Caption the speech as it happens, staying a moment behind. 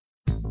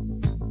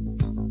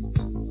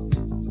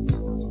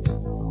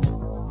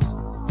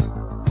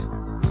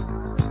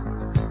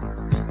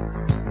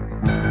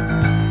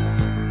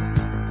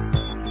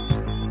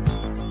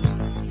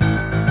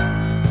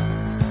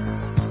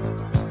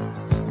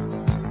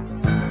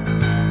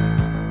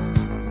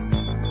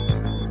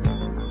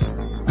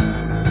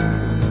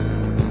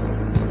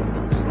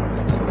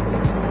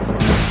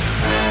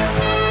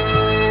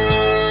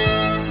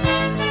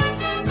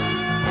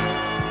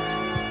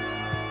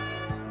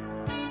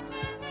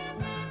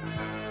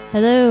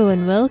Hello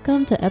and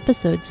welcome to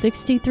episode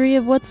 63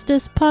 of What's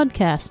This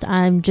Podcast.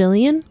 I'm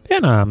Jillian.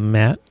 And I'm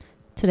Matt.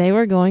 Today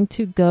we're going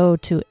to go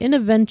to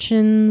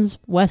Innoventions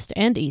West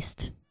and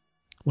East.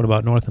 What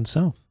about North and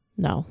South?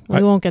 No,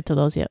 we won't get to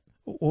those yet.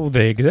 Oh,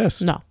 they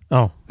exist. No.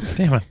 Oh,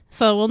 damn it.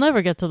 So we'll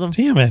never get to them.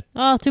 Damn it.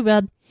 Oh, too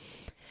bad.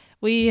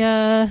 We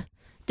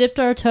dipped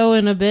our toe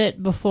in a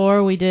bit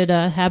before we did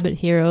Habit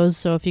Heroes.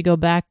 So if you go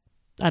back,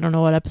 I don't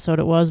know what episode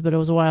it was, but it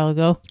was a while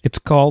ago. It's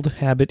called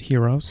Habit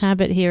Heroes.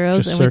 Habit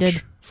Heroes. Just and search we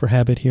did for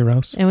Habit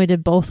Heroes. And we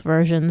did both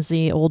versions,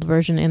 the old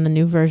version and the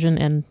new version,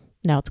 and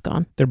now it's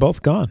gone. They're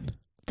both gone.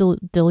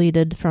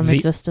 Deleted from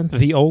existence.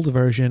 The old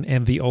version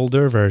and the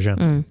older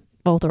version.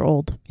 Both are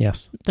old.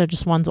 Yes. They're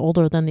just one's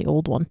older than the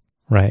old one.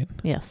 Right.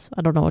 Yes.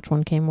 I don't know which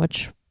one came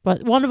which,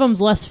 but one of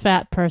them's less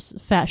fat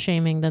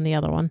shaming than the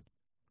other one.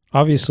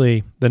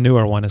 Obviously, the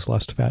newer one is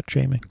less fat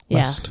shaming.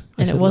 Yeah,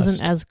 and it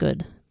wasn't as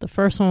good. The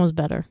first one was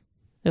better.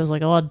 It was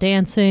like a lot of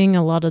dancing,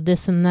 a lot of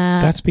this and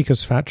that. That's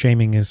because fat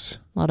shaming is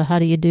a lot of how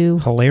do you do.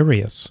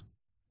 Hilarious.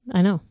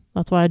 I know.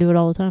 That's why I do it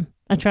all the time.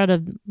 I try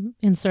to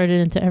insert it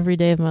into every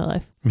day of my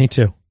life. Me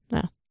too.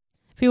 Yeah.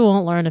 People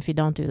won't learn if you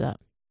don't do that.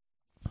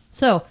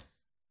 So,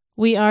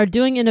 we are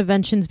doing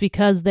Innoventions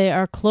because they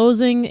are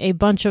closing a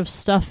bunch of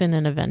stuff in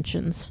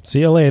Innoventions.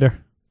 See you later.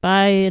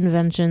 Bye,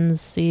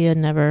 Inventions. See you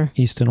never.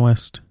 East and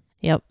West.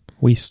 Yep.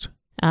 West.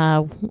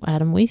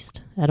 Adam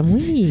West. Adam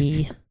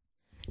Wee.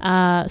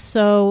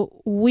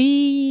 So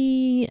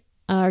we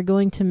are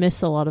going to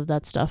miss a lot of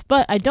that stuff,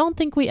 but I don't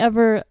think we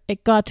ever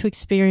got to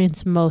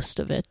experience most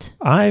of it.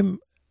 I'm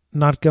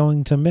not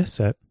going to miss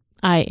it.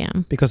 I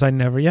am. Because I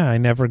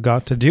never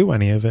got to do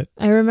any of it.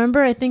 I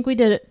remember, I think we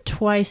did it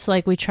twice,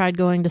 like we tried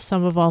going to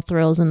Sum of All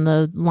Thrills and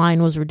the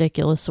line was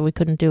ridiculous, so we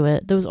couldn't do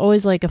it. There was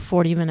always like a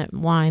 40-minute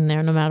line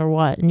there no matter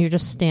what, and you're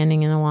just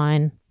standing in a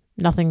line,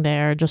 nothing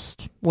there,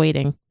 just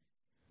waiting.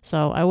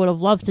 So I would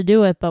have loved to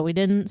do it, but we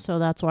didn't, so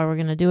that's why we're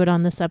going to do it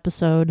on this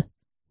episode.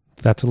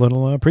 That's a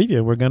little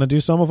preview. We're going to do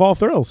Sum of All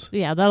Thrills.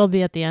 Yeah, that'll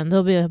be at the end.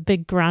 There'll be a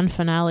big grand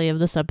finale of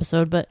this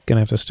episode, but...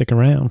 Gonna have to stick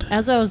around.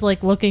 As I was,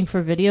 like, looking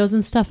for videos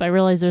and stuff, I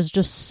realized there's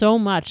just so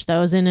much that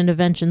was in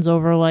Innoventions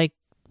over, like,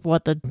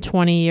 the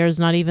 20 years,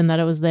 not even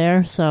that it was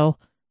there, so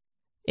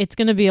it's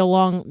going to be a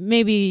long,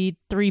 maybe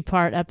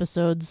 3-part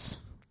episodes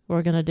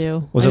we're going to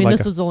do.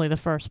 This is only the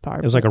first part.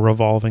 It was like a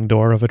revolving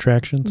door of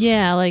attractions?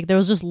 Yeah, like, there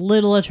was just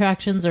little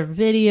attractions or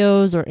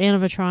videos or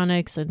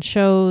animatronics and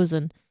shows,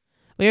 and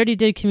we already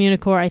did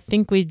Communicore. I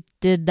think we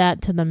did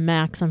that to the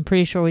max. I'm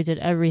pretty sure we did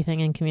everything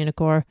in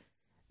Communicore,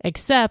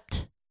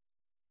 except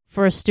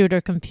for a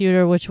Studer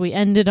computer, which we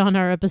ended on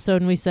our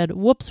episode and we said,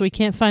 whoops, we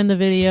can't find the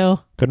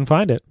video. Couldn't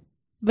find it.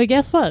 But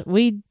guess what?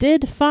 We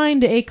did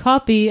find a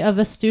copy of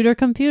a Studer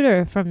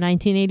computer from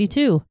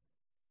 1982.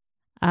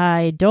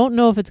 I don't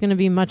know if it's going to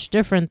be much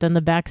different than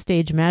the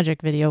Backstage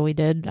Magic video we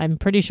did. I'm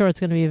pretty sure it's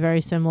going to be very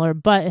similar,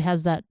 but it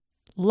has that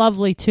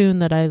lovely tune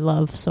that I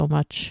love so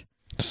much.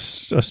 A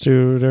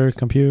Studer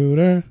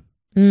computer?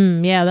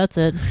 Yeah, that's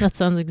it. That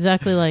sounds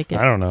exactly like it.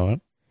 I don't know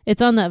it.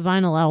 It's on that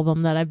vinyl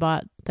album that I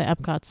bought, the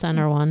Epcot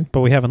Center one.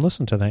 But we haven't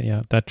listened to that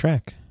yet, that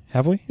track.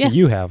 Have we? Yeah.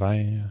 You have.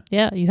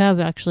 Yeah, you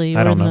have actually. You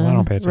I don't were know. in I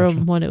don't pay the room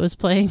attention. when it was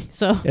playing.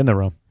 So In the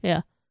room.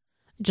 Yeah.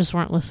 Just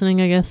weren't listening,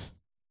 I guess.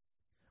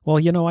 Well,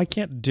 I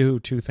can't do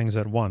two things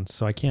at once,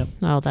 so I can't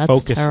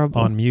focus terrible.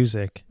 On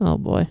music. Oh,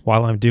 boy.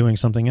 While I'm doing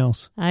something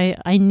else.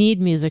 I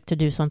need music to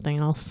do something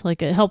else.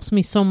 Like, it helps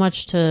me so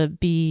much to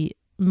be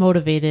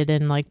motivated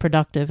and, like,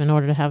 productive in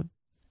order to have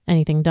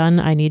anything done.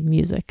 I need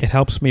music. It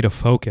helps me to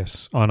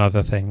focus on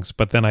other things,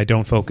 but then I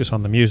don't focus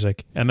on the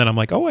music. And then I'm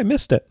like, oh, I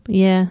missed it.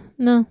 Yeah.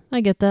 No,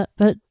 I get that.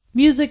 But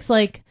music's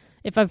like...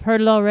 If I've heard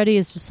it already,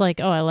 it's just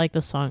like, oh, I like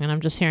this song, and I'm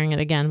just hearing it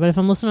again. But if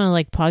I'm listening to,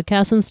 like,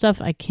 podcasts and stuff,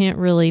 I can't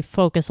really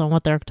focus on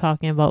what they're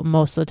talking about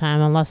most of the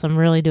time unless I'm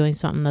really doing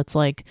something that's,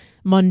 like,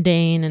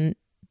 mundane and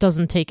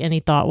doesn't take any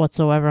thought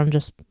whatsoever. I'm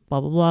just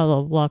blah, blah, blah,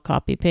 blah, blah,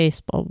 copy,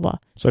 paste, blah, blah, blah.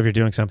 So if you're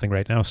doing something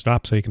right now,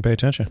 stop so you can pay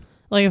attention.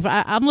 Like, if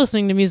I'm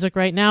listening to music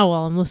right now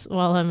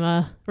while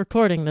I'm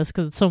recording this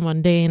because it's so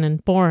mundane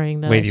and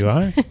boring. That Wait, you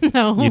are?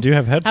 No. You do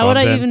have headphones in. How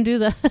would I even do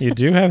that? You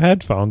do have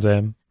headphones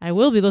in. I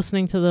will be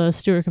listening to the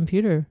Studer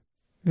Computer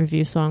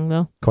review song,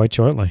 though. Quite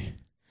shortly.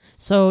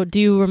 So,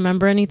 do you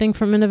remember anything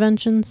from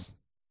Innoventions?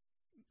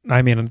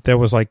 I mean, there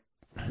was, like,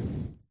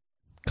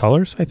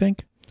 colors, I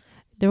think.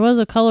 There was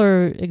a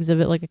color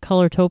exhibit, like a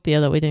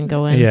Colortopia, that we didn't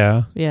go in.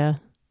 Yeah. Yeah.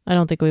 I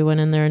don't think we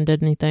went in there and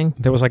did anything.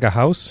 There was, like, a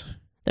house.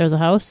 There was a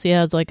house.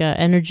 Yeah, it's like a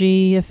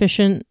energy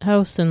efficient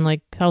house and,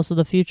 like, house of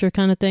the future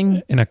kind of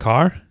thing. In a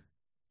car?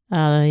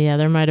 Yeah,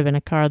 there might have been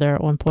a car there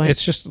at one point.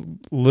 It's just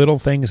little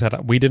things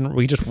that we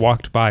just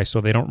walked by,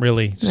 so they don't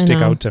really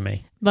stick out to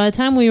me. By the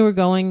time we were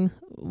going,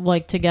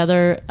 like,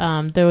 together,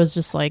 there was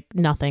just, like,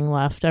 nothing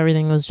left.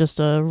 Everything was just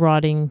a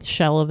rotting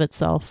shell of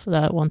itself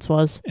that once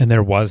was. And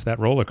there was that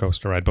roller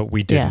coaster ride, but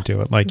we didn't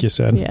do it, like you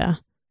said. Yeah.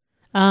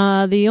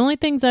 The only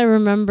things I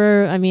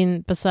remember, I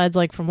mean, besides,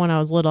 like, from when I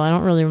was little, I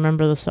don't really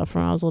remember the stuff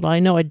from when I was little. I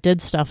know I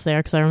did stuff there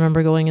because I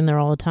remember going in there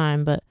all the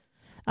time, but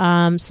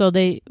so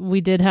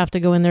we did have to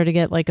go in there to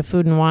get, like, a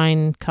food and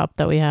wine cup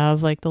that we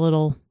have, like the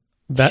little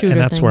shooter and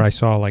that's thing. where I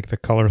saw like the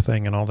color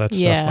thing and all that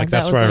Yeah, stuff. Like that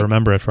that's was, where I like-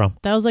 remember it from.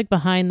 That was like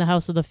behind the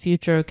House of the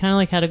Future. Kind of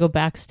like had to go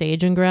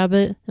backstage and grab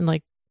it and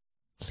like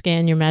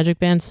scan your Magic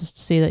Bands to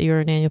see that you were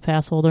an annual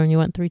pass holder and you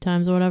went 3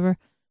 times or whatever.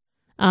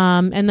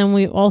 And then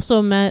we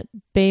also met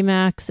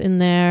Baymax in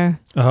there.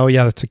 Oh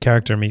yeah, that's a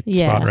character meet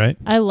spot, right?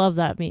 I love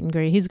that meet and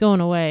greet. He's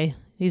going away.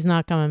 He's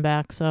not coming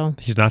back. So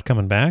He's not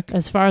coming back.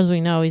 as far as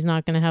we know, he's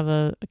not going to have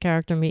a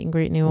character meet and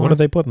greet anymore. What are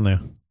they putting there?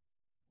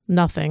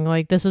 Nothing.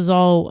 Like this is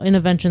all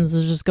Innoventions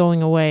is just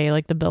going away.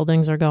 Like the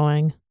buildings are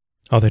going.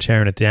 Oh, they're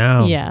tearing it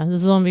down. Yeah,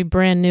 this is going to be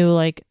brand new.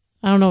 Like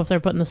I don't know if they're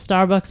putting the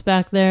Starbucks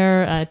back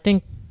there. I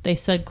think they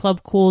said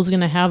Club Cool is going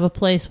to have a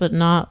place, but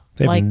not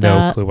They have like no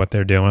that. clue what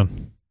they're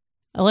doing.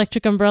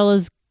 Electric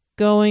Umbrella's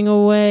going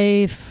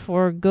away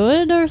for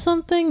good or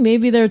something.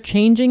 Maybe they're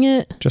changing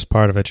it. Just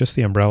part of it, just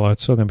the umbrella.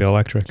 It's still gonna be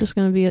electric. Just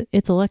going to be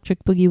it's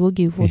electric boogie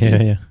woogie woogie.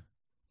 Yeah, yeah.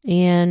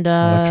 And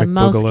Electric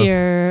Mouse Boogaloo.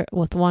 Gear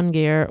with One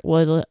Gear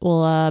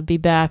will be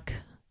back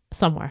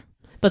somewhere,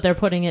 but they're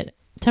putting it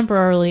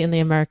temporarily in the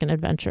American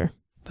Adventure.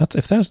 That's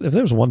if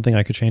there was one thing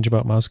I could change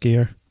about Mouse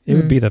Gear, it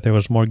would be that there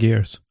was more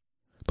gears.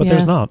 But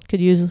there's Yeah. not.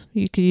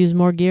 You could use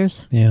more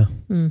gears. Yeah.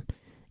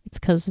 It's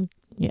because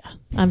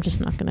I'm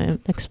just not going to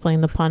explain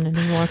the pun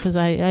anymore because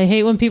I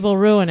hate when people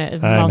ruin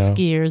it. I Mouse know.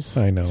 Gears.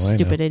 I know.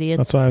 Stupid I know. idiots.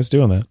 That's why I was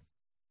doing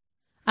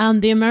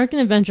that. The American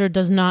Adventure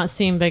does not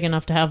seem big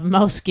enough to have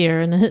Mouse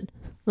Gear in it.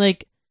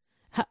 Like,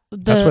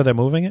 That's where they're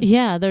moving it?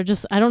 Yeah, they're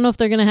just. I don't know if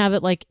they're going to have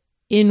it like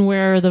in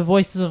where the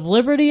Voices of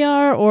Liberty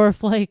are, or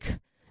if like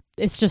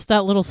it's just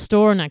that little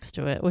store next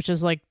to it, which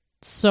is like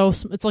it's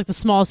like the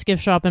smallest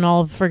gift shop in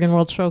all of friggin'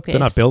 World Showcase. They're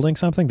not building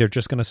something. They're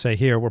just going to say,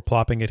 here, we're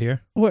plopping it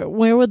here.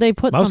 Where would they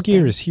put Mouse something?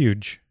 Gear is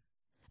huge.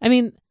 I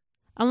mean,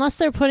 unless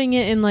they're putting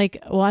it in like,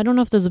 well, I don't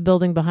know if there's a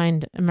building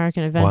behind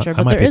American Adventure, I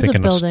but might there be is a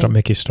thinking building. of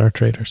Mickey Star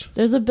Traders.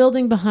 There's a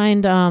building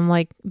behind,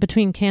 like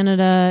between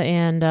Canada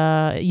and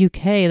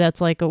UK.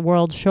 That's like a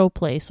World Show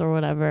Place or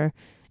whatever,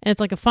 and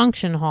it's like a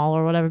function hall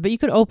or whatever. But you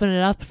could open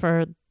it up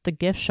for the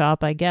gift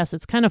shop, I guess.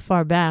 It's kind of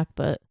far back,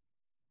 but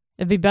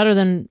it'd be better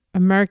than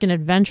American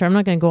Adventure. I'm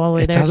not going to go all the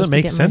way It there. doesn't just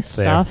make to get sense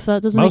my there. stuff.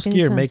 That doesn't Mouse make any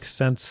Gear sense. makes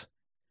sense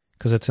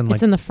because it's in like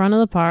It's in the front of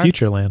the park.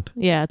 Futureland.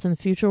 Yeah, it's in the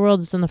Future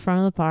World. It's in the front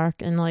of the park,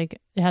 and like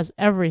it has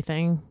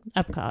everything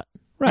Epcot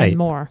Right. and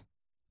more.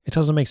 It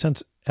doesn't make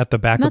sense at the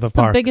back And of that's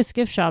the park. the biggest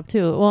gift shop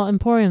too. Well,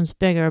 Emporium's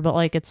bigger, but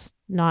like it's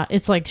not.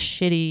 It's like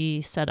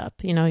shitty setup.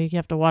 You know, you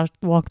have to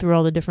walk through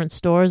all the different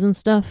stores and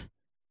stuff.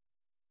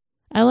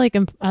 I like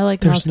There's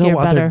Mouse Gear no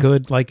other better.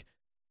 good, like,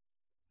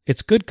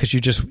 it's good because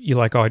you're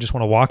like, oh, I just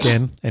want to walk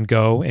in and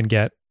go and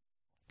get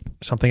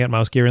something at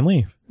Mouse Gear and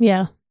leave.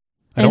 Yeah,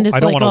 I don't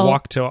it's want to all-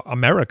 walk to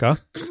America.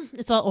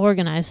 It's all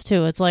organized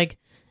too. It's like,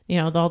 you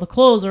know, all the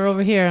clothes are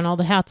over here and all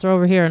the hats are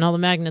over here and all the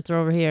magnets are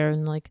over here,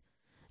 and like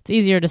it's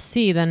easier to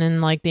see than in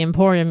like the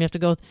Emporium. You have to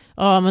go,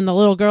 oh, I'm in the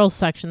little girls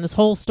section. This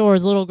whole store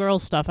is little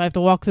girls stuff. I have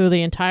to walk through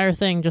the entire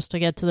thing just to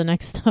get to the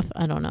next stuff.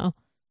 I don't know.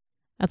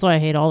 That's why I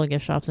hate all the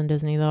gift shops in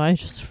Disney, though. I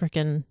just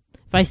freaking,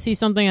 if I see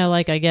something I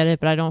like, I get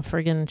it, but I don't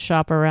freaking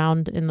shop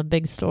around in the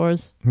big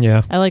stores.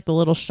 Yeah. I like the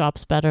little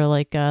shops better,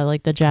 like the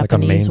Like on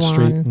Japanese Main one.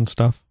 Street and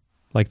stuff.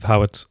 Like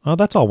how it's, oh,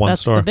 that's all one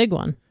That's store. the big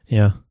one.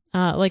 Yeah.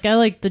 Like I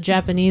like the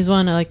Japanese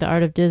one. I like the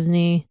Art of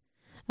Disney.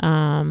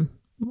 I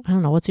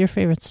don't know. What's your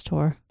favorite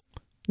store?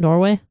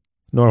 Norway?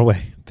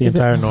 Norway. The Is it-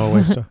 entire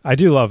Norway store. I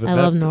do love it. I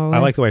love Norway. I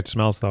like the way it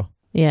smells, though.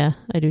 Yeah,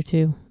 I do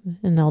too.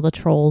 And all the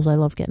trolls. I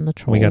love getting the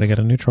trolls. We got to get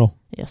a new troll.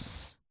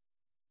 Yes.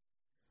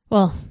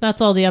 Well,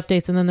 that's all the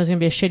updates, and then there's going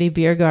to be a shitty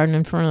beer garden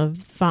in front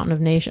of Fountain of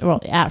Nations. Well,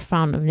 at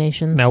Fountain of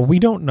Nations. Now, we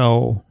don't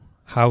know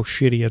how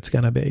shitty it's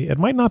going to be. It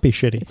might not be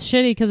shitty. It's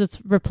shitty because it's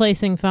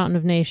replacing Fountain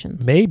of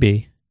Nations.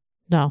 Maybe.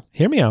 No,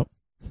 Hear me out.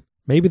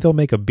 Maybe they'll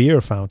make a beer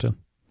fountain.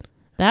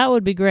 that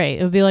would be great.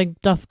 It would be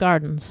like Duff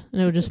Gardens,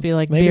 and it would just be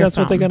like Maybe beer that's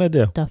what they're fountain.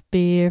 going to do. Duff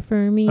beer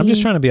for me. I'm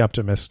just trying to be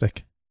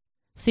optimistic.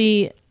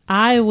 See,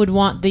 I would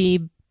want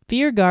the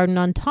beer garden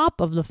on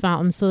top of the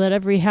fountain so that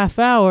every half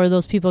hour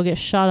those people get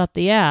shot up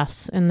the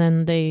ass and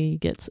then they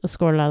get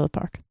escorted out of the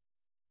park.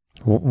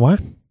 What?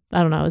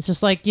 I don't know. It's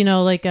just like, you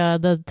know, like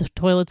the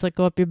toilets that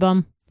go up your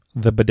bum.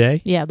 The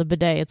bidet? Yeah, the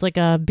bidet. It's like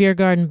a beer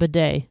garden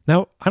bidet.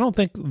 Now, I don't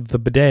think the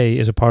bidet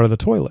is a part of the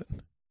toilet.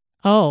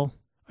 Oh.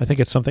 I think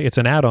it's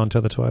an add-on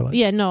to the toilet.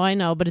 Yeah, no, I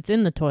know, but it's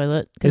in the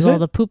toilet Is because all it?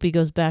 the poopy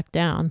goes back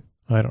down.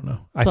 I don't know.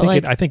 I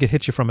But think it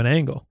hits you from an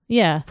angle,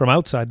 Yeah. from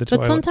outside the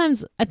toilet.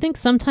 But I think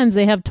sometimes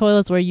they have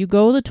toilets where you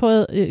go to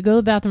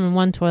the bathroom in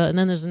one toilet and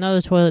then there's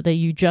another toilet that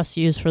you just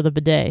use for the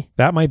bidet.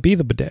 That might be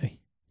the bidet.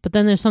 But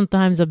then there's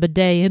sometimes a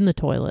bidet in the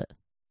toilet.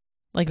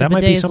 Like That the might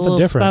bidet be is a something little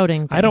different.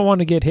 spouting thing. I don't want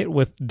to get hit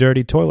with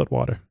dirty toilet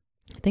water.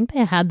 I think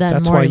they had that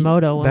That's in why.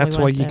 Morimoto when That's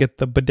we why went you there. get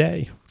the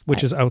bidet,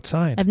 which is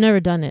outside. I've never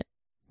done it.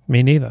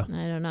 Me neither.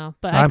 I don't know.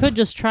 But I I'm- could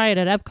just try it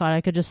at Epcot.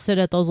 I could just sit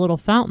at those little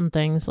fountain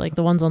things, like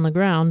the ones on the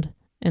ground,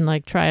 and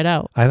like try it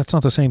out. That's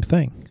not the same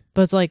thing.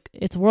 But it's like,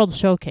 it's World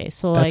Showcase.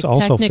 So That's like also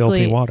technically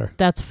filthy water.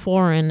 that's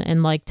foreign,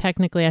 and like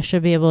technically I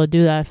should be able to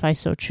do that if I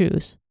so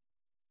choose.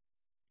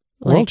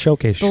 World Like,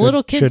 Showcase the should,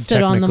 little kids should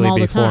sit on them technically all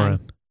be the time.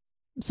 foreign.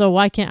 So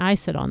why can't I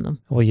sit on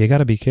them? Well, you got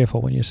to be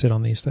careful when you sit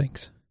on these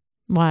things.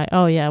 Why?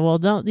 Oh, yeah. Well,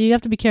 you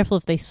have to be careful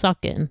if they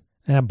suck in.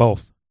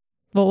 Both.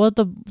 But what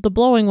the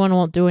blowing one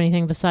won't do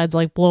anything besides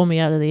like blow me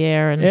out of the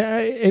air, and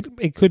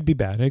it could be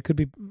bad. It could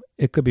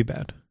be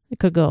bad. it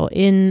could go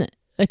in.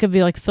 It could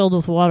be like filled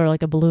with water,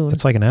 like a balloon.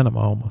 It's like an enema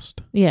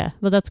almost. Yeah,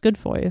 but that's good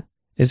for you.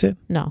 Is it?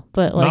 No,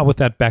 but like not with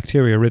that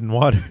bacteria-ridden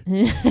water.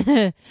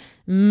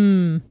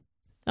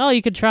 Oh,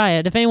 you could try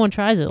it. If anyone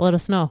tries it, let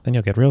us know. Then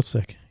you'll get real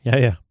sick.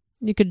 Yeah.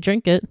 You could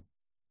drink it.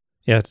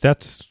 Yeah,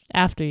 that's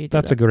after you do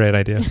that's a great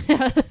idea.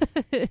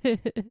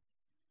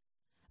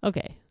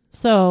 Okay,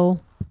 so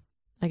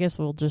I guess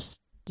we'll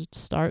just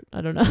start. I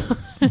don't know.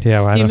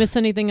 Yeah. Do you miss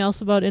anything else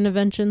about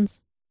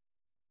interventions?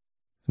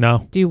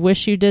 No. Do you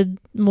wish you did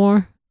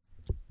more?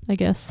 I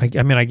guess.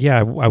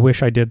 I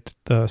wish I did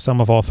the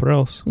Sum of All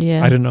Thrills.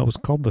 Yeah. I didn't know it was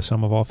called the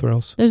Sum of All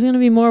Thrills. There's going to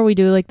be more we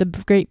do, like the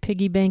Great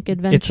Piggy Bank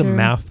Adventure. It's a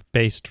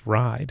math-based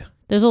ride.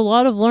 There's a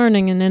lot of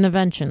learning in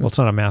interventions. Well, it's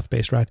not a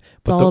math-based ride.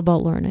 It's all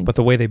about learning. But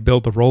the way they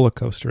build the roller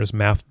coaster is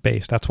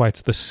math-based. That's why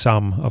it's the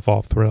Sum of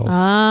All Thrills.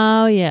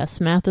 Oh, yes.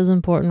 Math is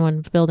important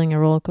when building a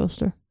roller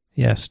coaster.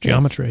 Yes,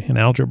 geometry and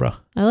algebra.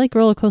 I like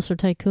Roller Coaster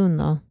Tycoon,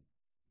 though.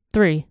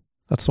 3.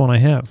 That's the one I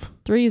have.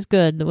 3 is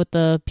good with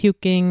the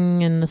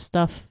puking and the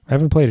stuff. I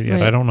haven't played it yet.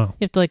 Right. I don't know.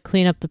 You have to like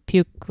clean up the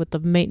puke with the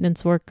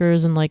maintenance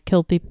workers and like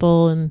kill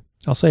people. And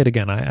I'll say it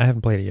again. I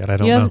haven't played it yet. I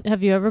don't know.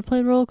 Have you ever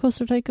played Roller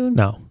Coaster Tycoon?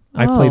 No.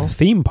 I've played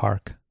Theme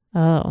Park.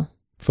 Oh.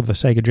 For the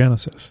Sega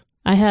Genesis.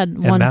 I had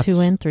 1, 2,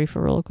 and 3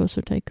 for Roller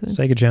Coaster Tycoon.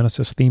 Sega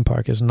Genesis Theme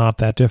Park is not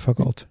that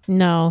difficult.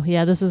 No.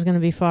 Yeah, this is going to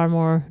be far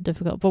more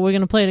difficult. But we're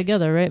going to play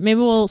together, right? Maybe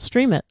we'll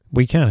stream it.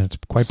 We can. It's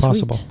quite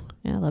possible.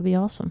 Yeah, that'd be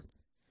awesome.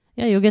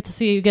 Yeah, you get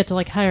to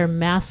like hire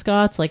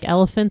mascots like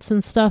elephants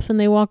and stuff, and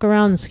they walk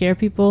around and scare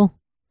people.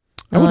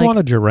 I would want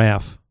a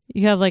giraffe.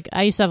 You have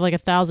I used to have like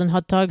 1,000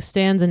 hot dog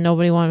stands, and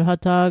nobody wanted hot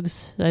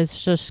dogs. I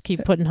just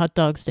keep putting hot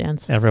dog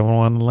stands. Everyone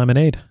wanted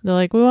lemonade. They're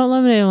like, we want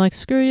lemonade. I'm like,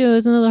 screw you.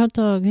 There's another hot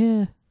dog.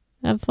 Yeah,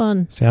 have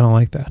fun. See, I don't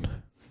like that.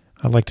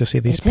 I'd like to see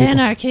these people. It's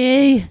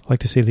anarchy. I'd like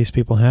to see these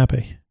people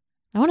happy.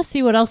 I want to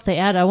see what else they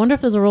add. I wonder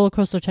if there's a Roller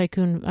Coaster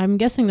Tycoon. I'm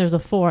guessing there's a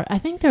 4. I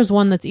think there's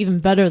one that's even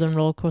better than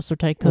Roller Coaster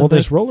Tycoon. Well,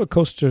 there's Roller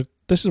Coaster.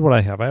 This is what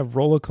I have. I have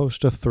Roller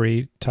Coaster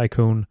 3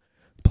 Tycoon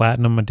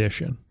Platinum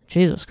Edition.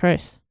 Jesus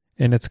Christ.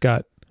 And it's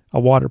got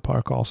a water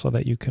park also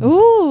that you can...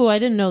 Ooh, I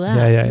didn't know that.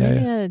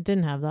 Yeah. I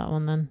didn't have that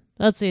one then.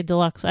 That's the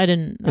deluxe. I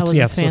wasn't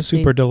it's fancy. a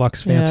super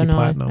deluxe fancy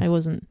platinum. I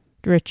wasn't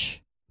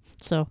rich,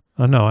 so...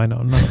 Oh, no, I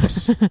know. None of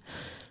us.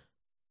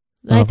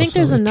 I think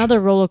there's another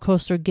roller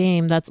coaster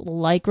game that's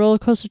like Roller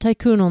Coaster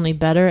Tycoon, only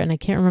better, and I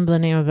can't remember the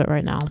name of it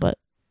right now, but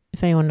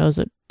if anyone knows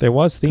it... There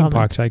was Theme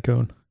Park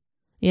Tycoon.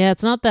 Yeah,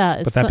 it's not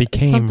that. But that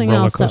became it's something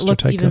Roller else Coaster that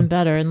looks Tycoon. even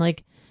better. And I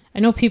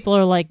know people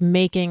are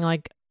making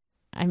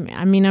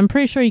I'm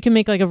pretty sure you can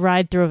make a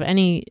ride through of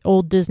any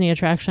old Disney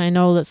attraction. I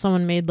know that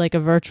someone made a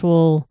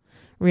virtual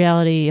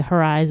reality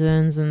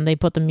Horizons, and they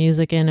put the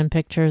music in and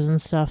pictures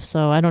and stuff.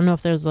 So I don't know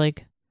if there's a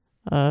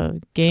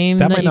game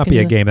that might not be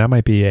a game. That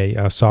might be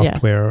a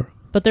software. Yeah.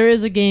 But there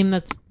is a game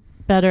that's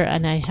better,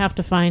 and I have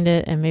to find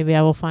it, and maybe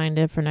I will find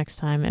it for next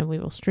time, and we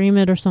will stream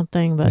it or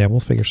something. But yeah, we'll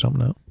figure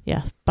something out.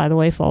 Yeah. By the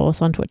way, follow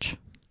us on Twitch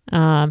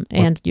and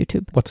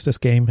YouTube. What's this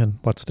game and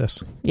what's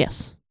this?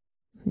 Yes,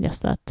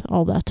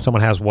 all that.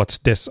 Someone has what's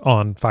this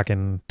on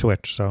fucking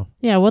Twitch, so.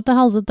 Yeah, what the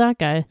hell's it, that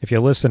guy? If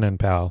you're listening,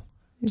 pal,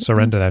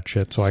 surrender that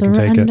shit so I can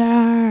take it.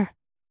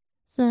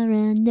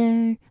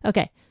 Surrender.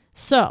 Okay,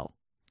 so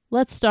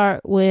let's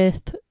start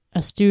with a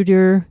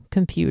Studer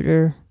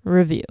Computer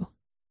review.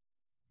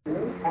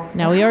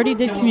 Now, we already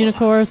did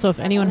Communicore, so if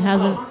anyone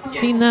hasn't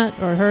seen that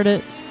or heard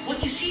it,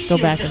 go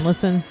back and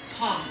listen.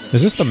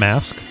 Is this The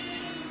Mask?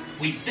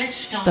 He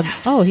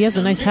has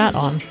a nice hat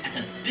on.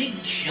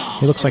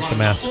 He looks like The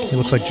Mask. He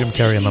looks like Jim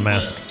Carrey in The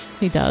Mask.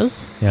 He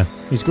does? Yeah.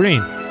 He's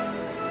green.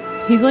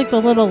 He's like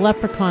the little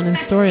leprechaun in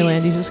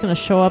Storyland. He's just going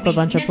to show up a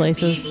bunch of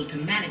places.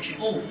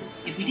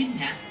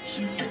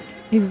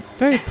 He's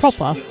very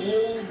proper.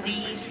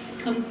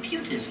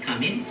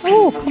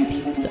 Oh,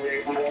 computer.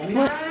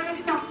 What?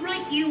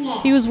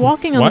 He was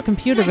walking on the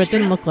computer, but it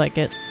didn't look like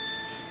it.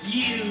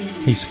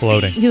 He's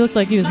floating. He looked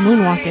like he was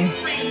moonwalking.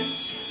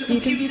 The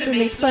computer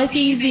makes life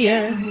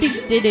easier.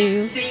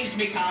 Do-do-do.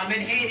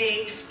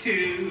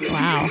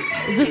 Wow.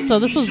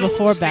 This was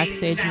before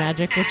Backstage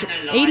Magic, which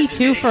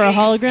 82 for a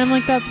hologram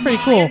like that's pretty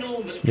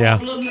cool. Yeah.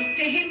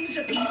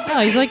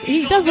 Oh,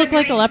 he does look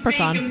like a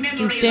leprechaun.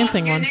 He's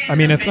dancing one. I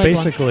mean, it's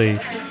basically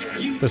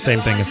the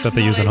same thing as that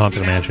they use in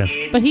Haunted Mansion.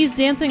 But he's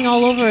dancing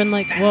all over and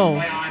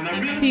whoa.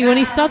 See, when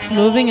he stops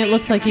moving, it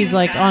looks like he's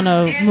on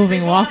a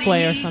moving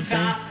walkway or something.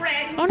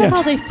 I wonder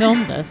how they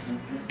filmed this.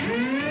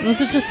 Was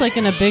it just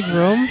in a big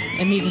room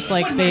and he just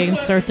they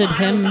inserted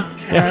him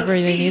wherever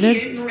they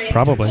needed?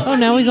 Probably. Oh,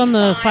 now he's on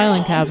the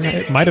filing cabinet.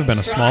 It might have been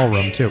a small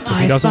room too, because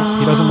he doesn't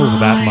move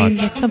that much.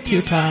 The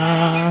computer.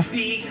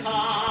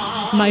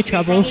 My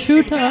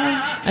troubleshooter.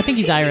 I think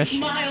he's Irish.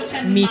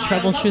 Me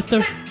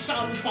troubleshooter.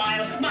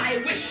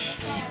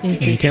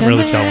 And you can't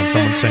really tell when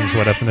someone sings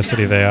what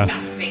ethnicity they are.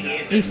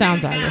 He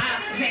sounds Irish.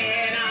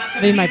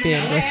 They might be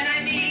English.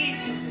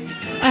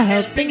 A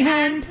helping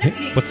hand.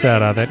 What's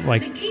that? That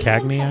like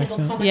Cagney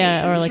accent?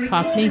 Yeah, or like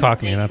Cockney.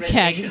 Cockney. That's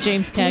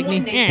James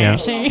Cagney. Yeah.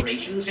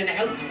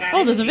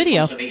 Oh, there's a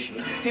video.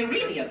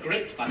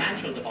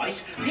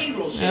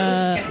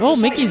 Oh,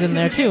 Mickey's in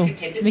there too.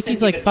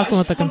 Mickey's like fucking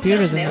with the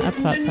computers in the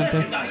Epcot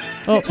Center.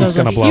 Oh, He's there's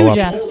gonna a blow huge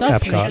up ass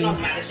stuffed Epcot.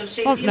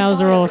 Mickey. Oh, now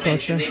there's a roller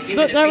coaster.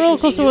 That roller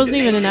coaster wasn't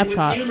even in Epcot.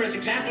 I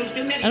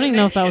don't even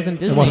know if that was in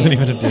Disney. It wasn't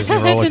even a Disney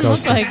roller It didn't look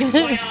coaster. like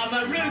it.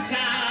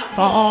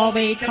 For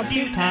the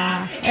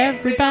computer,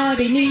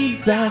 everybody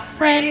needs a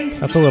friend.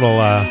 That's a little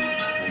A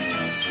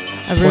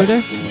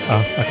router?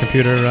 a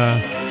computer,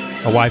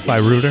 a Wi-Fi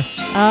router.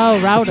 Oh,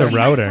 router. It's a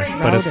router,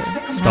 but it's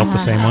spelled the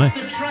same way.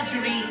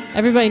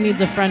 Everybody needs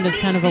a friend is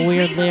kind of a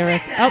weird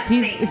lyric. Oh,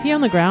 is he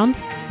on the ground?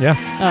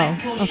 Yeah.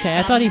 Oh, okay.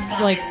 I thought he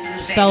like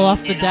fell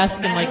off the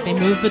desk and like they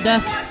moved the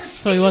desk,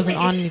 so he wasn't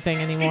on anything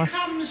anymore.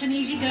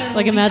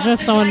 Like imagine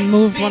if someone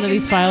moved one of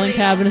these filing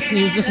cabinets and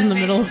he was just in the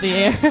middle of the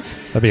air.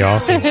 That'd be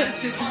awesome.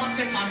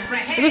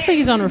 It looks like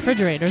he's on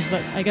refrigerators,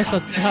 but I guess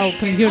that's how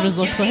computers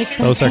looks like.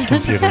 Those are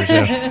computers,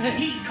 yeah.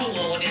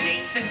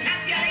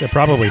 They're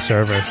probably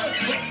servers.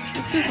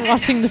 It's just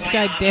watching this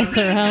guy dance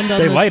around.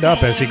 They light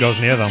up as he goes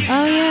near them.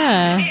 Oh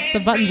yeah, the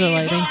buttons are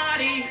lighting.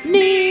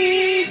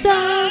 Needs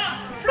a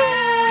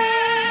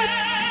friend.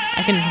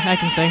 I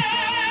can sing.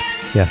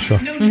 Yeah, sure.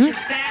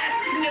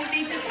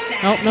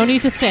 Oh, no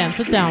need to stand.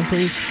 Sit down,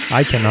 please.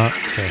 I cannot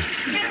say.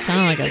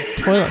 Sound like a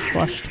toilet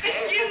flushed.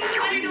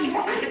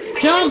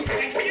 Jump!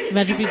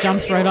 Imagine if he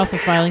jumps right off the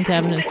filing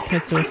cabinet and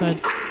commits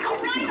suicide.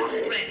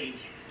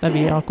 That'd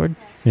be awkward.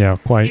 Yeah,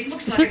 quite.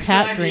 Is his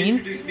hat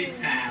green?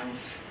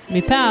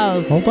 Me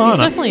pals. Hold on. He's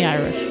definitely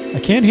Irish. I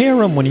can't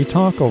hear him when you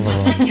talk over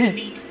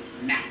him.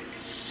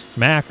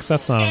 Max,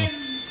 that's not him.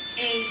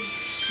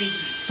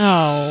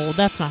 Oh,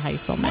 that's not how you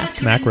spell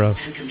Max. Macros.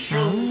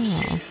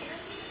 Oh.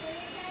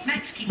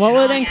 What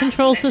would end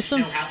control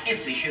system?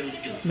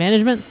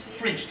 Management?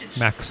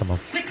 Maximum.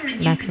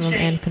 Maximum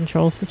and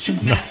control system?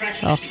 No.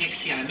 Oh.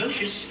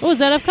 Oh, is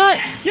that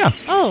Epcot? Yeah.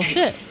 Oh,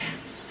 shit.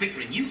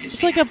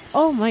 It's like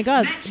oh my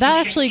god,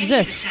 that actually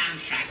exists.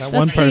 That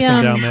one That's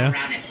person down there,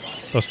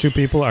 those two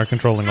people are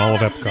controlling all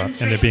of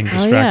Epcot, and they're being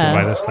distracted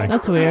by this thing.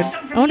 That's weird.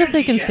 I wonder if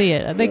they can see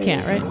it. They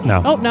can't, right?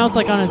 No. Oh, now it's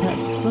like on his head.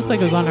 Looks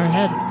like it was on her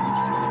head.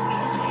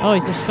 Oh, he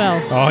just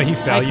fell. Oh, he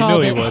fell. I You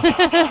called knew he it. would.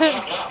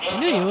 I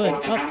knew you would.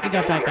 Oh, he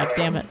got back up.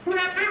 Damn it.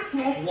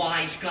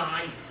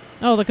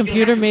 Oh, the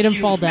computer made him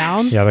fall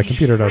down? Yeah, the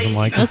computer doesn't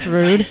like him. That's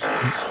rude.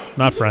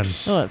 Not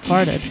friends. Oh, it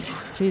farted.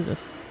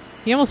 Jesus.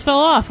 He almost fell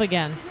off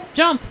again.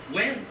 Jump!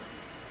 Well,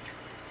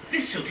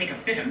 this'll take a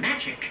bit of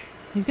magic.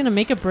 He's gonna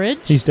make a bridge?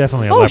 He's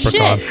definitely a Oh,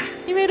 leprechaun.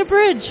 shit! He made a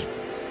bridge!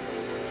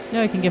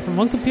 Now he can get from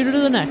one computer to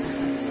the next.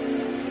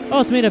 Oh,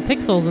 it's made of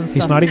pixels and stuff.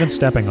 He's not even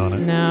stepping on it.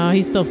 No,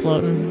 he's still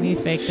floating. He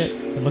faked it.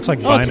 It looks like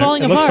Oh, it's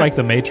falling It looks apart. like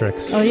the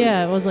Matrix. Oh,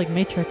 yeah, it was like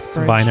Matrix It's a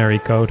bridge. binary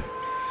code.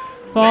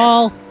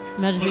 Fall.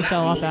 Imagine if he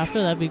fell off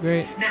after. That'd be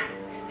great. Now,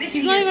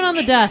 He's not even on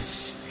the desk.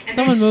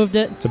 Someone moved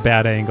it. It's a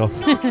bad angle.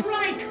 Not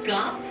right,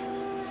 Guff.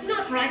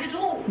 Not right at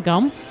all.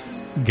 Gum?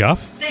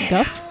 Guff? There.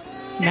 Guff?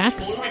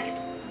 Max? More like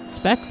it.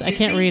 Specs? I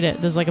can't read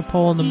it. There's like a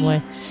pole in the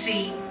way.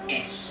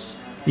 ECS.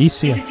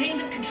 ECS.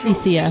 Entertainment Control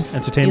ECS.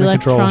 Entertainment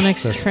Control Electronic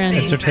System. Trans...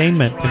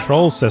 Entertainment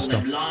Control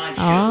System.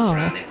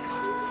 Oh.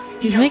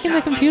 He's making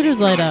the computers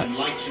light up.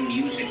 Lights and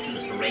music to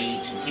the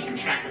parades and keeping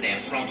track of their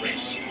progress.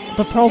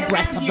 The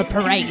progress of the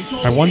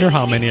parades. I wonder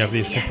how many of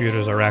these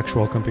computers are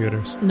actual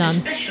computers. None.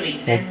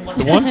 Especially Well,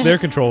 the ones they're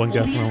controlling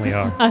definitely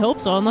are. I hope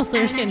so, unless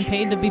they're just getting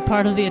paid to be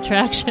part of the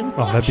attraction.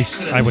 Oh, that'd be...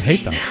 I would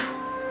hate them.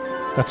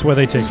 That's where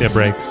they take their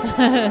breaks.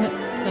 That'd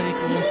be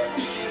cool.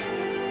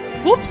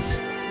 Whoops!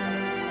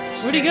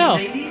 Where'd he go?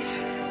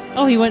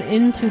 Oh, he went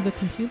into the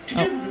computer.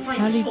 Oh,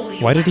 how did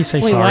he... Why did he say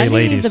Wait, why sorry, did he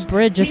need ladies? the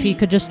bridge if he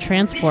could just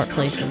transport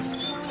places?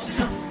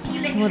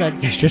 What a...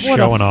 He's just what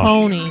showing a off.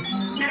 phony.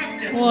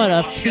 What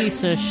a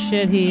piece of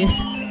shit he is.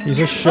 He's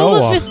a Oh, show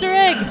look, off. Mr.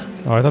 Egg!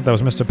 Oh, I thought that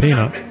was Mr.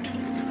 Peanut.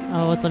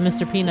 Oh, it's a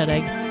Mr. Peanut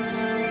Egg.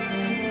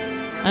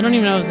 I don't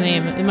even know his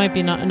name. It might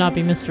be not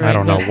be Mr. Egg. I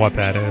don't know but what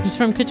that He's is.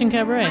 from Kitchen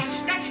Cabaret.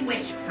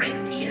 statuesque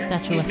friend here.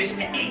 Statuesque.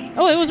 Mr. Egg.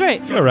 Oh, it was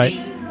right. You're right.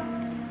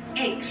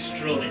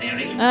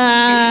 Extraordinary.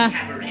 Ah.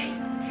 Cabaret.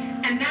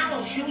 And now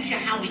I'll show you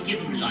how we give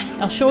him life.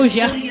 I'll shows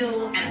ya.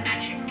 Audio and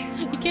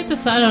magic. You can't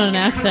decide on an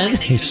accent.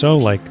 He's so,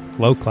 like,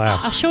 low I'll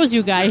class. shows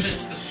you guys.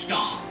 The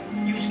star.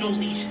 Using all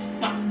these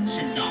buttons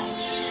and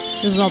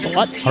knobs. This is all the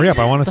what? Hurry up,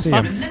 I want to The see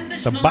him.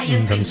 fucks? The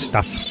buttons and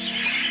stuff.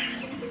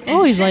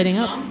 Oh, he's lighting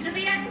up. On to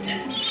the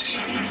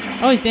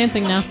actor. Oh, he's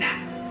dancing now.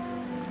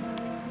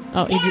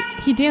 Oh,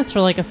 he danced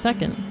for like a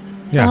second.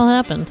 What the hell Yeah,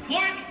 happened?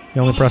 he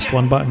only pressed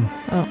one button.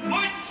 Oh.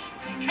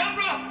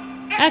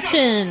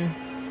 Action!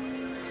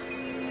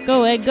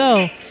 Go, Egg,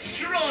 go.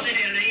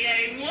 Extraordinary,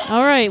 eh? What?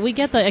 All right, we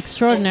get the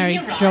extraordinary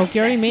joke.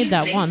 You already made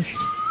that once.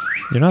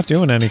 You're not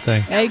doing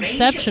anything.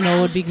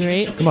 Exceptional would be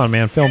great. Come on,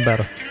 man, film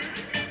better.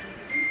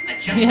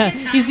 Yeah,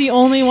 he's the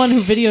only one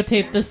who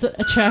videotaped this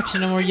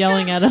attraction and we're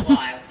yelling at him.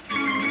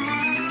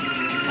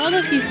 Oh,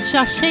 look, he's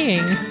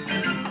sashaying.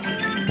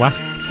 What?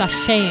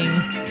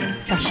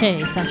 Sashaying.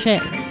 Sachet.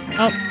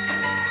 Oh.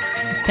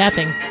 He's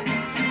tapping.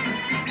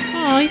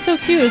 Oh, he's so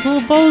cute. His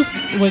little bow's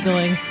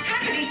wiggling.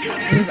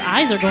 His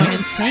eyes are going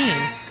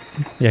insane.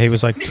 Yeah, he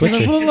was like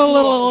twitchy.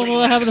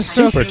 Having a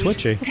stroke. Super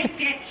twitchy. Get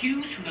their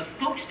cues from the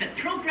folks that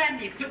program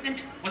the equipment.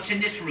 What's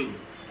in this room?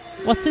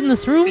 What's in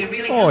this room?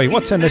 Oi,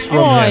 what's in this room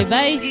Oi, here?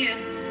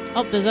 bae.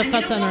 Oh, there's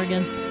Epcot Center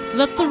again. So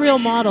that's the real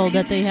model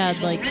that they had,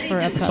 like, for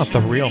Epcot It's not the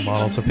Center. real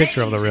model. It's a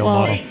picture of the real Well,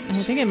 model.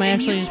 I think it might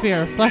actually just be a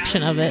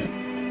reflection of it.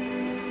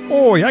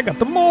 Oi, I got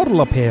the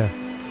model up here.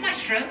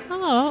 Maestro.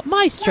 Oh, One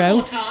Maestro.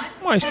 more time.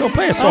 Maestro,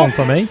 play a song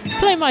for me.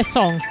 Play my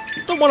song.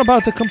 The one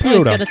about the Oh, he's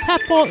computer. got a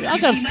tap. I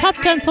got a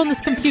tap dance on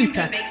this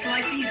computer. Makes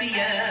life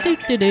easier. Do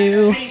do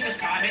do. Saves us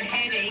time and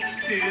headaches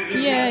too.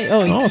 Yay!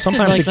 Oh, he Oh, just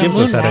sometimes did, it like, gives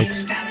the us moonwalk.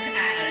 headaches. Down to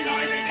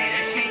analyze it in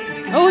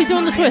a shape. Oh, he's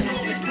doing the twist.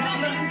 Problems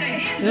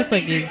ahead. He looks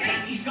like he's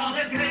He's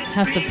got a great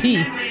has to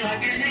pee.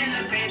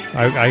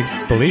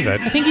 I believe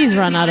it. I think he's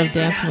run out of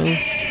dance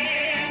moves.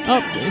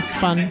 Oh, he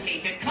spun.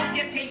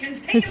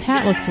 His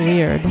hat looks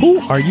weird. Who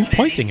are you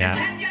pointing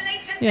at?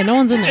 Yeah, no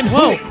one's in there. And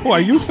Whoa! who are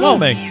you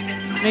filming?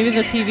 Maybe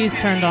the TV's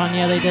turned on.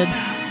 Yeah, they did.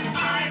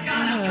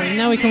 Oh,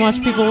 now we can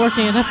watch people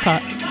working at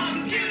Epcot.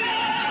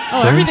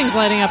 Oh, James, everything's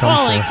lighting up. come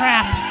Holy to-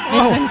 crap!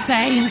 Oh. It's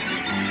insane.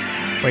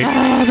 Wait.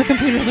 Oh, the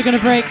computers are gonna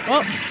break.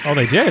 Oh, Oh,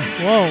 they did.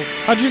 whoa.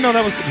 How'd you know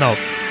that was... No,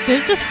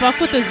 Did it just fuck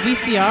with his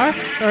VCR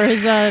or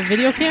his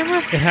video camera?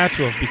 it had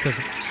to have because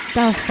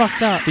That was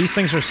fucked up. these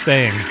things are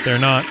staying. They're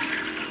not...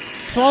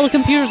 So all the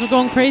computers were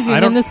going crazy, I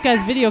and then don't- this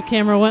guy's video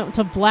camera went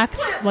to black,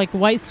 like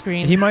white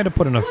screen. He might have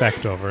put an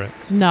effect over it.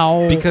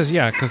 No. Because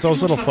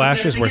those little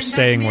flashes were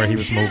staying where he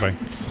was moving.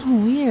 It's so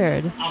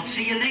weird. I'll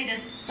see you later.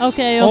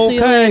 Okay, I'll see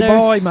you Okay, later.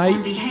 boy, mate.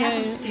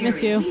 Okay,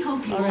 miss you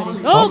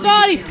already. Oh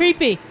God, he's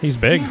creepy. He's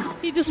big.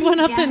 He just went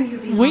up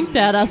and winked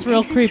at us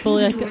real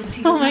creepily.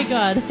 Like, oh my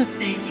God.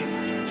 Thank you.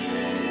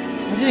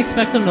 I didn't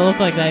expect him to look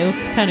like that. He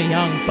looks kind of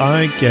young.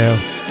 Thank you.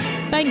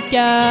 Thank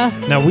ya.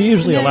 Now, we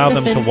usually allow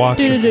them to watch...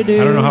 I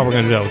don't know how we're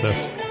going to deal with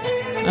this.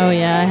 Oh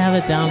yeah, I have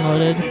it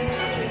downloaded.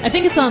 I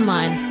think it's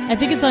online. I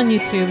think it's on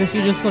YouTube. If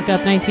you just look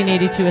up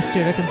 1982 A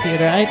Studer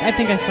Computer, I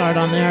think I saw it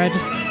on there. I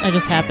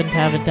just happened to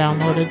have it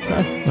downloaded. So.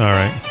 All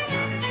right.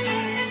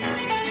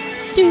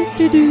 Do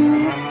do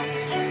do.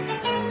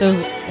 Those.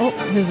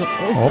 His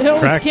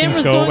tracking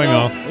camera's going going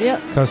off.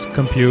 Yep. Because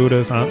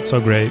computers aren't so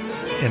great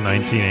in And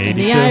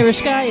 1982. the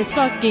Irish guy is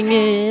fucking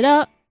it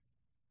up.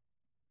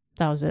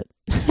 That was it.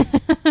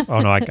 Oh,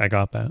 no, I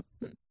got that.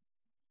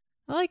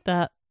 I like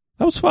that.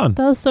 That was fun.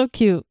 That was so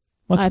cute.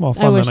 Much more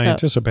I fun wish than I that-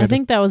 anticipated. I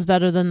think that was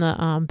better than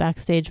the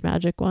backstage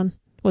magic one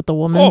with the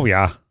woman. Oh,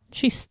 yeah.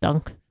 She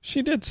stunk.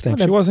 She did stink.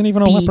 What a She wasn't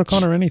even a beach.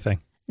 leprechaun or anything.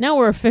 Now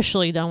we're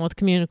officially done with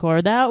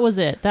Communicore. That was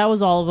it. That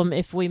was all of them.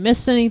 If we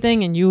missed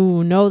anything and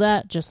you know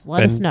that, just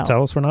let us know.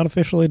 Tell us we're not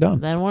officially done.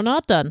 Then we're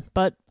not done.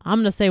 But I'm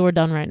going to say we're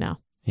done right now.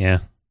 Yeah.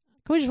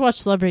 Can we just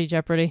watch Celebrity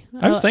Jeopardy?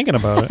 I was thinking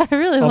about it. I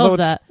really Although love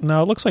that.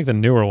 No, it looks like the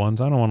newer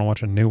ones. I don't want to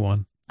watch a new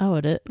one. Oh,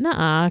 it is?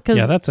 Nuh-uh. Because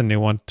Yeah, that's a new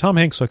one. Tom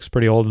Hanks looks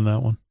pretty old in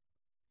that one.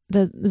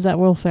 is that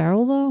Will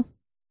Ferrell, though?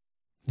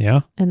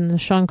 Yeah? And the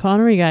Sean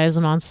Connery guy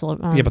isn't on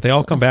Celebrity. Yeah, but they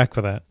all come back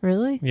for that.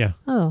 Really? Yeah.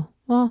 Oh,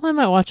 well, I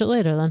might watch it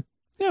later then.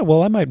 Yeah,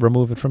 well, I might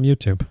remove it from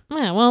YouTube.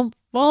 Yeah, well,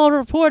 I'll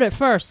report it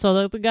first so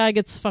that the guy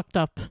gets fucked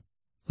up.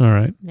 All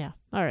right. Yeah.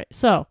 All right.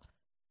 So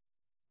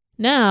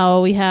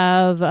now we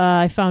have,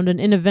 I found an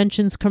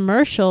Interventions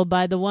commercial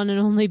by the one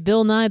and only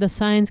Bill Nye, the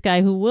science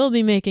guy, who will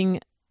be making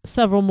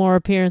several more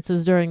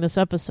appearances during this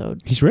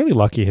episode. He's really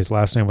lucky his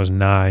last name was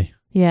Nye.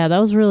 Yeah, that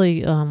was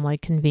really,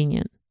 like,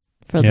 convenient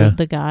for Yeah.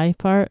 the guy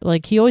part.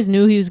 Like, he always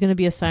knew he was going to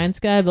be a science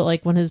guy, but,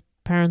 like, when his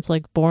parents,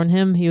 like, born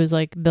him, he was,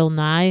 like, Bill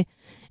Nye.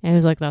 And he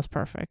was like, that's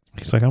perfect.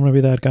 He's like, I'm going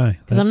to be that guy.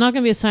 Because I'm not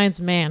going to be a science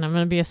man. I'm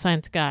going to be a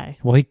science guy.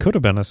 Well, he could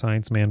have been a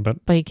science man,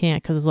 but But he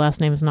can't because his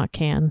last name is not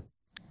Can.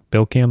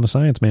 Bill Can, the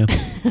science man.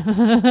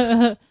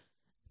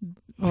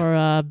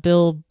 Or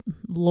Bill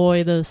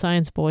Loy, the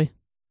science boy.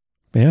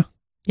 Yeah.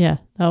 Yeah,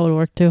 that would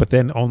work too. But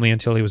then only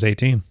until he was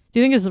 18. Do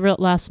you think his real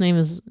last name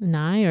is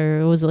Nye,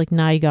 or was it like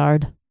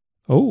Nygaard?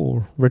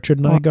 Oh, Richard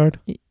Nygaard?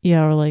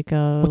 Yeah, or like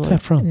What's like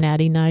that from?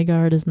 Natty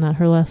Nygaard, isn't that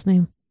her last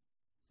name?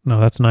 No,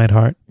 that's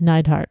Neidhart.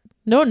 Neidhart.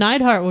 No,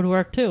 Neidhart would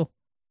work too.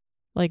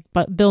 Like,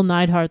 but Bill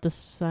Neidhart, the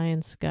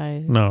science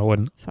guy. No, it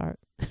wouldn't. Fart.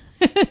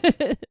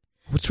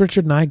 What's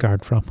Richard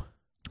Nygaard from?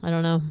 I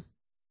don't know,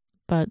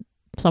 but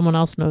someone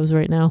else knows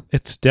right now.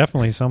 It's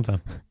definitely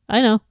something. I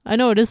know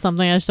it is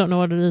something. I just don't know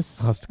what it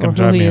is. It's or going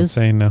to who drive he me is.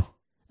 insane now.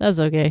 That's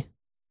okay.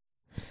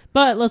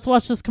 But let's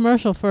watch this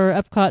commercial for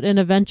Epcot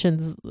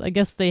Interventions. I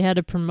guess they had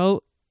to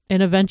promote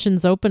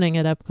Interventions opening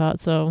at Epcot,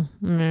 so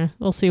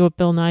we'll see what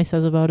Bill Nye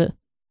says about it.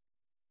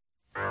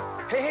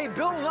 Hey,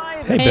 Bill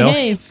Nye. Hey, Hey, Bill.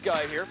 hey. This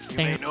guy here. You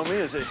may know me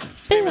as a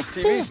famous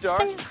TV star,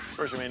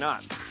 or you may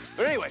not.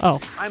 But anyway,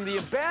 I'm the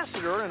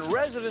ambassador and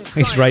resident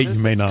He's right, you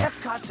scientist may of not.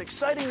 Epcot's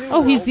exciting new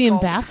Oh, he's world the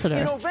called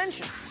ambassador.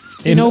 Innoventions.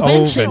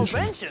 Innoventions.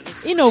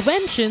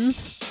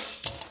 Innoventions?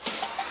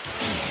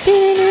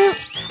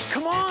 Innoventions.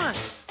 Come on.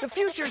 The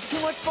future's too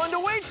much fun to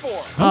wait for.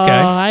 Oh, Okay.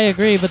 I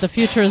agree, but the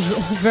future is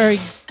very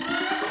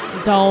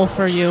dull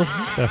for you.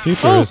 The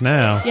future is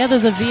now. Yeah,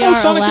 there's a VR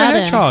Sonic Aladdin.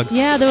 the Hedgehog.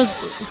 Yeah, there was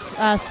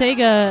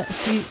Sega.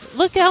 See,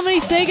 look how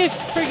many Sega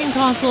freaking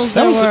consoles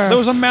there were. There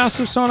was a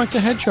massive Sonic the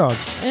Hedgehog.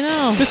 I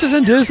know. This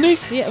isn't Disney?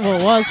 Yeah, well,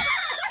 it was.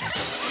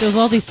 There was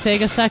all these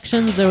Sega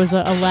sections. There was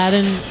a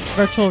Aladdin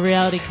virtual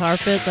reality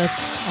carpet that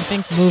I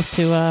think moved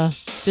to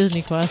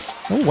Disney Quest.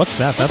 Oh, what's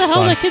that? What That's the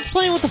hell? fun. The kid's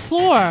playing with the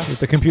floor.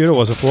 The computer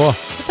was a floor.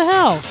 What the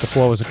hell? The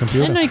floor was a I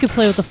computer. didn't know you could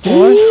play with the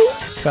floor.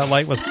 That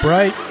light was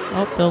bright.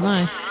 Oh, Bill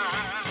Nye.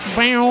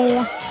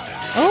 Bow.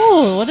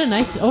 Oh, what a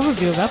nice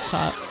overview of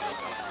Epcot.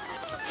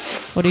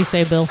 What do you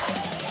say, Bill?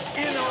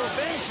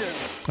 Innovation.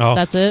 Oh,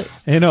 That's it?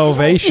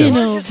 innovations.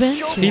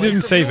 Innovations. He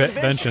didn't say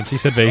vengeance. He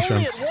said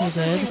vations. He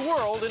did.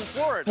 World in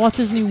Florida. Walt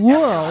Disney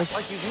World.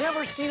 Like you've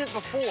never seen it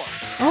before.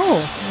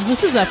 Oh,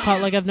 this is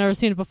Epcot like I've never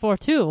seen it before,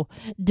 too.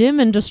 Dim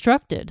and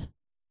destructed.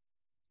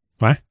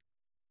 What?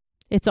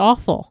 It's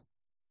awful.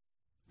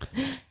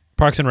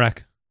 Parks and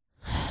Rec.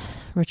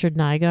 Richard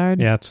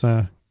Nygaard. Yeah, it's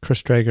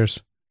Chris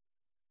Traeger's.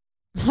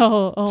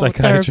 Oh,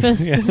 Psychiatry.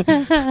 therapist.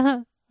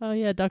 Yeah. Oh,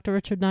 yeah, Dr.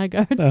 Richard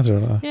Nygaard. That's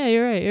right. Yeah,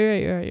 you're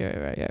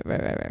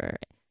right.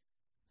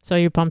 So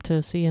you're pumped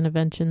to see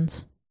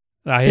Interventions.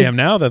 I am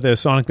now that there's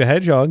Sonic the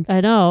Hedgehog.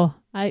 I know.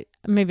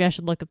 Maybe I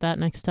should look at that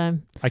next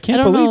time. I can't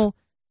I don't believe. know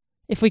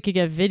if we could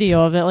get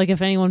video of it, like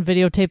if anyone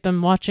videotaped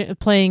them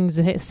playing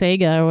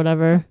Sega or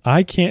whatever.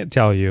 I can't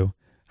tell you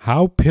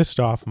how pissed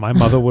off my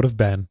mother would have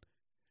been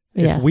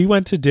Yeah. if we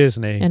went to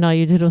Disney And all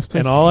you did was play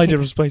and Sega. all I did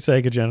was play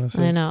Sega Genesis.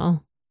 I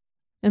know.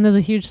 And there's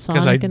a huge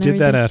Sonic Because I and did everything.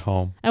 that at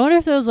home. I wonder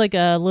if there was like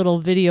a little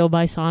video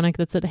by Sonic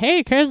that said,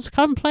 "Hey kids,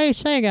 come play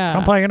Sega.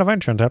 Come play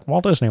Interventions at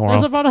Walt Disney World.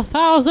 There's about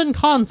 1,000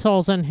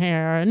 consoles in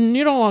here, and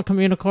you don't want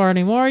Communicore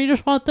anymore. You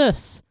just want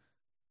this."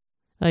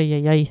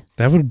 Ay.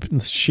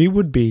 She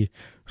would be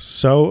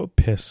so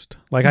pissed.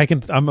 Like I'm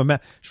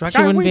she's like,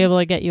 She wouldn't be able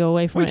to get you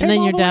away from we it. And then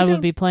came your all the way dad would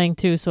down. be playing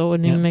too, so it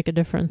wouldn't even make a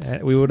difference.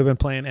 We would have been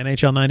playing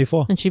NHL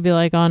 94. And she'd be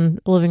like on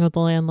Living with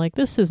the Land, like,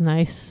 this is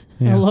nice.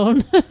 Yeah.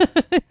 Alone.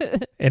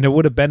 And it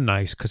would have been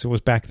nice because it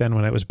was back then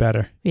when it was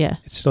better. Yeah,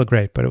 It's still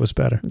great, but it was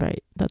better.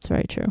 right. That's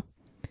very true.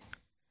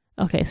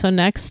 Okay, so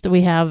next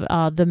we have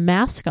the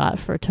mascot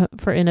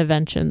for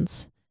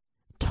Interventions,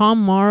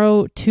 Tom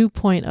Morrow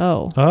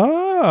 2.0.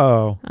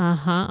 Oh.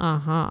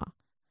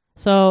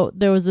 So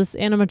there was this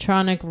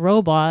animatronic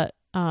robot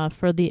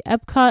for the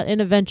Epcot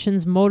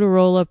Interventions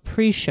Motorola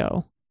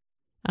pre-show.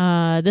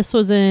 This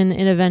was in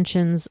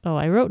Interventions. Oh,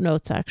 I wrote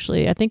notes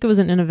actually. I think it was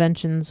in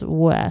Interventions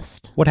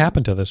West. What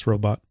happened to this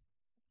robot?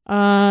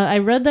 I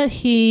read that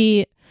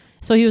he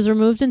was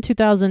removed in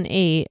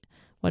 2008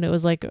 when it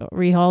was like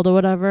rehauled or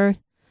whatever.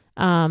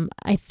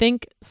 I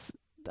think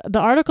the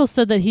article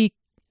said that he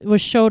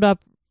showed up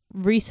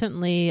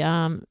recently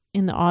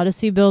in the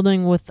Odyssey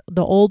building with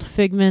the old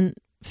Figment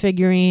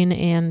figurine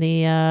and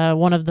the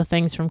one of the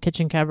things from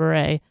Kitchen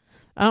Cabaret.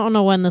 I don't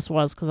know when this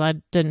was because I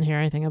didn't hear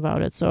anything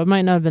about it, so it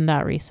might not have been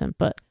that recent,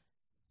 but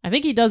I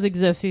think he does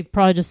exist. He's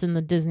probably just in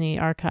the Disney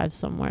archives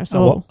somewhere.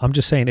 So well, I'm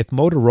just saying, if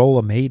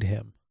Motorola made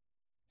him,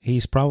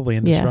 he's probably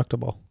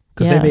indestructible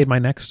because they made my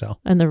Nextel.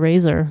 And the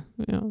Razor,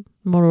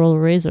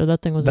 Motorola Razor,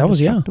 that thing was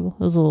indestructible.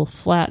 It was a little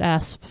flat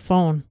ass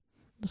phone.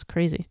 It was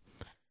crazy.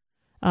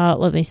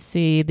 Let me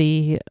see.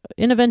 The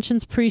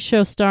Interventions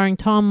pre-show starring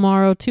Tom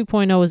Morrow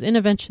 2.0 was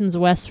Interventions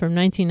West from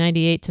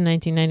 1998 to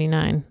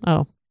 1999.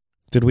 Oh.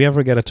 Did we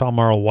ever get a Tom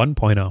Morrow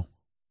 1.0?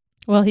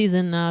 Well, he's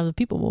in The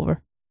People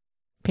Mover,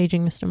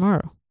 Paging Mr.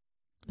 Morrow.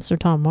 Mr.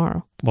 Tom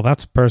Morrow. Well,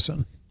 that's a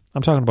person.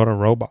 I'm talking about a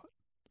robot.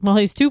 Well,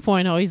 he's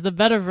 2.0. He's the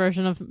better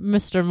version of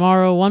Mr.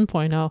 Morrow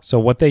 1.0. So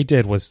what they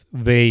did was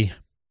they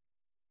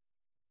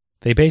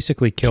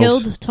basically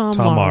killed Tom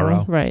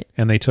Morrow. Right.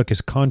 And they took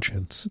his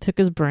conscience. Took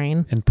his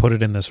brain. And put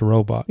it in this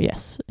robot.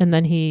 Yes. And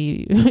then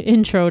he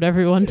introed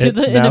everyone to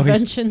the now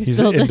Interventions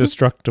he's building.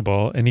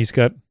 Indestructible, and he's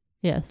got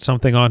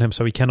something on him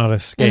so he cannot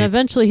escape. And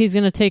eventually he's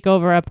going to take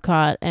over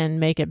Epcot and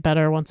make it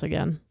better once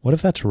again. What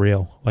if that's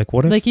real?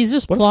 What if he's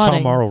just plotting? What if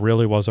Tom Morrow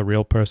really was a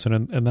real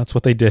person and that's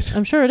what they did?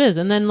 I'm sure it is.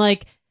 And then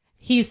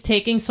he's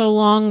taking so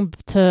long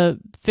to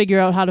figure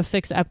out how to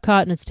fix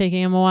Epcot, and it's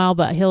taking him a while,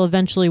 but he'll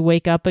eventually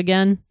wake up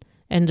again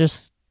and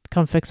just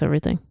come fix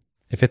everything.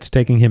 If it's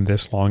taking him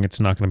this long,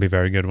 it's not going to be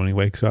very good when he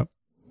wakes up.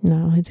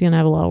 No, he's going to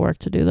have a lot of work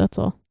to do, that's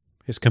all.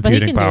 His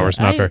computing power is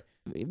not very...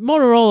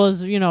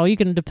 Motorola's, you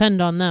can depend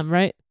on them,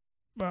 right?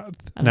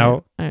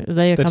 Now,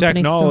 the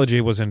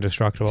technology was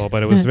indestructible,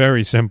 but it was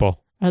very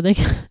simple. Are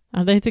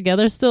they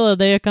together still? Are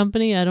they a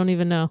company? I don't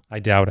even know. I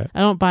doubt it. I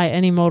don't buy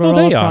any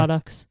Motorola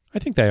products. I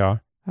think they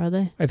are. Are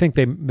they? I think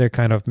they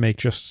kind of make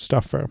just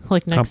stuff for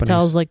like companies.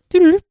 Nextel's like...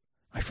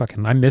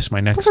 I miss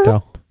my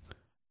Nextel.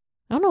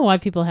 I don't know why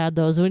people had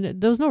those.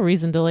 There was no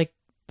reason to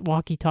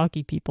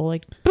walkie-talkie people.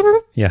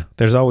 Yeah,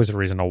 there's always a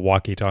reason to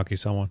walkie-talkie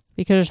someone.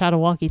 You could have just had a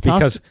walkie-talkie.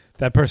 Because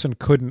that person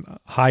couldn't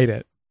hide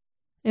it.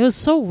 It was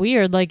so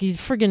weird. Your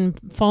friggin'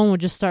 phone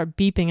would just start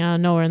beeping out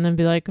of nowhere and then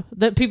be like,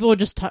 that people would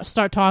just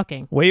start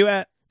talking. Where you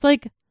at? It's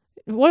like,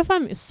 what if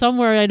I'm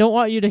somewhere I don't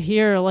want you to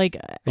hear,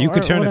 you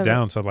could turn it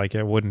down so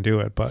it wouldn't do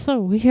it, but... It's so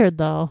weird,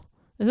 though.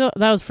 That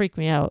would freak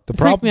me out. It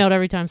freaked me out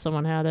every time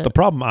someone had it. The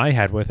problem I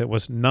had with it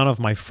was none of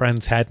my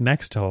friends had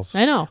Nextels.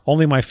 I know.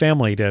 Only my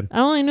family did. I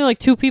only knew like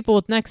 2 people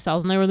with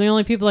Nextels, and they were the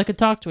only people that could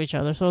talk to each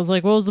other. So I was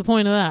like, what was the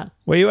point of that?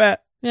 Where you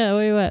at? Yeah,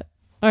 where you at?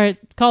 All right,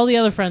 call the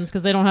other friends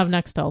because they don't have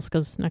Nextels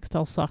because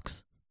Nextel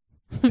sucks.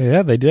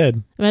 Yeah, they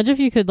did. Imagine if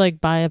you could like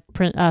buy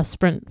a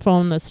Sprint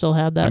phone that still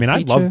had that. I mean,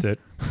 feature. I loved it.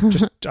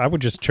 I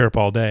would just chirp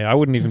all day. I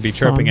wouldn't even be So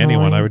chirping annoying.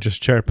 anyone. I would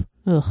just chirp.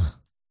 Ugh.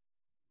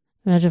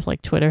 Imagine if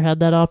like Twitter had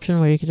that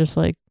option where you could just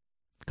like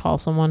call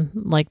someone,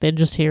 like they'd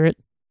just hear it.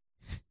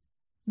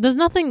 There's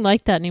nothing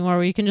like that anymore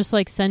where you can just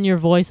like send your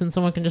voice and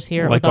someone can just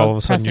hear it. Like without all of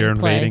a sudden you're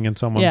pressing play. invading in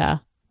someone's. Yeah,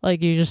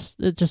 like it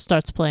just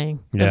starts playing.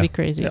 That'd be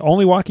crazy. Yeah,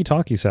 only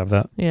walkie-talkies have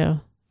that. Yeah.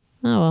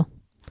 Oh well.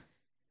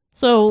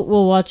 So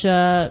we'll watch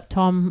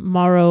Tom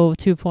Morrow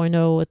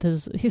 2.0 with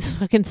he's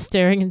fucking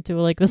staring into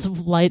like this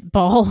light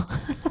ball.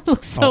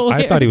 Looks so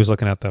weird. I thought he was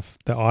looking at the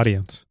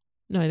audience.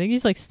 No, I think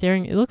he's like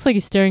staring. It looks like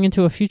he's staring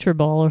into a future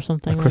ball or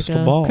something. A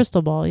crystal ball.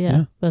 Crystal ball,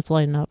 yeah. That's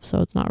lighting up,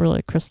 so it's not really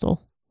a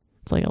crystal.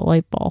 It's like a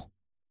light ball.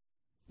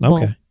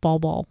 Okay.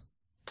 Ball.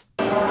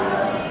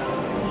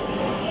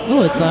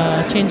 Oh, it's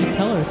changing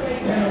colors.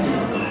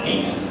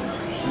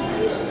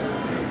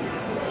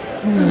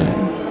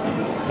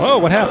 Oh,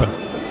 what happened?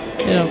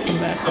 It'll come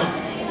back.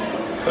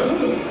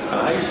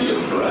 I see a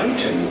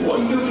bright and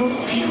wonderful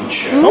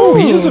future. Oh,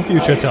 he is a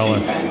future teller.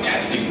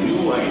 Fantastic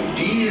new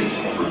ideas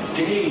for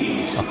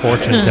days. A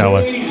fortune teller.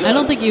 I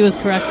don't think he was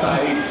correct, though.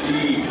 I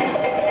see.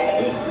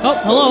 Oh,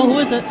 hello, who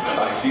is it?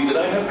 I see that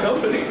I have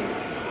company.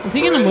 Is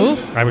he going to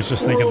move? I was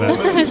just thinking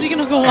that. Is he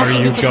going to go walk? Are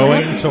you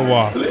going to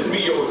walk? Lend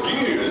me your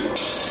gears.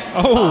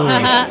 Oh.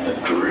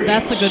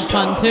 That's a good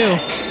pun, too. And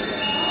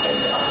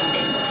I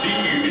can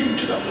see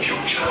into the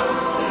future.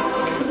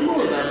 But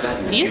more about that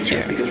in the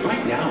future. Because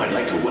right now I'd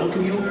like to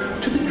welcome you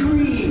to the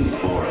Dream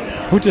Forum.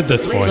 Who did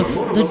this voice?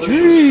 The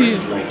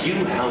Dream. Like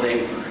you, how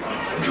they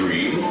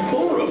Dream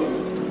Forum.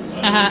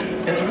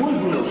 As one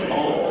who knows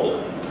all,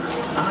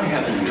 I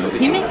happen to know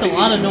that He makes a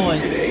lot of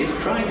noise.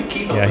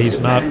 Yeah, he's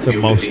not the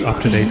most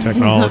up-to-date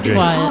technology. He's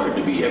not Hard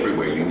to be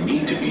everywhere you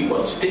need to be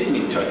while staying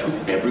in touch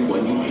with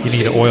everyone you need. You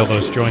need to oil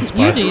those joints,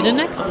 You bud. need a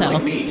Nextel.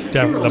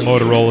 The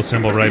Motorola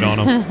symbol right on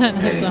him.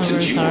 That's over Since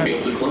his you won't heart. be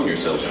able to clone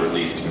yourselves for at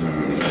least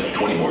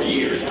 20 more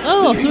years.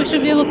 Oh, so we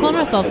should be able to clone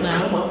ourselves Come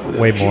now. up with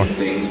Way a few more.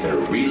 things that are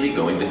really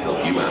going to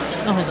help you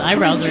out. Oh, his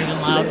eyebrows are even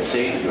loud. Let's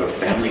say that your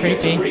family That's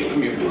gets a creepy. break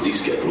from your busy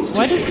schedules.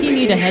 Why to does take he a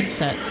need a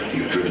vacation. headset?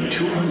 You've driven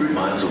 200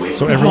 miles away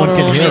So from everyone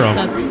can Motorola hear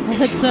headsets. him.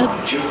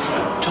 Headsets. your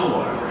front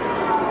door.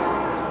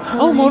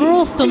 Oh,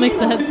 Motorola still makes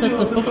the headsets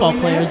that football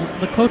players,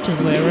 the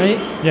coaches wear, right?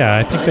 Yeah,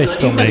 I think they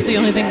still That's make. the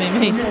only thing they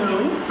make.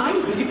 No, I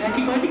was busy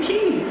packing my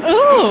bikini.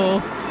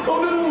 Oh,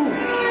 Oh no!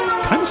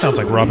 It kind of sounds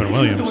like Robin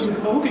Williams.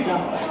 no,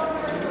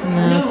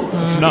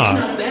 It's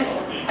not.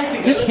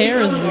 His hair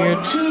is weird.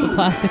 The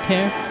plastic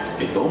hair.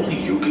 If only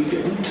you could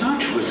get in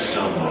touch with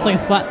someone. It's like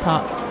a flat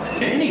top.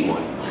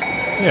 Anyone.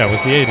 Yeah, it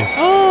was the 80s.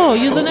 Oh,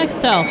 use a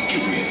Nextel.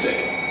 Excuse me a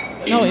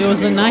second. No, it was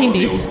the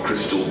 90s.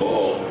 Crystal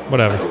ball.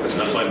 Whatever. I hope it's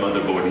not my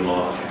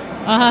motherboard-in-law.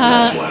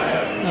 That's why I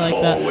have I like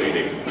ball that.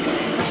 waiting.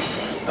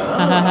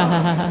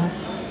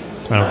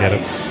 I don't get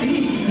it.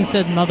 See. He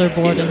said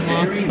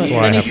motherboard-in-law, but why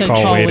I then he have said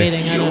call call waiting.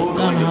 waiting. I don't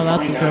know how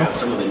that's a Find out joke.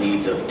 some of the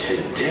needs of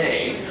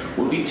today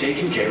will be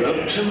taken care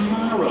of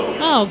tomorrow.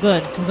 Oh,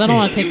 good, because I don't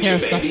want to take care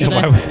of stuff Future,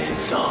 Why today. would- and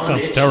it's on Sounds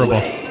its terrible.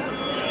 way.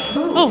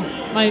 Oh,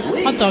 my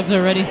hot dogs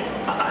are ready.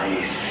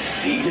 I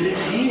see that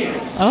it's here.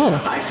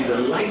 Oh. I see the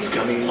lights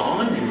coming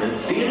on in the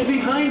theater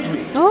behind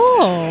me.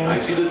 Oh. I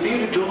see the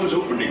theater doors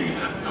opening.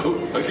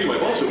 Oh, I see my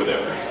boss over there.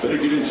 Better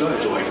get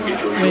inside so I can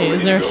get your show. Wait, ready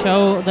is there a to go.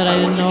 show that I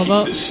didn't want to know keep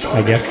about? this star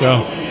I guess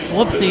so. There's a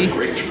Whoopsie.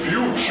 great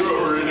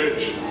future in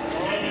it.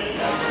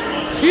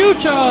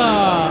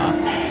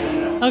 Future!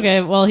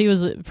 Okay, well, he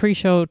was a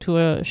pre-show to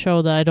a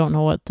show that I don't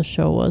know what the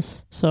show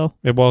was. So,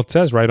 Well, it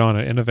says right on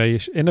it,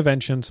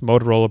 Innovations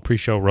Motorola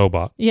Pre-Show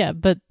Robot. yeah,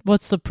 but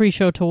what's the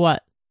pre-show to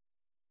what?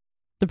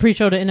 The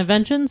pre-show to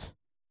Innoventions?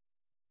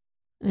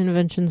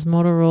 Innoventions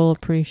Motorola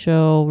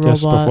pre-show robot.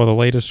 Just before the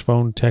latest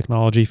phone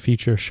technology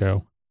feature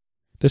show.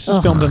 This is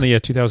Ugh. filmed in the year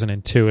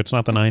 2002. It's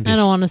not the 90s. I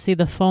don't want to see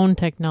the phone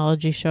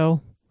technology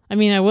show. I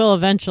mean, I will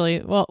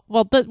eventually. Well,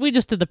 we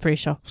just did the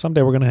pre-show.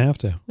 Someday we're going to have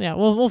to. Yeah,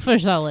 we'll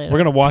finish that later. We're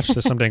going to watch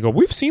this someday and go,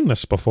 we've seen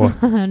this before.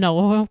 No,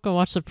 we're going to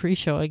watch the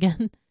pre-show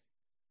again.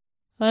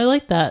 I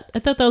like that. I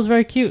thought that was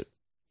very cute.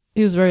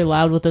 He was very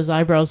loud with his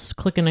eyebrows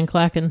clicking and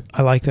clacking.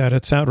 I like that.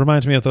 It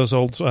reminds me of those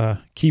old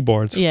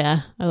keyboards.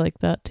 Yeah, I like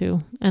that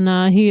too.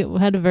 And he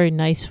had a very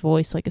nice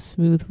voice, like a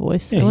smooth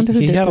voice. I Yeah, wonder who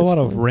he did had a this lot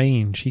of voice.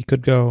 range. He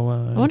could go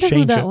I wonder who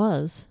change that it.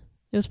 was.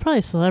 It was probably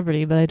a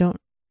celebrity, but I don't.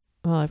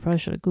 Well, I probably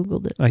should have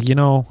Googled it.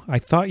 I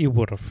thought you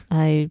would have.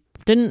 I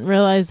didn't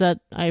realize that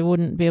I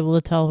wouldn't be able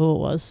to tell who it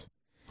was.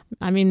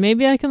 I mean,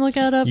 maybe I can look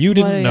that up. You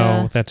didn't but,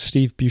 know that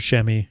Steve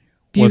Buscemi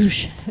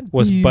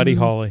was Buddy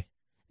Holly.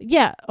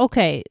 Yeah,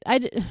 okay.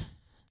 I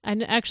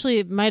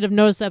actually might have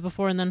noticed that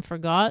before and then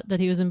forgot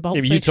that he was in Pulp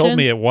Yeah, Fiction. you told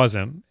me it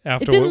wasn't.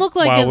 After It didn't look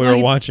like while it. we were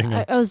like, watching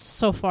it. I was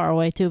so far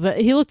away too, but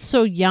he looked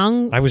so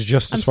young. I was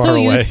just I'm as far so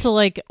away. used to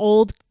like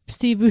old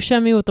Steve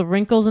Buscemi with the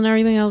wrinkles and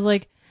everything. I was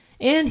like,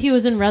 and he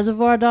was in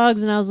Reservoir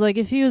Dogs, and I was like,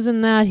 if he was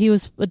in that, he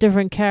was a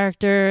different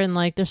character, and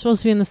like they're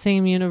supposed to be in the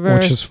same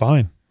universe. Which is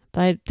fine.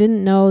 But I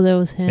didn't know that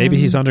was him. Maybe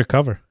he's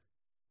undercover.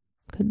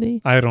 Could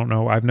be. I don't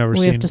know. I've never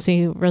seen. We have to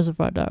see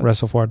Reservoir Dogs.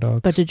 Reservoir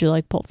Dogs. But did you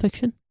like Pulp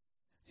Fiction?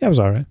 Yeah, it was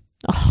all right.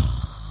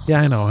 Oh. Yeah,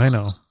 I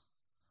know.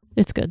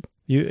 It's good.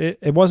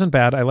 It wasn't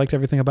bad. I liked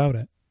everything about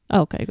it.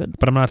 Okay, good.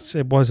 But I'm not.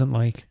 It wasn't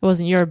like. It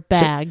wasn't your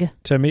bag.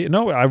 To me,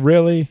 no. I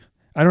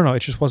don't know. It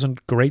just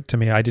wasn't great to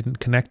me. I didn't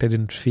connect. I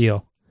didn't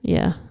feel.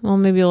 Yeah. Well,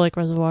 maybe you'll like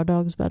Reservoir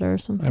Dogs better or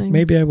something.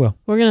 Maybe I will.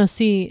 We're gonna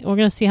see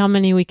how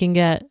many we can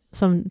get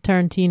some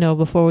Tarantino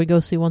before we go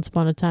see Once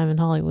Upon a Time in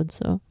Hollywood.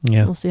 So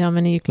yeah, we'll see how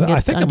many you can get. I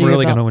think I'm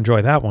really going to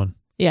enjoy that one.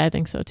 Yeah, I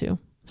think so too.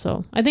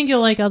 So I think you'll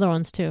like other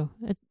ones too.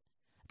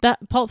 That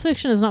Pulp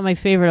Fiction is not my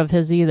favorite of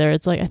his either.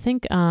 It's like I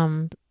think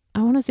I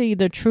want to say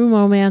either True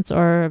Romance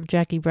or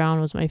Jackie Brown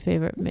was my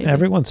favorite. Maybe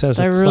everyone says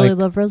I it's really like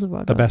love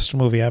Reservoir Dogs. The best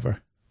movie ever.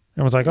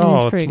 Everyone's like,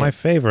 oh, it's my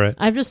favorite.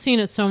 I've just seen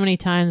it so many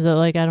times that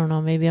like I don't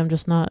know. Maybe I'm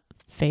just not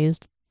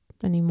phased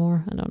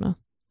anymore. I don't know.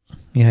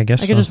 Yeah, I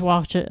guess I could just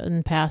watch it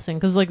in passing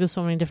because like there's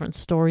so many different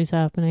stories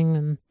happening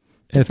and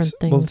different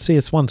things. Well, see,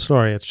 it's one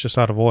story. It's just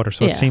out of order,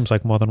 so it seems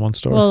like more than one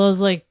story. Well,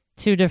 there's like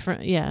two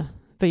different,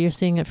 but you're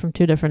seeing it from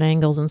two different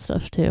angles and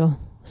stuff too.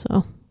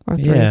 So or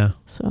three. Yeah.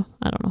 So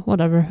I don't know.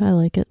 Whatever. I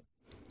like it.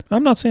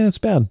 I'm not saying it's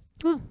bad.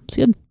 Oh, it's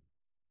good.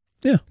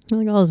 Yeah. I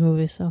like all his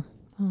movies. So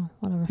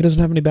whatever. He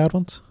doesn't have any bad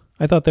ones.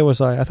 I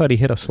thought he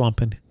hit a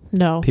slump and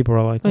people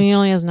were like, he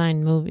only has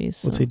 9 movies.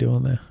 So. What's he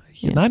doing there?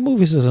 Yeah. 9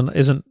 movies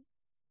isn't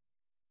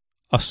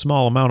a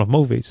small amount of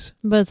movies.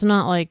 But it's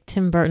not like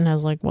Tim Burton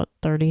has like,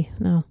 30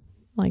 now?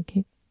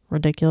 Like,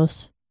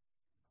 ridiculous.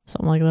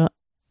 Something like that.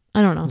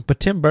 I don't know. But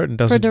Tim Burton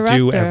doesn't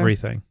do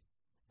everything.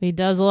 He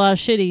does a lot of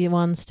shitty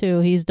ones, too.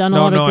 He's done a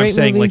lot of great movies.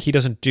 No, I'm saying like he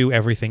doesn't do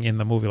everything in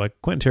the movie. Like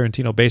Quentin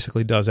Tarantino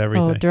basically does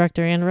everything. Oh,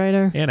 director and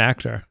writer? And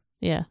actor.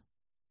 Yeah.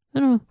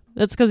 I don't know.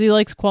 That's because he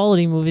likes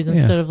quality movies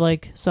instead of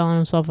like selling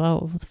himself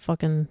out with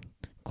fucking...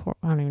 I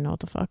don't even know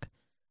what the fuck.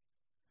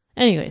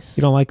 Anyways.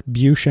 You don't like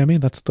Buscemi?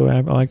 That's the way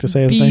I like to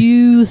say his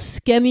name.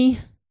 Buscemi.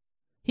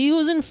 He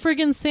was in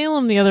friggin'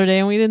 Salem the other day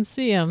and we didn't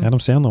see him. Adam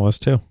Sandler was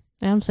too.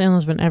 Adam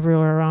Sandler's been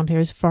everywhere around here.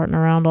 He's farting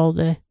around all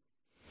day.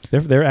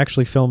 They're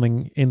actually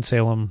filming in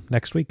Salem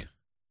next week.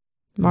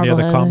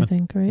 Marblehead, I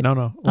think, right?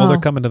 No. Well, they're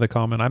coming to the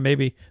Common.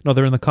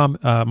 They're in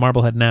the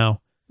Marblehead now.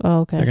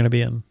 Oh, okay. They're going to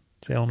be in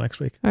Salem next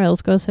week. All right,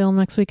 let's go to Salem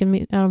next week and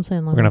meet Adam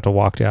Sandler. We're going to have to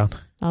walk down.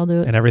 I'll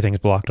do it. And everything's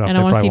blocked off. And they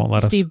I want probably to won't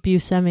let see Steve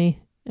Buscemi.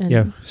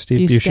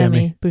 Steve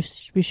Buscemi.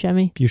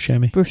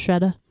 Buscemi.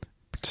 Bruschetta.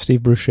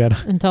 Steve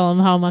Bruschetta. And tell him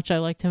how much I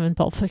liked him in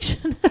Pulp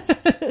Fiction.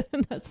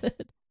 And that's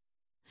it.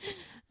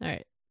 All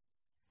right.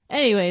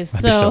 Anyways,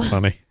 That'd be so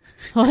funny.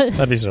 What?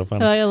 That'd be so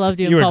funny. I loved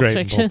you in Pulp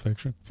Fiction. In Pulp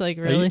Fiction. It's like,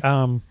 really?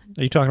 Are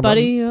you talking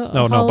Buddy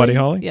about... No, Buddy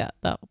Holly? Yeah,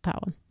 that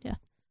one. Yeah.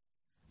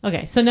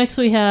 Okay, so next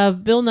we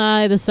have Bill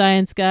Nye, the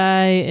Science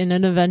Guy in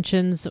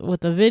Innoventions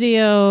with a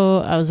video.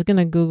 I was going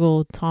to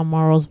Google Tom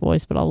Morrow's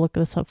voice, but I'll look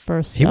this up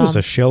first. He was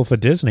a shill for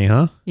Disney,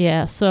 huh?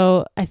 Yeah,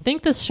 so I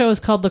think this show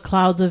is called The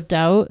Clouds of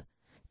Doubt,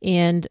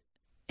 and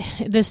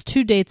there's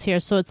 2 dates here.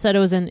 So it said it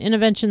was in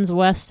Innoventions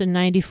West in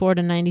 94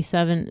 to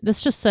 97.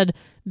 This just said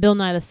Bill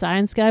Nye, the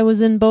Science Guy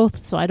was in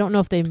both, so I don't know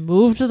if they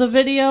moved the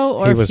video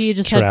or if he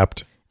just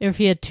trapped. If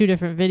he had 2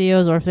 different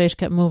videos or if they just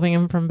kept moving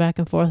him from back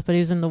and forth. But he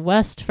was in the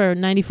West for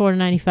 94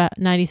 to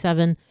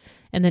 97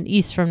 and then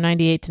East from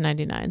 98 to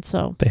 99.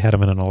 So they had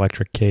him in an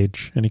electric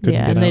cage and he couldn't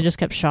get out. Yeah, and they just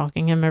kept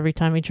shocking him every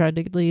time he tried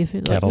to leave.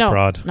 He's cattle like,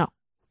 prod. No,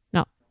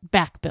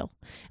 back, Bill.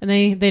 And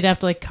they'd have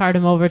to like cart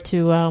him over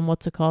to,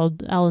 what's it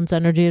called? Ellen's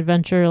Energy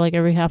Adventure, like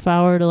every half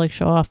hour to like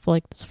show off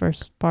like this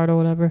first part or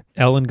whatever.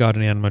 Ellen got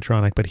an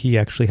animatronic, but he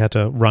actually had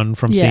to run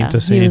from scene to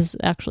scene. He was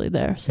actually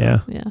there.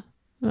 So, yeah.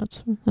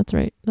 That's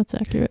right. That's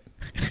accurate.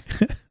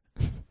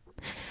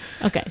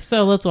 Okay,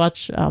 so let's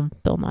watch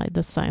Bill Nye,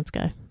 the Science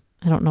Guy.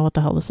 I don't know what the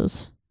hell this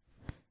is.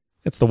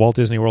 It's the Walt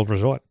Disney World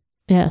Resort.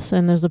 Yes,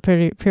 and there's a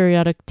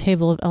periodic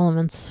table of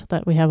elements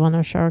that we have on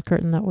our shower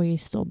curtain that we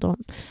still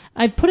don't.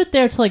 I put it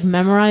there to like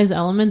memorize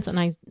elements, and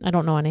I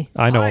don't know any.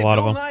 I know a lot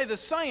of them. Nye, the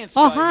Science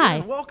Guy, hi.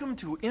 And welcome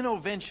to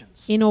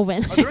Innoventions.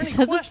 It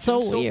says it's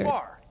so weird.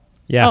 Far?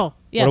 Yeah. Oh,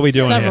 yes, what are we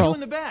doing several.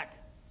 In the back.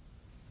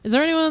 Is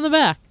there anyone in the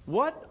back?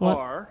 What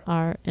are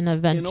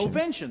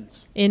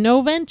innoventions?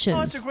 Innoventions. Oh,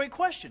 that's a great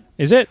question.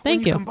 Is it?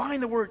 Thank you. When you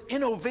combine the word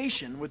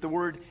innovation with the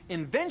word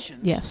inventions,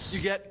 yes,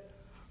 you get...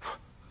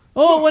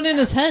 Oh, it went in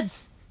his head.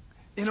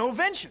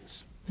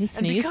 Innoventions. He sneezed.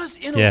 And because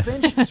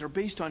innoventions are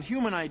based on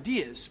human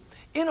ideas,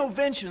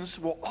 innoventions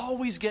will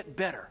always get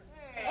better.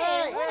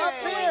 Hey, up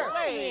here!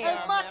 Hey,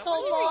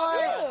 muscle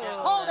boy!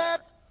 Hold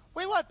it!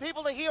 We want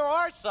people to hear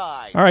our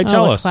side. All right,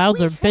 tell us. The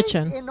clouds are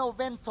bitching.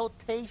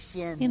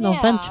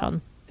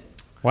 Innoventation.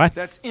 What?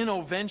 That's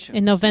innoventions.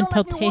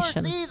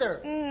 Innoventation.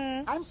 Either.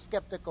 I'm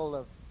skeptical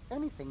of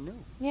anything new.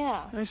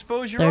 Yeah. I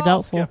suppose you're They're all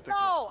doubtful. skeptical.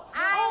 No,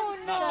 I'm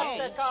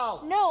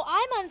skeptical. No,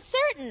 I'm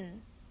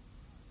uncertain.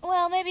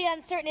 Well, maybe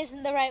uncertain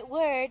isn't the right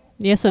word.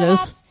 Yes, it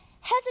is.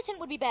 Hesitant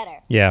would be better.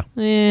 Yeah.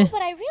 Eh.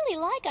 But I really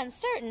like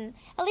uncertain.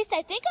 At least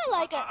I think I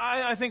like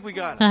I think we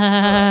got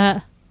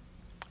it.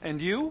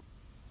 And you?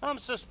 I'm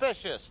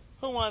suspicious.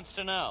 Who wants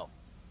to know?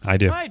 I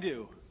do. I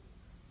do.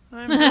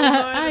 I'm Bill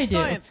Nye, the do.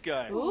 science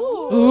guy.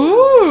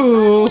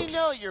 Ooh. We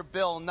know you're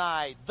Bill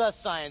Nye, the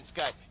science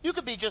guy. You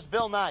could be just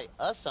Bill Nye,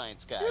 a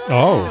science guy. I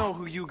Oh. know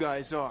who you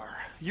guys are.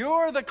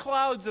 You're the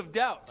clouds of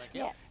doubt.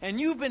 Yes. And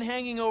you've been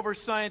hanging over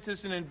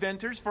scientists and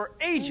inventors for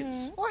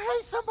ages. Well,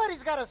 hey,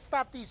 somebody's got to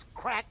stop these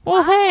crackpots.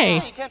 Well, hey.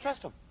 You can't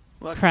trust them.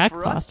 Lucky for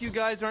Crackpots. us, you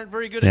guys aren't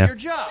very good Yeah. at your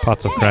job.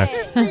 Pots of crack.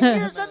 15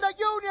 years in the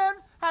union.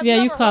 Have Yeah,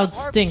 you never clouds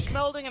heard Harvey stink.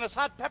 Schmelding and his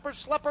hot pepper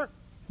slipper?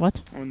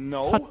 What? Oh,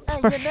 no. Hot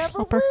And pepper you never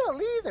slipper.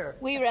 will either.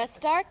 We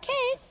rest our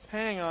case.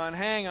 Hang on.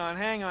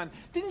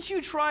 Didn't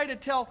you try to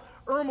tell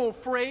Irmo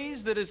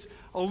Fraze that his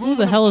aluminum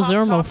the hell is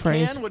pop-top Irmo can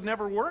Fraze? would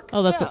never work?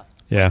 Oh, that's it.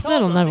 Yeah.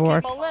 That'll never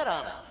work. Keep a lid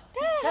on it.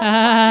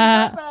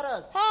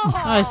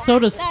 Oh,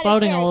 soda's That is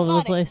spouting very all over the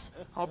funny. place.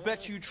 I'll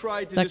bet you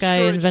tried to That guy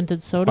discourage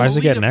invented soda. Why is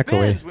it getting Lolita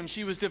echoey? Benz when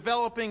she was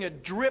developing a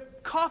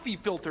drip coffee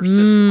filter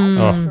system.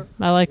 Oh,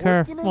 I like her.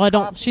 Working in Well, I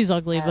don't. coffee She's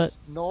ugly, but has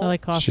no I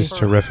like coffee. she's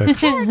terrific.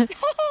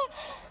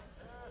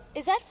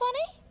 Is that funny?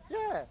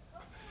 Yeah.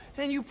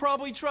 And you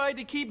probably tried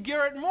to keep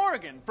Garrett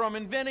Morgan from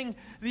inventing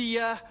the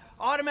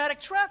automatic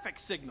traffic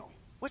signal.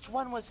 Which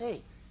one was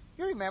he?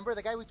 You remember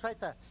the guy we tried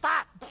to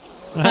stop?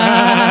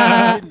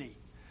 Didn't he?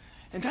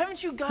 And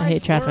haven't you guys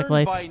hate traffic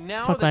learned lights. by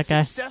now Fuck that that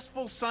guy.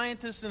 successful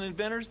scientists and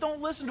inventors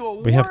don't listen to a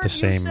We have word the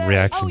same you say?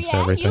 reactions to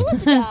everything. You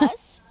listen to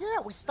us.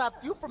 Yeah, we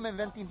stopped you from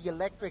inventing the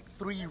electric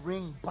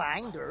 3-ring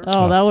binder.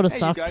 Oh, that would have Hey,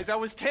 sucked. you guys, I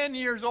was 10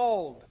 years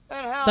old.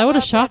 And how That would've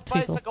about shocked that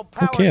people.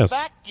 bicycle-powered cares?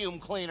 vacuum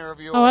cleaner of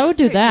yours? Oh, I would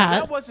do Hey, now, that.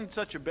 that wasn't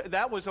such a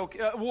that was okay.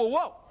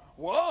 Whoa.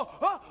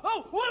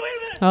 Oh, wait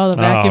a minute. Oh, the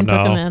vacuum oh, no.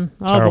 took him in.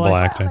 Oh Terrible boy,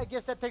 acting. I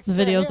guess that takes the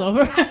care of video's him.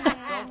 over.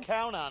 Don't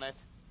count on it.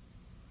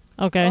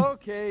 Okay.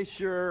 Okay,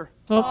 sure.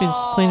 Oh, he's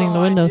cleaning the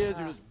windows. Ideas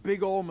are just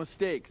big old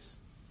mistakes.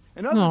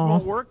 And others Aw,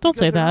 won't work don't because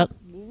say they're that.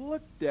 not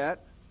looked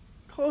at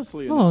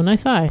closely enough. Oh,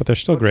 nice eye. But they're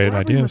still But great for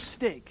every ideas.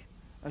 mistake,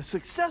 a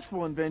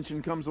successful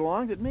invention comes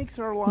along that makes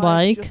our lives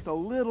Like? just a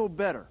little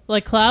better.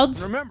 Like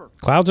clouds? Remember,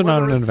 Clouds are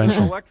not whether an it's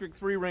invention. An electric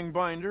 3-ring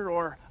binder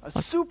or a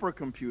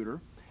supercomputer.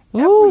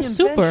 Ooh, every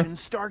super. invention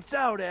starts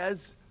out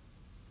as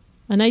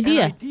An an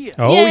idea. idea.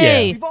 Oh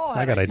Yay. yeah, We've all I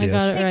had got I ideas.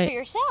 got it Think right. for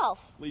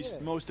yourself. At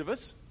least most of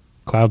us.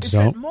 Clouds It's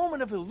that don't.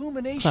 moment of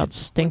illumination. Clouds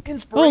stink. when Oh,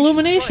 inspiration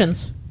illuminations.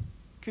 strikes.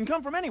 Can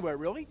come from anywhere,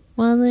 really.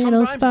 One little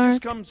Sometimes it just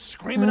spark comes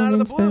screaming out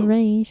of of the blue.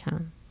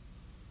 inspiration.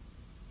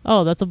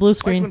 Oh, that's a blue Like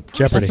screen. when Percy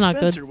Jeopardy. That's not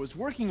good. Spencer was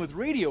working with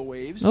radio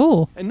waves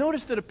Oh. and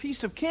noticed that a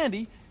piece of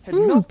candy had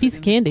Ooh, melted piece in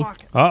of candy. his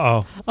pocket. Uh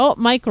oh. Oh,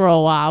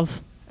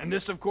 microwave. And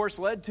this, of course,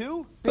 led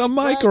to The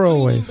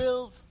microwave.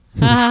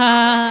 You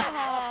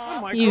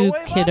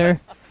microwave kidder.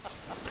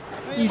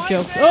 oven. You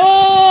jokes.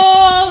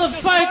 Oh,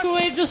 the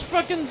microwave just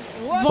fucking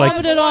like-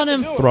 vomited on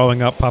him.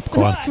 Throwing up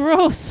popcorn. That's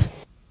gross.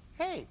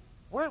 Hey,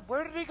 where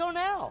did he go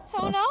now?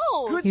 Who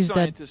knows? Good He's dead.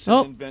 scientists Oh.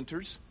 and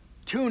inventors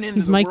tune into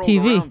He's the Mike world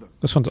TV. around them.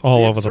 This one's all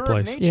They over the observe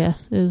place. nature. Yeah,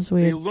 it is They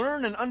weird.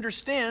 learn and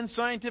understand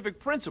scientific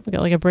principles. We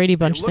got like a Brady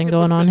Bunch They look thing at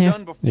going what's on been here.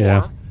 done before,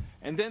 Yeah.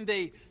 And then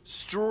they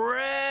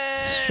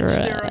stretch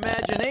their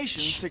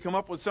imaginations to come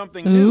up with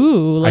something new.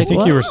 Ooh, I like think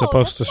what? you were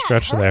supposed to doesn't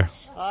stretch that there.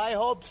 hurt? I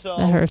hope so.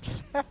 That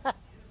hurts.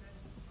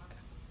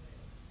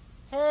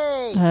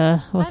 Hey, What's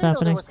I didn't know there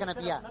happening? was gonna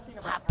be a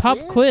Pop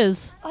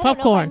quiz. I don't know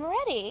Popcorn. if I'm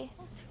ready.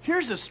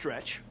 Here's a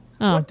stretch.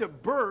 Oh. What do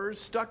burrs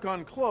stuck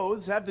on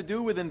clothes have to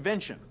do with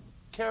invention?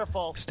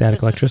 Careful. Static This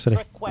is a electricity.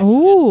 trick question.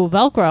 Ooh,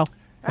 Velcro. Oh,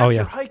 After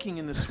yeah. hiking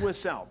in the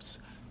Swiss Alps,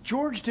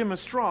 George de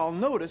Mestral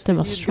noticed that he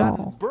had Mestral.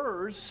 gotten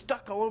burrs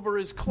stuck all over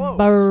his clothes.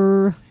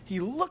 Burr. He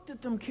looked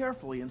at them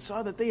carefully and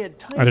saw that they had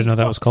tiny I didn't know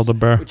that was hooks, called a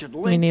burr. which had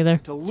linked neither.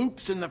 to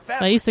loops in the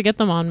fabric. I used to get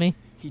them on me.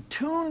 He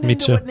tuned Me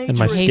into too, what in nature my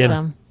had Hate skin.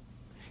 done. them.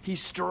 He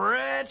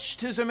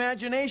stretched his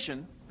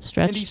imagination,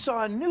 and he Stretch.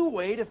 saw a new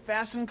way to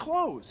fasten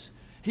clothes.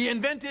 He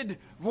invented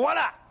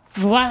voila!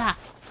 Voila.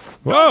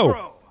 Whoa!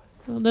 Velcro.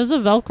 Well, there's a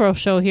Velcro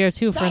show here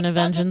too for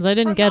Inventions. I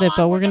didn't get it,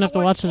 but we're gonna have to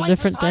watch it a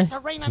different day.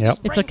 Yep.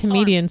 It's a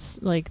comedian's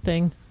like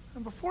thing.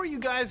 And before you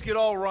guys get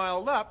all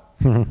riled up,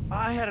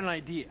 I had an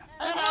idea.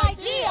 An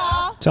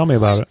idea? Tell me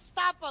about it.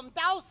 Stop him!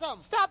 Douse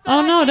him! Stop that!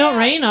 Oh no, don't idea.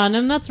 rain on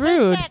him. That's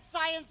rude. That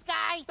science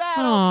guy.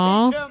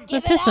 Aw, That'll teach him.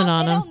 they're Give it pissing up,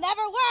 on it'll him.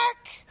 never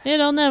work.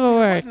 It'll never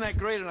work. Wasn't that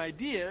great an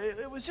idea?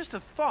 It was just a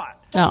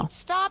thought. No,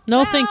 Stop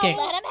no now. thinking.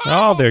 Let him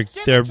have Oh, it. they're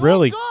Give they're it to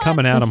really him good.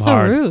 coming at That's him so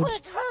hard. rude.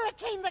 Quick,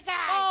 hurricane the guy.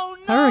 Oh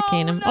no!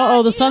 Hurricane him. not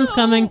Oh, the sun's you.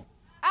 coming.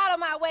 Out of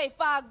my way,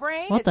 Fog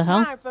Brain. What it's the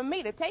hell? time for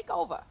me to take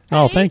over.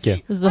 Oh, thank you.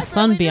 Is the I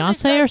sun really did Beyonce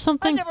think- or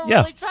something? I never Yeah.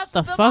 really trusted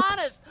The them, fuck?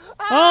 honest.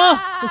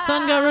 Oh, the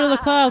sun got rid of the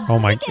cloud. Oh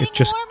my! it getting It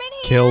just warm in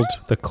here? killed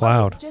the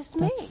cloud. Just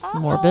me. That's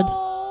morbid.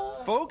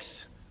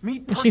 Folks,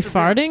 meet Is she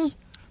perseverance. farting?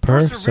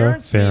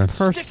 Perseverance. means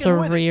sticking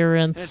with it.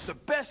 And it's Perseverance. the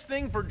best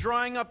thing for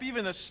drying up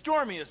even the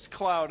stormiest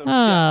cloud of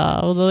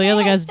doubt. Oh, well, the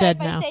other I guy's start dead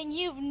by now. saying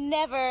you've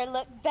never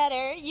looked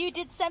better. You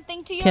did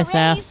something to your Kiss rays,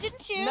 ass.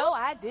 didn't you? No,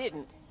 I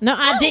didn't. No,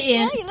 I Oh,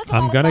 didn't. sir, you look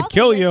I'm about gonna 1,000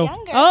 kill years you.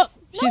 younger. Oh,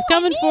 No, she's I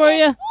coming mean for it.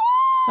 you.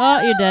 What?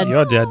 Oh, you're dead.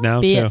 You're dead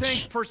now, Bitch. too.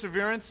 Thanks,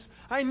 Perseverance.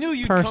 I knew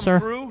you'd Purser. come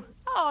through.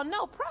 Oh,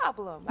 no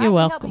problem. You're I've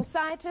welcome. been helping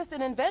scientists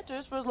and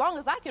inventors for as long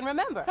as I can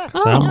remember. I'm You're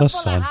the full of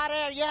sun. hot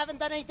air. You haven't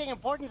done anything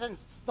important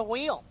since the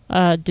wheel.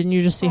 Didn't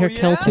you just see her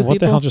kill two What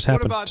the people? hell just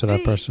happened about to that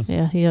these? person?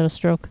 Yeah, he had a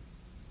stroke.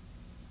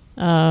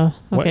 Okay,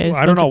 What- it's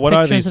a I don't bunch know. of What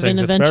are pictures these of things?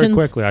 It's very interventions.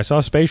 quickly. I saw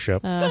a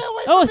spaceship. Stay away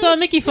Oh, from I saw a me,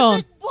 Mickey you phone.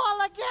 big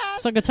ball of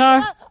gas. Saw a guitar.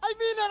 I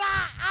mean it.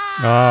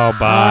 Oh,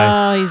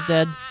 bye. Oh, he's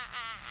dead.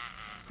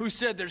 Who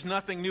said there's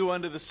nothing new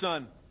under the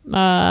sun? Me.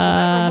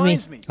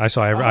 Reminds me. I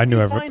saw. I knew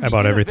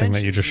about everything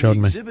that you just showed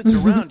me. Exhibits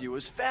around you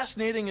as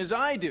fascinating as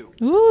I do.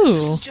 This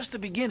Ooh. is just the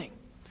beginning.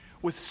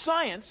 With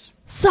science,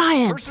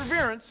 Science.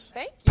 perseverance,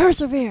 Thank you.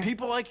 Persevere.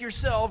 people like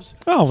yourselves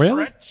Oh,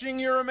 really? stretching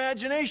your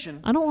imagination.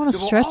 I don't wanna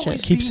there will stretch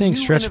always it. Keep be saying new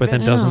stretch, but then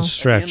inventions doesn't at the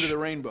stretch. end of the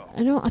rainbow.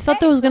 I thought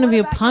there was going to be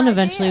a Hey, so pun what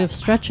about eventually your with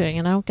stretching,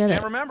 and I don't get it.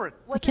 Can't remember it.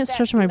 Was can't it that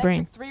stretch my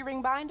brain. electric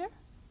 3-ring binder?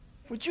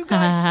 Would you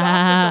guys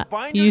stop with the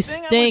binder You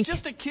thing? stink. I was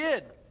just a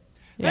kid.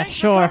 Yeah, Thanks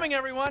sure. for coming,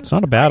 everyone. It's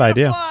not a bad I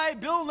gotta idea. Fly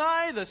Bill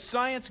Nye, the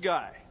science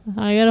guy.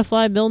 I gotta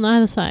fly Bill Nye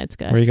the Science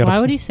Guy. Where you gotta Why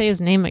f- would he say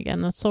his name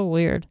again? That's so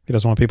weird. He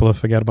doesn't want people to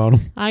forget about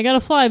him. I gotta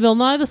fly Bill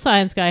Nye the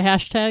Science Guy.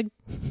 Hashtag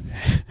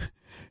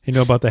He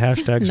knew about the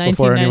hashtags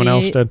before anyone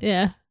else 1998. did.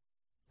 Yeah.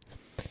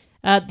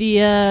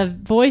 The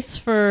voice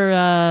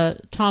for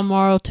Tom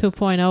Morrow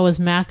 2.0 is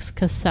Max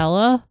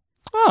Casella.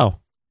 Oh,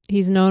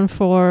 He's known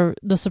for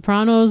The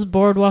Sopranos,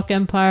 Boardwalk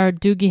Empire,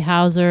 Doogie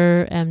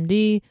Howser,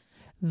 MD,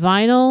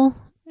 Vinyl,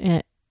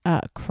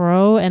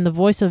 Crow, and the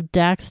voice of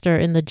Daxter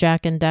in the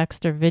Jack and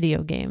Daxter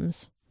video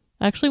games.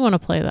 I actually want to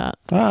play that.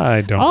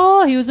 I don't.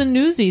 Oh, he was in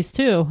Newsies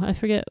too. I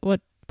forget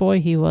what boy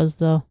he was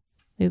though.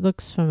 He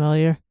looks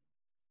familiar.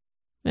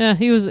 Yeah,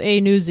 he was a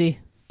Newsie.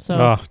 So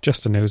Oh,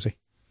 just a newsie.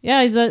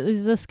 yeah, he's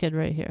this kid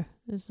right here.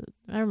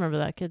 I remember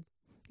that kid.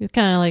 He's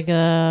kind of like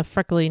a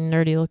freckly,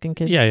 nerdy looking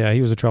kid. Yeah,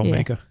 he was a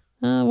troublemaker.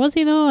 Was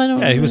he though? I don't.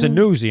 Yeah, he was a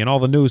newsie, and all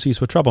the newsies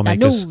were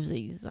troublemakers.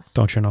 Newsies.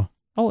 Don't you know?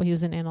 Oh, he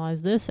was in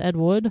Analyze This. Ed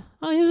Wood.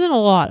 Oh, he was in a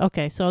lot.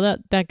 Okay, so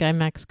that guy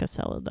Max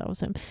Casella, that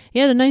was him. He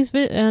had a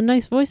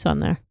nice voice on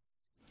there.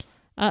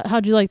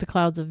 How'd you like the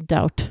Clouds of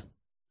Doubt?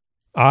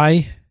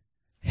 I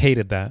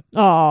hated that.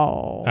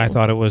 Oh, I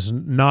thought it was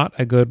not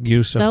a good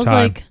use of that was time.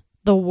 like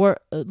the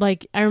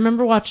like I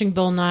remember watching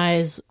Bill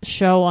Nye's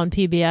show on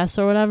PBS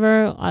or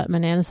whatever at my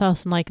nana's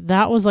house, and like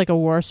that was like a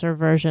worser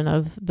version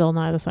of Bill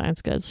Nye the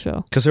Science Guy's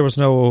show. Because there was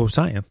no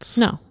science.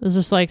 No, it was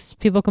just like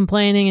people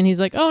complaining, and he's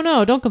like, "Oh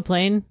no, don't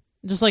complain."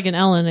 Just like in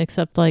Ellen,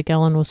 except like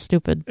Ellen was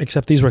stupid.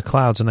 Except these were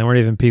clouds, and they weren't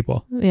even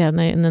people. Yeah, and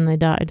then they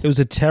died. It was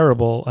a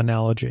terrible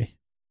analogy.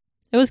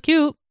 It was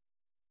cute.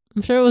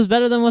 I'm sure it was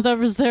better than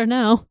whatever's there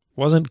now.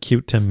 Wasn't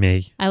cute to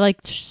me. I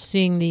liked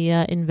seeing the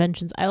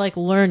inventions. I like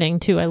learning,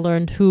 too. I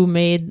learned who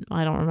made,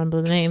 I don't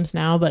remember the names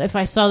now, but if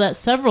I saw that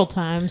several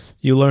times.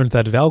 You learned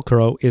that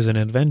Velcro is an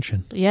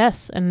invention.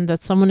 Yes, and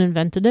that someone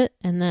invented it,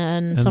 and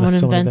then And someone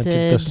that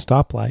invented the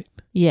stoplight.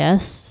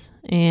 Yes,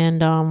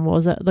 and what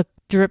was that? The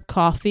drip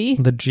coffee.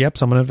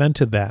 Someone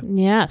invented that.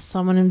 Yes,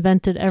 someone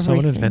invented everything.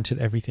 Someone invented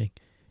everything.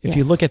 If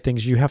you Yes. look at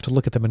things, you have to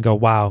look at them and go,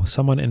 wow,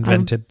 someone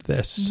invented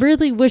this.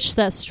 Really wish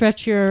that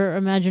stretch your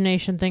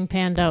imagination thing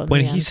panned out.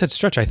 When in the he end. said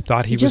stretch, I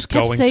thought he was just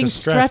kept going saying to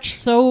stretch.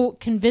 so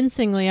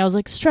convincingly. I was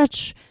like,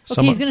 stretch. Okay,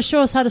 Someone- he's going to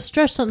show us how to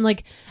stretch something.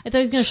 Like I thought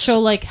he was going to show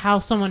like how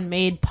someone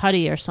made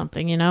putty or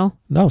something, you know?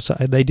 No, so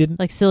they didn't.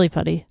 Like silly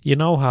putty. You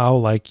know how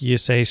like you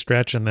say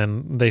stretch and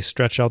then they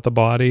stretch out the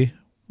body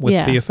with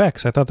Yeah. the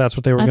effects. I thought that's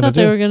what they were I going to thought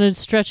do. they were going to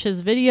stretch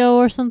his video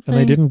or something. And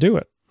they didn't do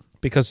it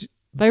because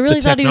But I really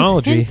the thought he was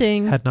technology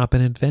hinting. had not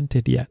been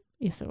invented yet.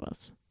 Yes, it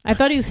was. I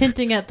thought he was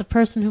hinting at the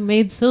person who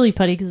made silly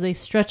putty because they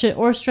stretch it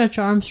or stretch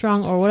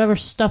Armstrong or whatever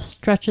stuff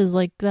stretches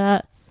like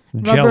that.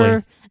 Jelly,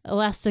 Rubber,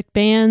 elastic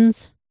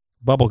bands,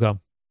 bubblegum.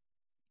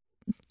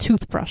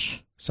 toothbrush.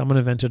 Someone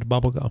invented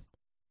bubblegum.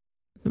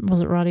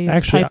 Was it Roddy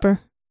Actually, Piper?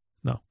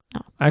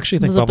 I actually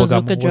think Was it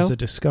bubblegum Bazooka was Joe? a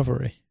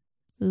discovery.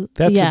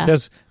 Yeah.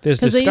 There's 'Cause they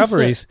used to-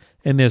 discoveries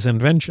and there's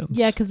inventions.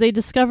 Yeah, because they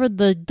discovered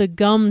the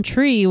gum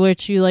tree,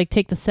 which you like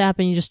take the sap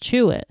and you just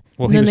chew it.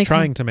 well, and he then was they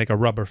trying to make a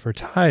rubber for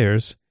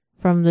tires,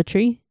 from the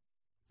tree.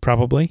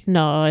 probably.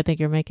 No, I think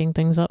you're making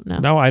things up now.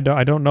 No, I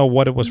don't know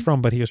what it was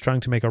from, but he was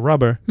trying to make a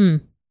rubber,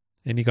 and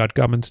he got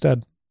gum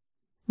instead.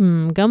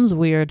 Gum's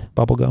weird.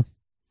 Bubblegum.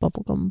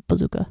 Bubblegum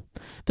bazooka.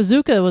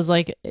 Bazooka was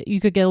like you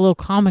could get a little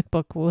comic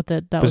book with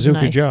it. That Bazooka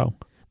was nice. Joe.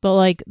 But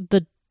like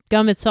the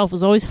gum itself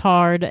was always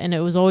hard, and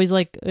it was always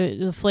like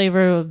the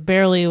flavor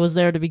barely was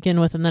there to begin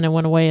with, and then it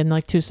went away in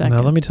like 2 seconds.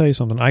 Now, let me tell you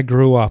something. I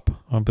grew up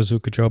on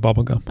Bazooka Joe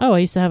bubblegum. Oh, I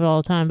used to have it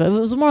all the time, but it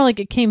was more like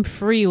it came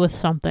free with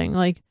something.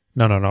 Like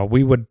No.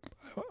 We would,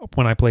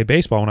 when I played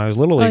baseball, when I was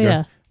little oh leaguer,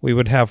 yeah, we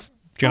would have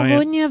giant.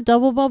 wouldn't you have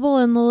Double Bubble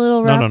and the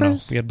little No.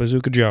 wrappers? We had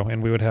Bazooka Joe,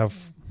 and we would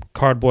have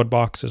cardboard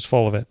boxes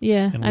full of it.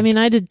 Yeah, And I mean,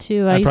 I did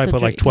too. I'd used probably to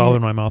put like drink- 12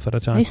 in my mouth at a I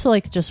time. used to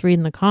like just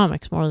reading the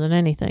comics more than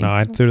anything. No,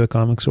 I threw the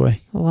comics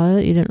away.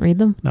 What? You didn't read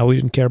them? No, we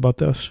didn't care about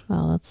those.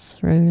 Oh, that's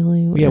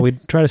really weird. Yeah,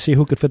 we'd try to see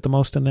who could fit the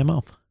most in their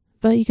mouth.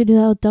 But you could do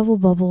that with Double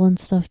Bubble and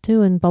stuff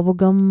too, and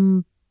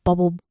Bubblegum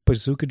bubble.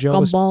 Bazooka Joe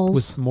was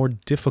Gumballs. more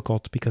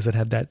difficult because it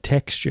had that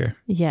texture.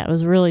 Yeah, it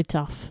was really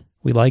tough.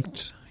 We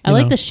liked. I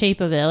like the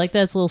shape of it. I like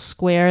that it's a little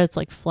square. It's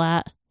like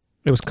flat.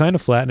 It was kind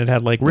of flat and it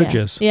had like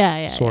ridges.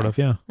 Yeah. Sort of,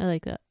 yeah. I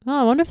like that.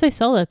 Oh, I wonder if they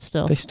sell that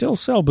still. They still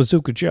sell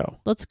Bazooka Joe.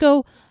 Let's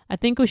go. I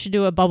think we should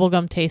do a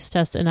bubblegum taste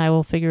test and I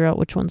will figure out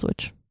which one's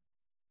which.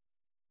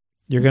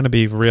 You're going to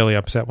be really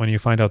upset when you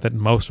find out that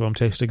most of them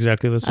taste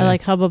exactly the same. I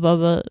like Hubba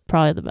Bubba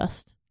probably the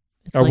best.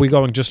 Are we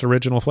going just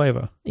original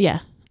flavor?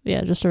 Yeah,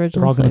 just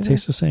original They're all flavor. going to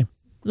taste the same.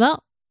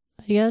 Well,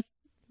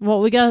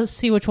 we got to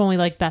see which one we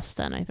like best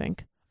then, I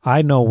think.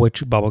 I know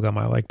which bubblegum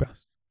I like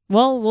best.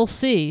 Well, we'll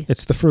see.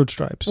 It's the Fruit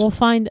Stripes. We'll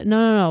find...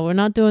 No. We're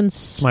not doing...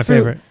 It's my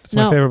favorite. It's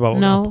my favorite bubblegum.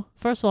 No.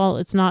 First of all,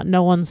 it's not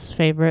no one's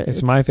favorite.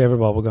 It's my favorite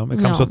bubblegum. It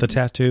comes with the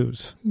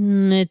tattoos.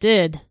 It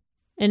did.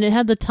 And it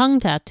had the tongue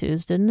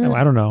tattoos, didn't it? Oh,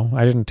 I don't know.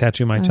 I didn't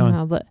tattoo my tongue. I don't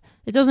know, but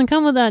it doesn't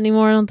come with that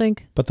anymore, I don't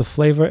think. But the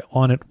flavor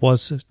on it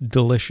was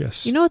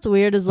delicious. You know what's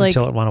weird is like...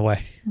 Until it went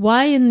away.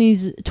 Why in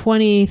these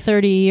 20,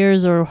 30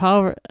 years or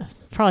however...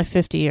 Probably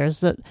 50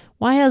 years.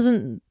 Why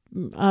hasn't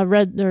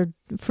Red or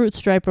Fruit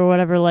Stripe or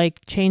whatever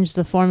like changed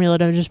the formula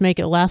to just make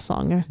it last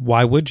longer?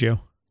 Why would you?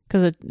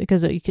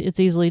 Because it's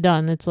easily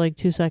done. It's like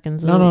 2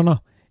 seconds. No.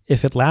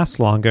 If it lasts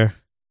longer,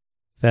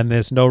 then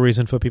there's no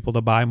reason for people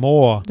to buy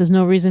more. There's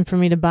no reason for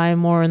me to buy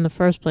more in the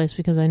first place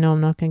because I know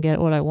I'm not going to get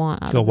what I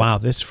want. You go, wow,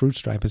 this Fruit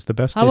Stripe is the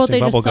best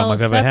tasting bubblegum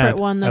I've ever had.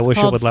 One I that's wish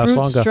it would last Fruit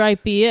longer.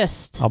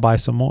 Stripiest. I'll buy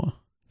some more.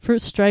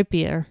 Fruit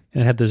Stripier.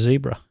 And it had the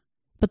zebra.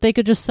 But they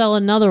could just sell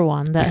another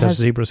one that because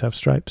zebras have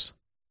stripes.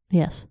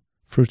 Yes.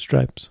 Fruit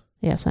Stripes.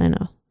 Yes, I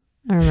know.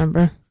 I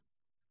remember.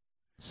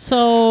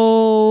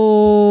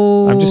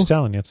 So I'm just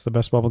telling you, it's the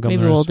best bubblegum maybe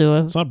there is. We'll do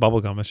it. It's not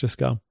bubblegum, it's just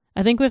gum.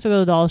 I think we have to go to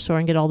the dollar store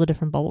and get all the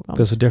different bubblegums.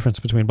 There's a difference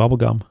between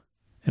bubblegum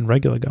and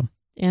regular gum.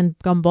 And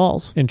gum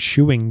balls. And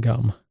chewing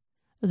gum.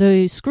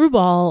 The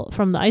screwball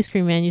from the ice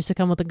cream man used to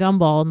come with a gum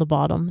ball on the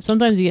bottom.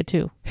 Sometimes you get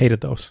two.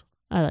 Hated those.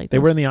 I like They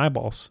those. were in the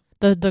eyeballs.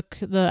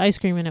 The ice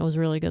cream in it was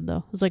really good though.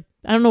 It was like,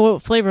 I don't know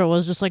what flavor it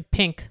was, just like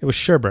pink. It was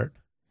sherbet.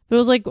 It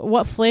was like,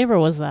 what flavor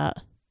was that?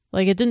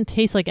 Like it didn't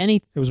taste like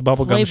any. It was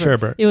bubblegum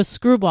sherbet. It was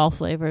screwball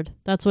flavored.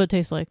 That's what it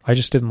tastes like. I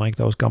just didn't like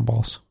those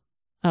gumballs.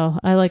 Oh,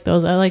 I like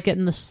those. I like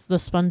getting the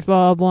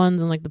SpongeBob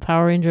ones and like the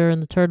Power Ranger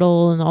and the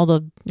turtle and all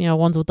the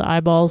ones with the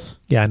eyeballs.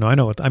 Yeah, no, I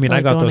know. I mean,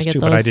 I got those too,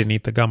 but I didn't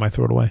eat the gum. I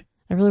threw it away.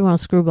 I really want a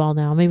screwball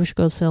now. Maybe we should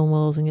go to Salem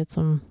Willows and get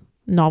some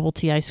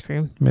novelty ice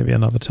cream. Maybe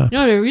another time. You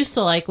know what I used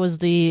to like was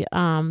the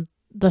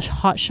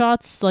Hot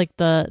Shots. Like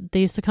they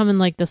used to come in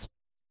like this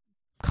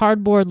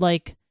cardboard,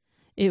 like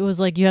it was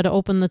like you had to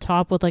open the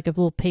top with like a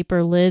little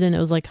paper lid, and it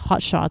was like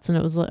Hot Shots, and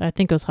it was I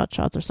think it was Hot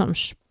Shots or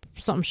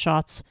something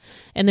shots,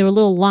 and they were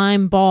little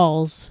lime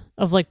balls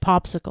of like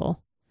popsicle.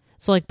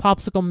 So like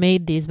popsicle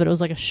made these, but it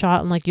was like a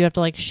shot, and like you have to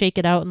like shake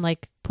it out and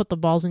like put the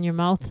balls in your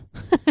mouth,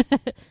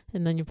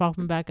 and then you pop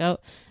them back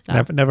out.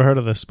 Never heard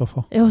of this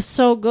before. It was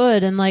so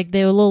good, and like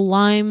they were little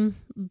lime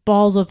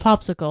balls of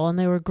popsicle, and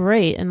they were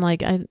great. And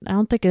like I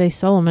don't think they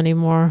sell them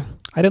anymore.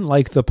 I didn't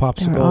like the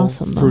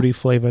popsicle fruity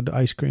flavored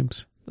ice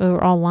creams. They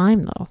were all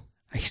lime though.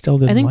 I still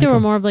didn't. I think like they were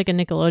them. more of like a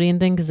Nickelodeon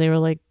thing because they were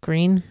like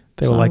green.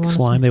 They were like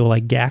slime. They were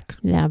like Gak.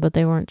 Yeah, but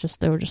they weren't just.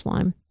 They were just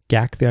lime.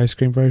 Gak, the ice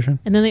cream version.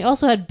 And then they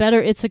also had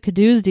better It's a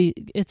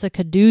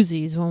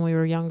Kadoozies when we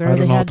were younger. I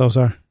don't know what those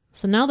are.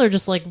 So now they're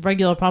just like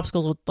regular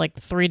popsicles with like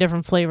 3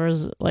 different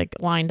flavors like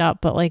lined up.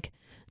 But like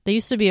they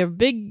used to be a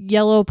big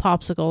yellow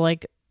popsicle.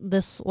 Like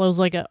this was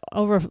like a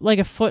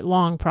foot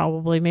long,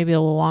 probably maybe a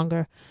little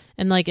longer.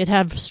 And like it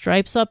had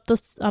stripes up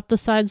the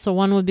side. So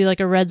one would be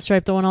like a red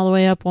stripe that went all the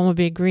way up. One would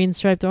be a green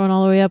stripe that went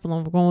all the way up.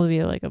 And one would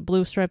be like a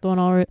blue stripe that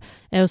went all the way up.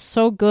 And it was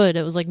so good.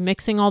 It was like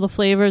mixing all the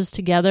flavors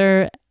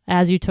together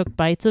as you took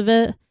bites of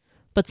it.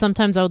 But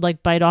sometimes I would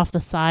like bite off the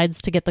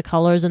sides to get the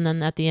colors and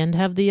then at the end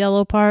have the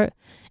yellow part.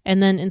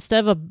 And then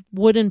instead of a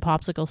wooden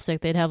popsicle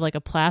stick, they'd have like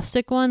a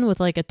plastic one with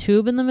like a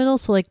tube in the middle.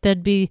 So like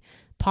there'd be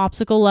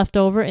popsicle left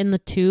over in the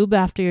tube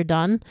after you're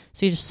done.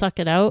 So you just suck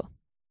it out.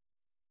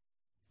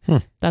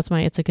 That's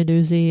my It's a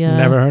Kadoozie.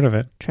 Never heard of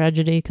it.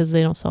 Tragedy because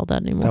they don't sell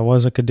that anymore. That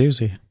was a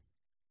Kadoozie.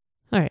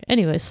 All right.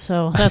 Anyways,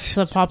 so that's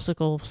a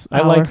popsicle.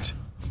 I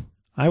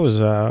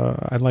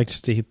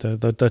liked to eat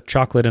the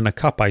chocolate in a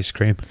cup ice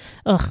cream.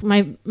 Ugh,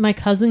 my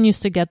cousin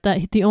used to get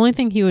that. The only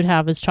thing he would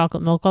have is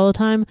chocolate milk all the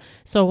time.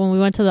 So when we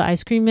went to the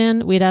ice cream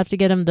man, we'd have to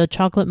get him the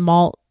chocolate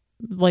malt,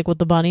 like with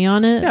the bunny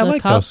on it. Yeah, I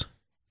like those.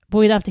 But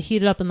we'd have to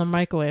heat it up in the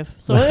microwave.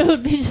 So it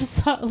would be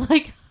just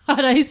like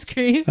hot ice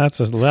cream. That's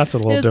a little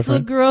different. It's the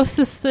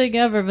grossest thing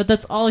ever, but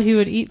that's all he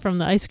would eat from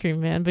the ice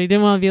cream man. But he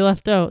didn't want to be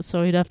left out,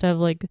 so he'd have to have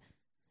like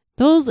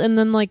those, and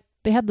then like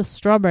they had the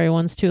strawberry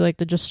ones too, like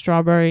the just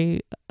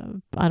strawberry.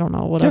 I don't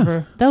know,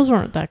 whatever. Yeah. Those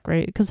weren't that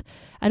great because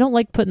I don't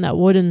like putting that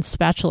wooden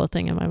spatula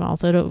thing in my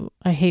mouth.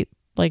 I hate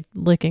like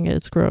licking it.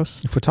 It's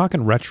gross. If we're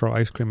talking retro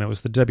ice cream, it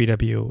was the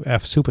WWF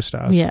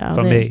Superstars. Yeah,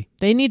 for me.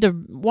 They need to.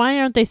 Why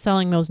aren't they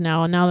selling those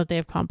now? And now that they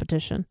have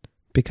competition,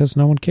 because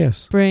no one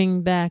cares.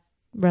 Bring back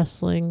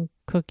wrestling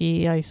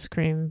cookie ice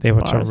cream. They were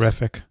bars.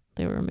 terrific.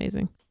 They were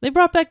amazing. They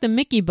brought back the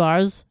Mickey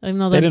bars, even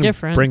though They they're didn't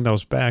different. bring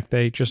those back.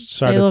 They just They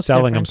started look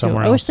selling them different, too.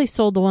 somewhere I wish else. they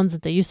sold the ones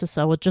that they used to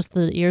sell with just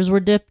the ears were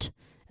dipped,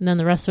 and then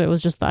the rest of it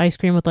was just the ice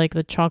cream with like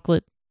the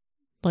chocolate,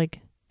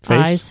 like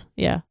Face? eyes.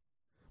 Yeah,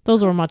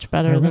 those were much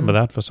better. I remember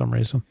that for some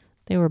reason.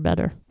 They were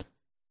better.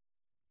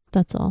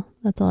 That's all.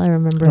 That's all I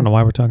remember. I don't know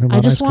why we're talking about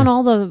I just ice cream. want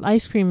all the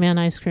ice cream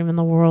in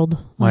the world.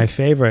 My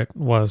favorite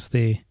was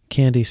the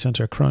Candy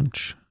Center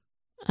Crunch.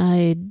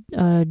 I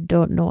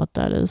don't know what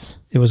that is.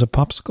 It was a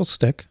popsicle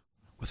stick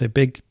with a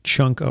big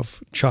chunk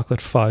of chocolate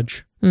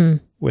fudge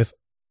with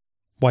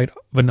white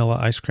vanilla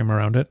ice cream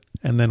around it,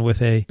 and then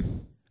with a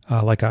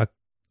like a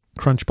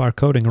Crunch Bar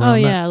coating around Oh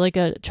that. yeah, like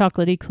a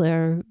chocolate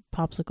eclair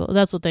popsicle.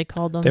 That's what they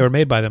called them. They were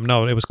made by them.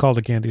 No, it was called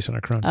a Candy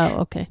Center Crunch. Oh,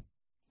 okay.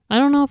 I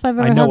don't know if I've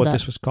ever I had know what that.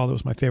 this was called. It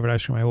was my favorite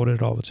ice cream. I ordered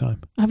it all the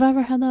time. Have I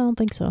ever had that? I don't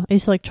think so. I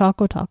used to like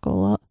Choco Taco a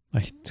lot.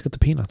 It's got the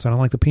peanuts. I don't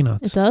like the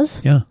peanuts. It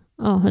does? Yeah.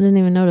 Oh, I didn't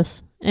even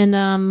notice. And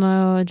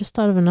I just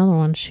thought of another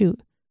one. Shoot.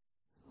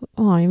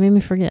 Oh, you made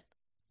me forget.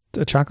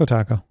 A Choco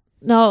Taco.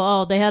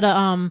 No, they had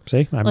a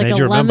See, I like made a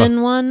you remember.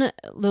 lemon one.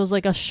 There was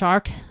like a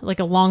shark, like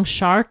a long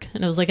shark,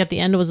 and it was like at the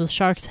end it was the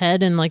shark's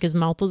head and like his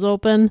mouth was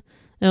open.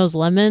 And it was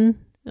lemon.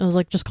 It was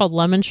like just called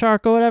Lemon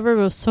Shark or whatever. It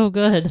was so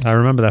good. I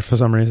remember that for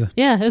some reason.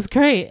 Yeah, it was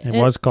great. It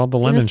was called the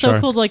Lemon It's so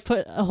Shark. cool to like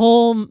put a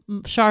whole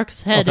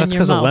shark's head that's in your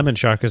because mouth. a lemon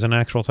shark is an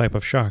actual type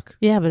of shark.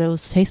 Yeah, but it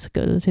tastes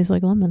good. It tastes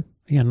like lemon.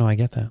 Yeah, no, I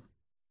get that.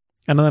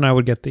 And then I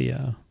would get the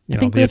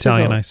the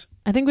Italian ice.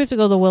 I think we have to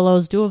go to the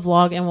Willows, do a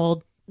vlog, and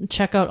we'll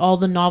check out all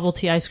the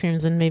novelty ice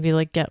creams and maybe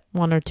like get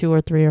 1 or 2 or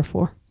 3 or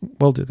 4.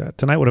 We'll do that.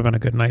 Tonight would have been a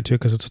good night too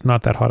because it's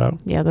not that hot out.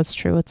 Yeah, that's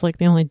true. It's like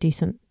the only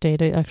decent day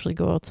to actually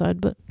go outside,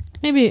 but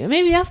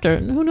maybe after.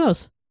 Who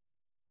knows?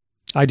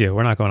 I do.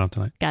 We're not going out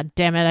tonight. God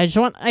damn it. I just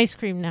want ice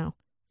cream now.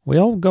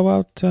 We'll go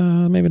out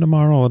maybe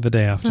tomorrow or the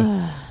day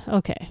after.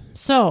 Okay.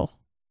 So,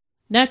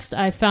 next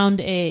I found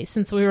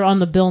since we were on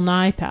the Bill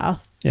Nye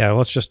path, Yeah,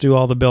 let's just do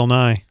all the Bill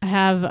Nye. I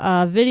have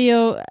a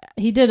video.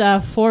 He did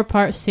a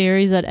 4-part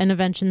series at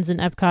Innoventions in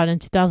Epcot in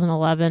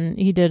 2011.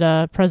 He did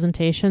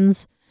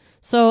presentations.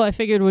 So I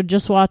figured we'd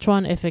just watch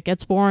one. If it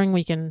gets boring,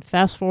 we can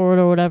fast forward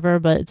or whatever.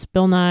 But it's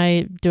Bill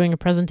Nye doing a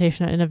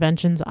presentation at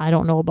Innoventions. I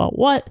don't know about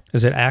what.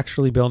 Is it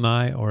actually Bill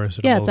Nye or is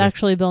it? Yeah, it's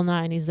actually Bill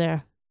Nye, and he's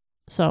there.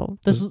 So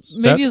this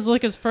maybe it's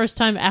like his first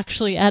time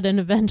actually at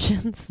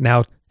Innoventions.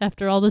 Now,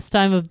 after all this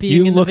time of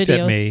being in the videos. You looked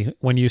at me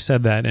when you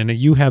said that, and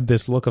you had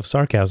this look of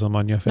sarcasm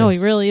on your face. No, he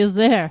really is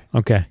there.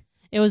 Okay.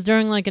 It was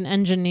during like an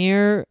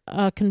engineer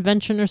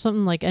convention or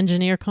something, like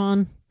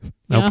EngineerCon.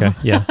 Okay,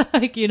 yeah.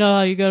 Like, you know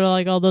how you go to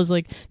like all those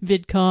like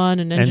VidCon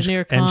and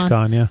EngineerCon.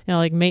 EngCon, yeah. You know,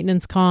 like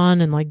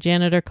MaintenanceCon and like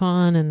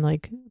JanitorCon and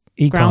like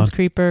Econ.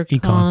 Groundskeeper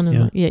Econ, Con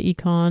and yeah.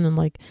 Econ and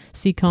like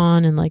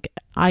CCon and like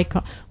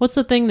Icon. What's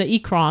the thing, the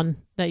Ecron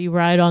that you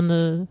ride on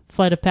the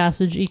Flight of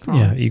Passage? Ecron.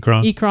 Yeah,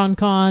 Ecron. Ecron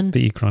Con.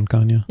 The Ecron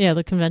Con, yeah. Yeah,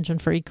 the convention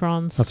for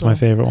Ecrons. That's my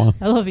favorite one.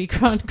 I love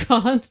Ecron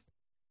Con.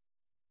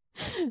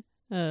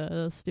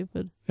 That's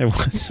stupid. It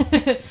was.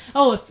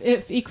 Oh,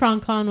 if Ecron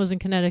Con was in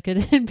Connecticut,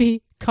 it'd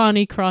be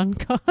Ecron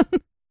Con.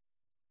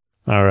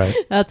 All right.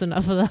 That's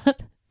enough of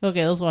that.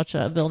 Okay, let's watch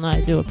Bill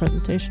Nye do a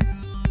presentation.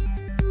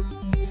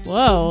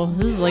 Whoa,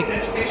 this is like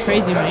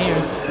crazy in my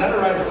ears.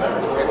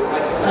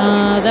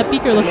 That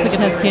beaker looks like it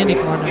has candy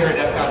corn in it.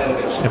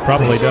 It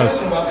probably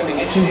does.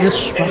 Who's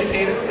this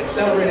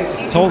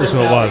schmuck? Told us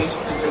who it was.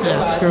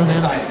 Yeah, screw him.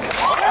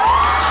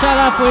 Shut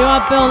up, we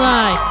want Bill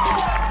Nye.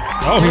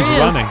 Oh, There he's he is.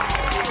 running.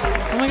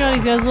 Oh my god,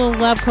 he's got his little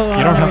lab coat on.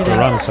 You don't and have to everything.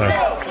 run, sir.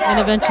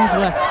 Innoventions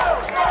West.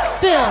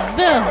 Bill.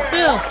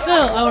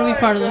 I want to be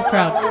part of the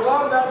crowd.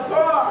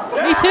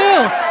 Me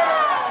too.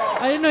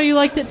 I didn't know you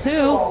liked it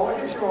too. What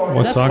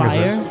Is that song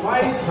fire? is Is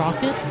that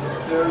Rocket?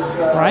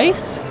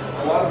 Rice? Mice.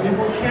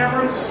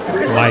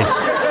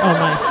 Oh,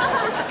 mice.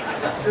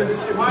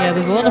 Yeah,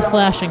 there's a lot of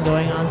flashing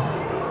going on. I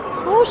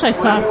wish I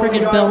saw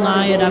friggin' Bill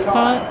Nye at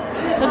Epcot.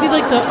 That'd be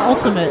like the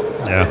ultimate.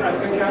 Yeah.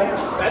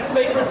 That's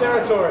sacred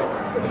territory.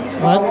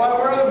 What? While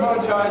wearing the bow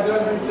tie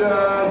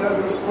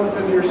doesn't slip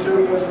into your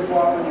suit, doesn't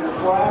flop into your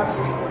flask.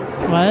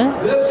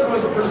 What? This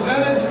was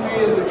presented to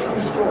me as a true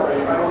story.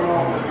 I don't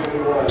know if it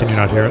really was. Can you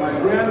not hear it? My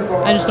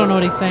grandfather I just don't know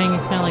what he's saying.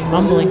 He's kind of like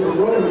mumbling.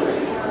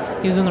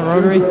 He was in the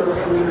Rotary.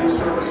 Community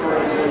service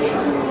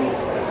organization.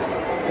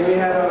 They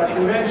had a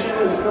convention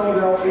in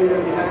Philadelphia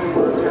and he had to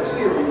wear a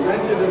tuxedo. He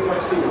rented a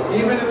tuxedo,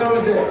 even in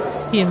those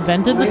days. He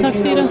invented the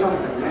tuxedo?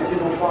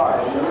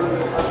 1905, he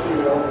rented a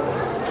tuxedo.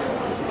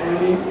 And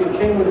it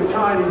came with a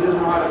tie and he didn't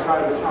know how to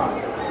tie the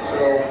tie. So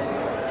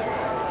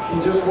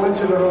he just went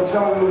to the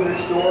hotel room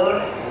next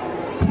door,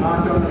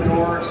 knocked on the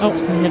door. Oh,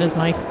 he hit his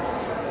mic.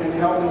 Can you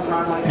help me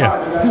tie my tie?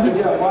 Yeah. And I said,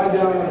 yeah, lie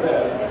down in the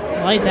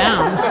bed. Lie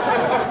down.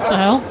 What the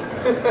hell?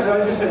 And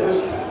as I said,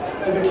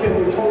 as a kid,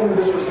 they told me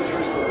this was a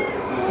true story.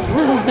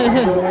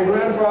 So my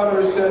grandfather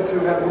is said to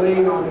have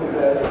lain on the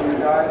bed and the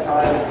guy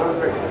tied a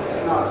perfect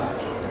knot.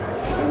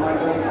 And my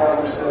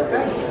grandfather said,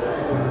 thank you.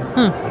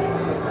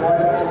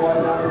 Why'd I have to lie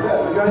down in bed?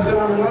 The guy said,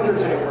 I'm an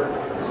undertaker.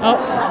 Oh.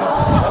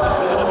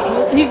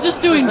 He's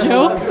just doing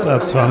jokes.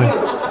 That's funny.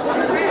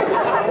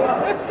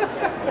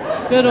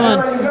 Good one. All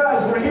right, you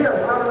guys, we're here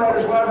for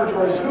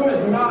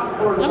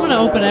to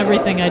open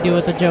everything I do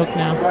with a joke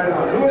now. Right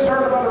on. Who has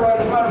heard about the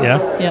Writers Laboratory?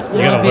 Yeah? Yeah,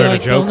 You gotta learn a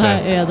joke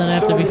then. Yeah, then I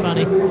have to be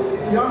funny.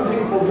 Young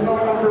people do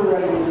not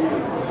underwriting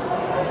means.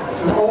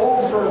 It's an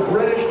old sort of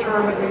British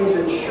term that means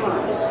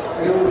insurance.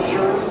 You know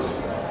insurance?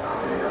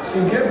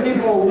 So you give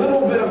people a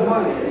little bit of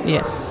money.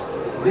 Yes.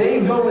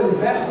 They go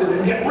invest it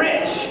and get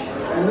rich.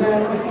 And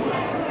then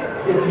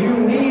if you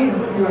need,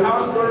 your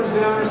house burns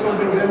down or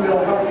something, then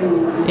they'll help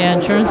you. Yeah,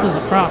 insurance is a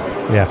prop.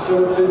 Yeah.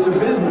 So it's a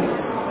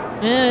business.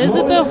 Yeah, is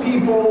it though? Most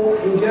people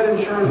who get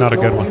insurance Not a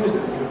good don't one. use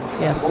it.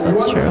 Yes, But that's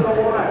once true. in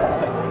a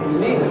while, you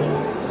need it.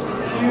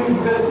 Huge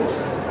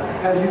business.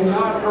 Have you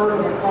not heard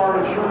of a car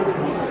insurance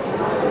company?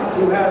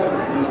 Who hasn't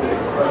these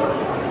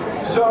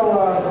days? So,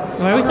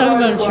 Why are we talking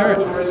about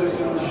insurance?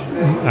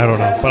 I don't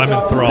know, but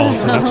I'm enthralled,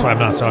 so that's why I'm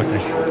not talking.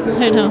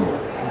 I know.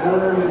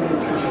 Burn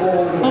and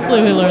control.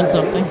 Hopefully we learned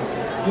something.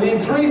 You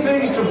need 3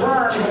 things to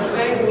burn, but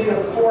today we need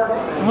a 4th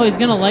thing. Oh, he's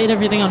going to light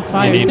everything on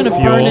fire. You He's need going to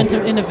fuel. burn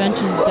into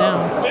interventions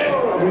down.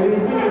 We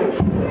need beer.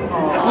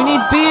 We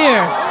need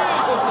beer.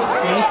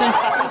 What did he say?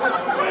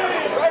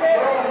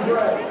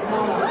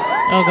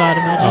 Oh, God,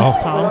 imagine it's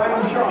Tom.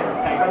 I'm Sean.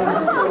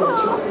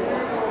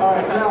 All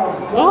right,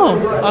 now.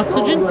 Oh,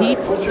 oxygen, heat,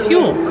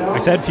 fuel. I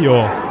said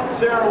fuel.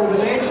 Sarah with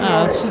an H.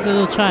 Oh, she's a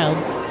little child.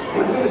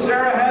 Within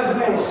Sarah has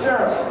an H.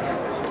 Sarah.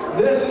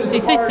 This is Did he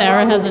the say fire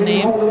Sarah has truck. a Can you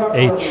name? hold it up for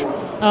H. us?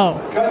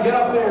 Oh, Get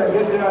up there.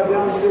 Get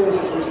downstage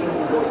as we sing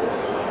the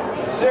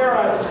business.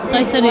 Sarah,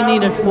 I said he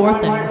needed 4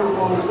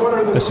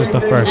 things. This is the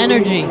first.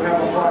 Energy.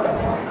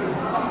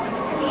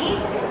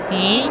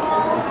 Heat.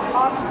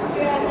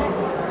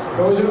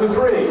 Those are the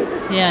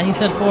 3. Yeah, he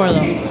said 4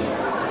 though.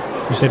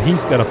 You said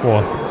he's got a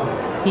 4th.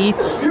 Heat,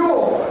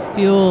 Fuel.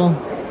 fuel,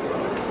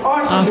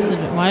 Oxygen.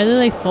 oxygen. Why do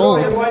they It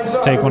fold? lights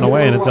up Take when one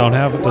away and it it's don't on.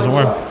 have it, doesn't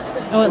Lights work. up.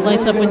 Oh, it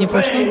lights up when you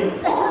push them?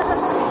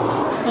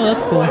 Oh,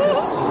 that's cool.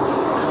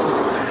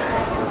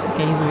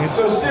 Okay, he's weird.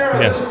 So Sarah,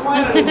 Yeah. this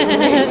planet is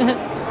unique.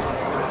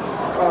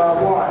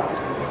 Why?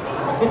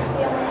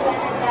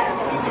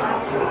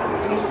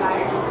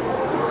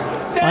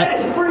 That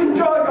is pretty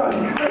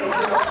doggone good.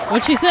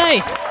 What'd she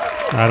say?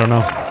 I don't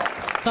know.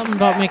 Something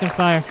about making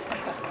fire.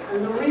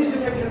 And the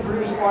reason it can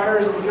produce fire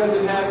is because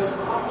it has.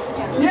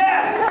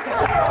 Yes!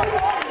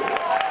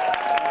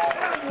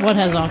 What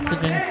has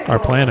oxygen? Our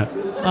planet.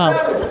 Oh,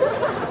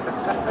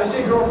 I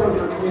say girlfriend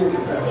for community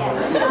effect.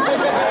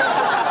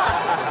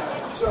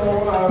 So,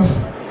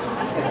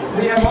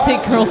 we have I say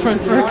oxygen.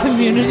 girlfriend for a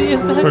community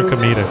For effect.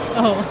 comedic.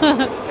 Oh,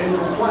 Came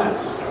from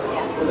plants.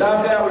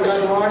 Without that, we got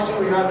no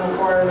oxygen, we got no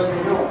fire as we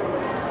know it.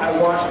 I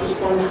watched the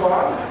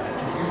SpongeBob.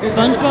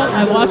 SpongeBob.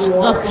 I watched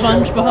the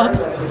SpongeBob.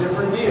 That's a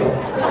different deal.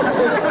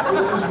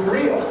 This is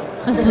real.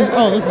 This is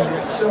real.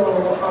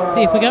 So,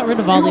 See, if we got rid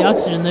of all the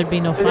oxygen, there'd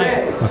be no fire.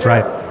 today, That's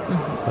right.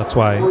 That's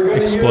why we're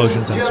gonna explosions use-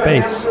 in do you have a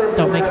space hamster?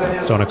 Don't make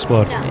sense. don't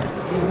explode.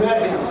 We've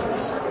met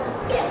hamsters.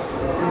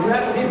 We've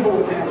met people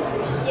with hamsters.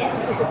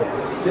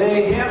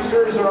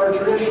 Hamsters are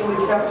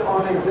traditionally kept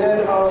on a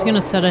bed of Is he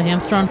gonna set a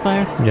hamster on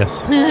fire?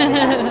 Yes.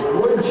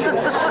 wood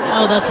chips.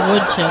 Oh, that's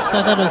wood chips.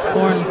 I thought it was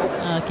corn,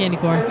 candy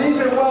corn. And these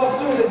are well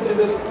suited to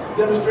this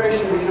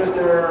demonstration because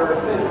they're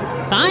thin.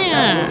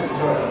 Fire!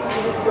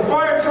 So, the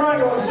fire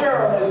triangle in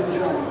Sarah, ladies and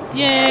gentlemen.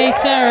 Yay,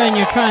 Sarah and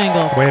your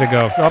triangle. Way to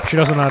go. Oh, she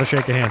doesn't know how to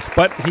shake a hand.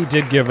 But he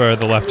did give her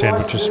the left hand,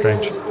 which is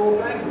strange.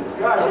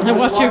 I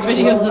watch your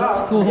videos at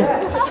school.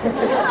 Yes.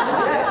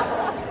 Yes.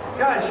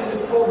 God, she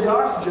just pulled the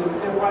oxygen,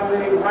 if I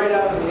may, right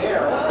out of the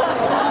air.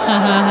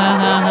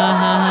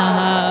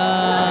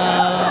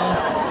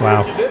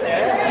 Wow.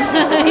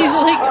 He's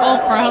like all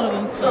proud of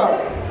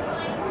himself.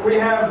 So, we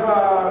have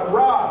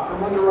Rob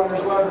from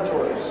Underwriters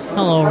Laboratories.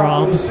 Hello,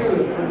 Rob. He's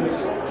suited for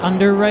this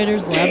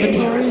Underwriters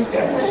Laboratories? Is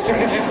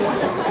demonstration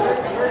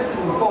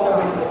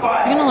involving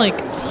fire. he gonna like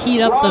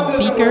heat up the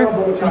beaker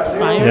with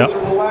fire Yep.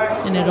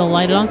 and it'll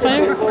light it on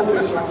fire?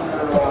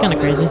 That's kind of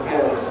crazy.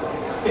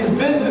 He's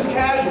business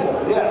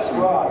casual. Yes,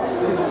 Rob,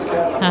 business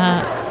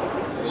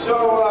casual.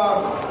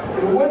 So,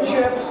 the wood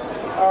chips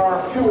are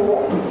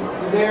fuel.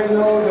 You may have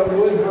known that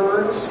wood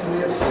burns. You may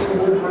have seen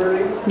wood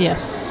burning.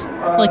 Yes.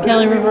 Like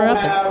Cali River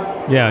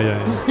Rapid.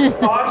 Yeah.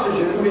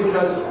 Oxygen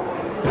because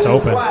It's this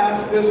open.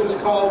 flask, this is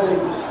called a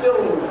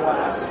distilling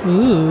flask.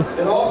 Ooh.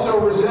 It also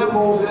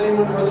resembles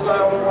anyone what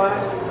style of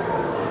flask?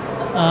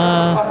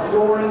 A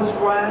Florence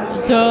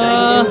flask.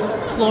 Duh.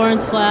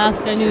 Florence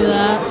Flask, I knew This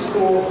that. is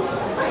school.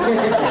 You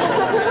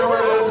know what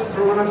it is?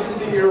 Growing up, just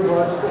the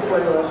earbuds, the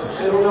playlist.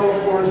 They don't know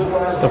what Florence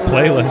flask. The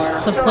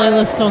playlist. The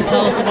playlist don't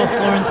tell us about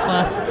Florence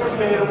Flasks.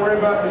 Okay, don't worry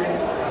about me.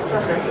 It's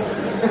okay.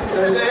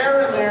 There's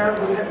air in there,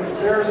 which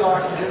bears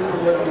oxygen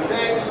from living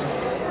things.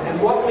 And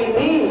what we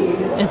need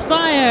It's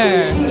fire.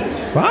 is heat.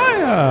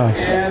 Fire!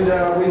 And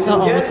we can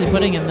Uh-oh, get what's he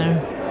putting in heat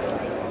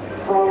there?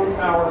 from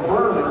our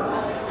burner.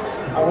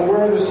 I will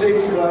wear the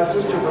safety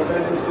glasses to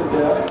prevent instant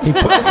death. He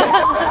put,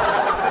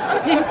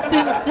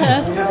 Instant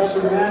death. We have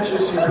some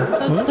matches here.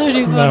 That's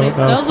pretty funny. That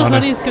was was the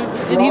funny. funniest.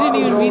 And he didn't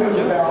even mean the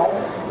to.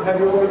 valve. Have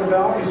you opened the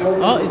valve? He's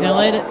opened Oh, he's gonna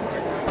light it.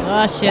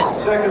 Ah, shit.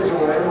 Seconds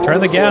away. turn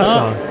the gas Oh.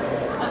 on.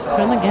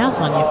 Turn the gas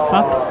on, you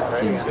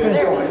fuck. Jesus Christ.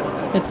 Anyway,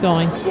 It's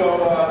going.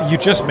 So, You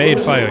just made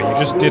fire. You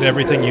just did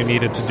everything you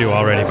needed to do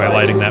already by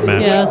lighting that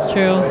match. Yeah, that's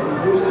true.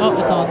 Oh,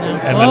 it's on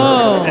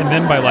now. And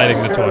then by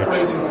lighting the torch.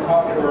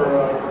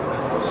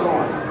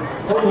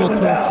 It's a cool torch.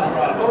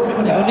 Hey,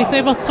 what did he say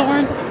about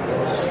Soren? Is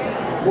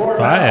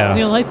Fire. he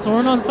gonna light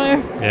Soren on fire?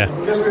 Yeah.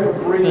 I guess we have a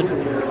breeze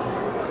in here.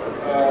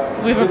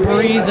 We have a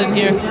breeze in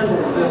here.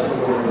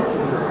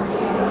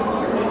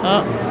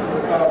 Oh,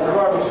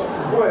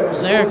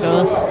 there it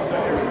goes.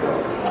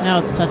 Now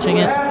it's touching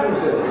it.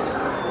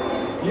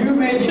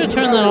 Should have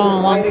turned that on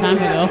a long time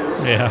ago.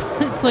 Yeah.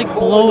 It's like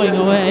blowing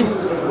away. And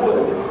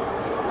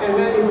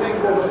then you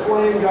think, well, the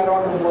flame got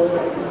on the wood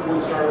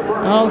and started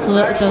burning. Oh, so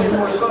that doesn't.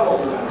 More subtle.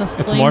 The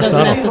It's flame more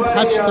doesn't subtle. have to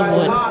touch the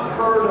wood. Not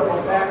heard of a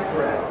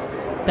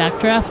backdraft.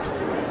 Backdraft?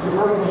 You've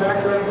heard of a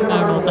backdraft? I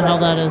don't know what the hell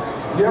that is.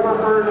 You ever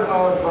heard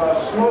of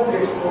smoke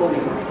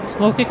explosion?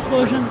 Smoke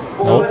explosion?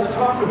 Well, let's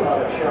talk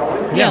about it, shall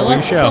we? Yeah, we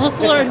let's, shall. So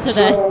let's learn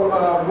today.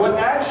 So, what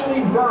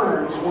actually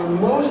burns when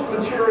most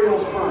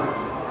materials burn,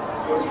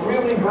 what's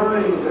really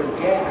burning is a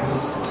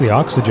gas. It's the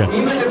oxygen.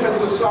 Even if it's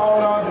a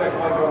solid object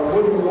like a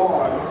wooden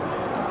log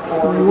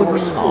or a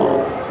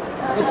school.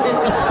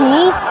 A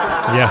school?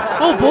 Yeah.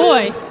 Oh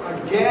boy.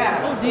 A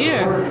gas. Oh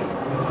dear.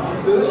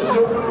 So this is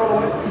open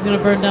rolling. He's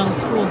gonna burn down the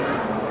school.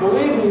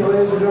 Believe me,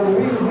 ladies and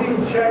gentlemen,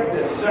 we checked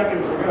this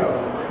seconds ago.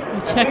 We I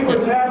checked think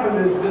what's it.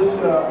 happened is this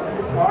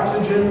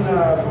oxygen.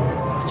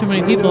 There's too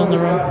many people in the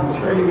room.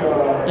 There you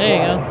go.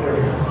 There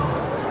you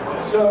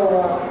go.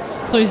 So.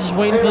 So he's just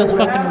waiting for this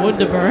fucking wood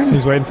to burn.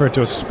 He's waiting for it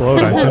to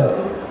explode, I think.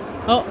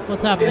 Oh,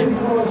 what's happening?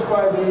 Influenced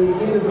by the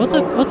heat of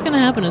the What's gonna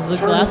happen? Is the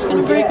glass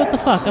gonna break? What the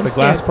fuck? I'm The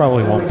scared. glass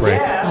probably won't break.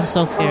 I'm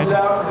so scared. Comes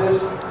out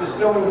this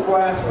distilling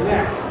flask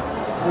neck,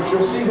 which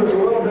you'll see goes a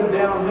little bit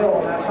downhill,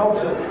 and that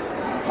helps it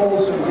hold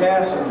some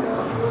gas in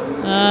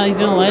there. He's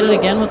gonna light it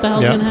again. What the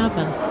hell's Yeah. gonna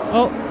happen?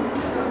 Oh,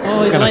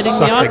 he's gonna lighting suck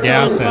the the oxygen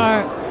gas in.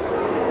 part. I'm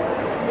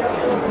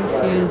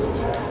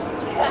confused.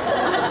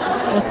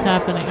 What's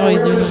happening? Oh,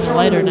 he's We were just using a doing it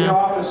lighter in the now.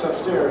 office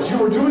upstairs. You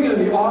were doing it in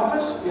the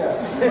office?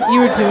 Yes. You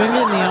were doing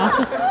it in the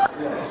office?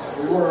 Yes,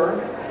 we were.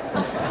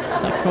 That's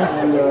sexual.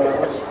 And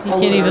You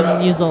can't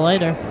even use the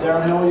lighter.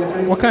 Downhill, you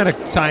think? What kind of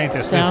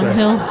scientist is this?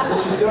 Downhill?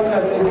 This is done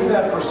that. They do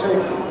that for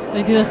safety.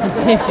 They do that to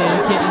safety.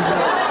 You can't use it.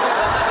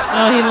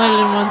 Oh, he lit it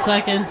in 1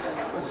 second.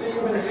 But see, you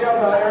can see how the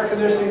air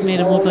conditioning Made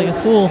him look like a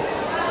fool.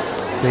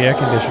 It's the air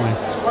conditioning.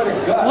 Quite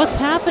a gust. What's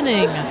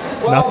happening?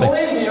 Well, Nothing.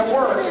 believe me, it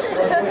works.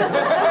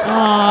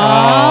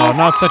 Aww. Oh,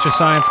 not such a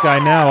science guy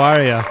now,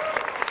 are you?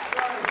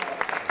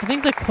 I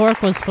think the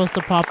cork was supposed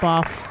to pop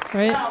off,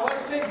 right? Now,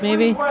 let's take three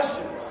Maybe. questions.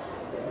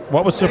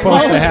 What was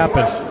supposed to What?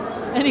 happen?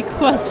 Any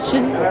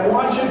questions? And I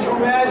want you to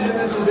imagine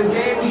this is a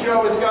game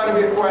show. It's got to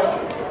be a question.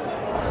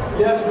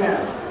 Yes,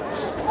 ma'am.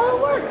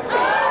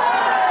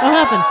 What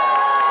happened?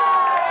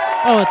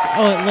 It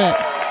lit.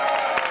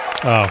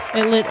 Oh,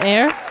 It lit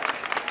air?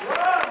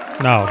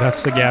 no,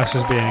 that's the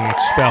gases being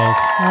expelled.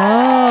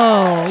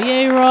 Oh,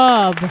 yay,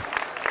 Rob.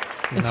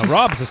 It's Now, just-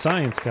 Rob's a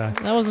science guy.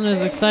 That wasn't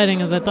as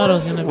exciting as I thought it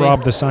was going to be.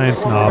 Rob the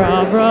science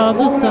knob. Rob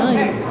the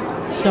science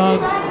dog.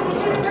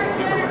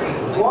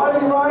 Why do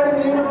you ride in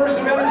the universe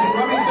of energy?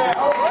 Let me say,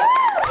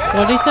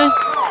 What did he say?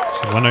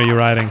 So when are you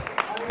riding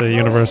the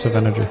universe of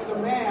energy? the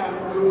man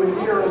who would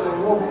hear as a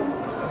woman.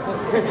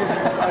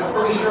 I'm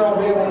pretty sure I'll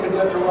be able to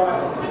get to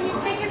ride. Can you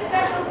take a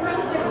special group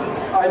with you?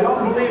 I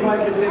don't believe I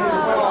can take a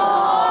special.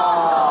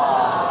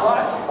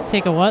 What?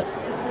 Take a what?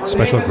 Her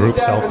Special name is group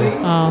Stephanie,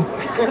 selfie. Oh.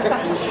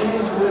 And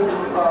she's with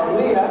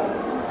Leah.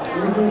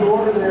 You can go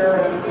over there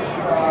and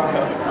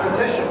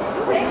petition.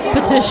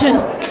 Petition.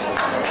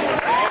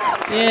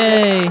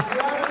 Yay.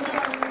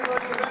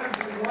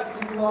 What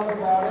do you love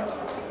about it?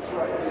 That's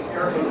right, it's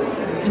air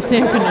conditioning. It's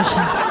air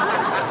conditioned.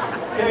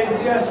 Okay, so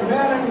yes,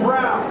 men in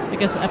brown. I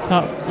guess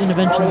Epcot Or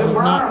Interventions is it was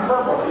brown not. or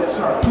purple? Yes,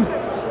 sir.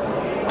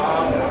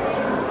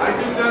 I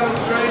do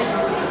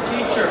demonstrations as a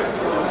teacher.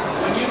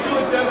 When you do a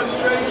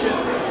demonstration,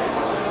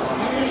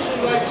 you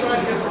usually try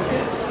to get the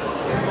kids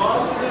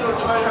involved with it or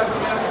try to have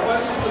them ask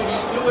questions, or you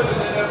do it and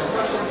then ask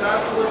questions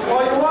afterwards.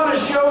 Well, you want to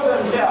show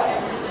them tell.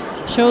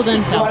 Show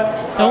then tell. But,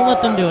 Don't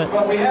let them do it.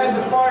 But we had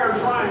the fire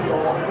triangle,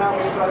 and that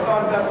was, I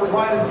thought that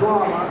provided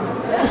drama.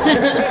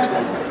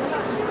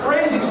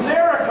 Crazy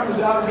Sarah comes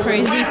out. And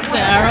Crazy just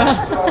Sarah.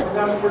 So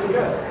that was pretty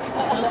good.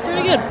 That's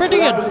pretty good. Pretty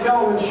So that good. was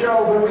telling the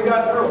show, but we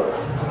got through it.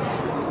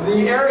 The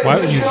area. Why?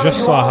 just You showed just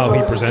saw how also he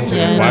the presented teaching.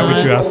 it. Yeah, Why I would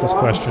know, you I- ask this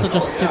question? Such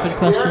a stupid The air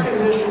question.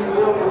 conditioning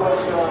really was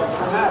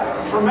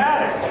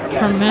traumatic.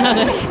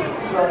 Traumatic.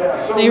 So,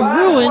 yeah. So They last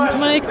ruined question.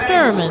 my Thank you,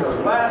 experiment.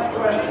 sir. Last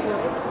question.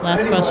 Last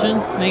Anyway, question.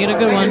 Make it a I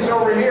good think one. It's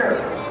over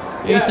here.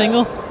 Are you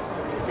single?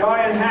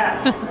 Guy in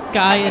hat.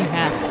 Guy in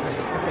hat.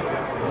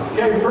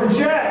 Okay,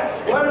 project.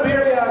 Let him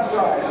hear you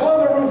outside. Blow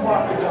the roof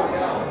off the top.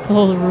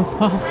 Blow the roof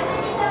off.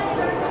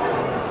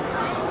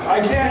 I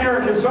can't hear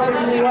it. Can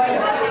somebody relay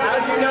it?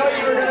 How'd you know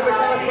you were going to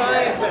become a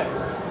scientist?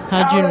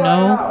 How'd you How did I know?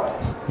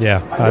 Yeah,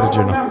 how did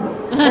you know? I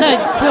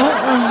don't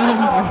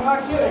remember. I'm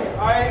not kidding.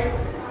 I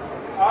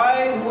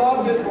I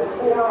loved it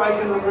before I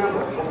can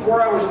remember,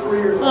 before I was 3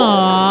 years old.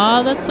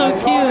 Aw, that's so I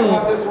talk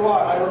about cute. this a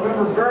lot. I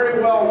remember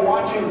very well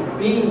watching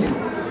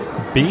Beans.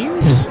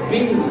 Beans?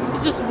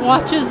 Beans. Just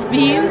watches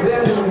Beans.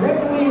 And then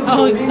Ripley's Oh,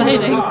 Believe It or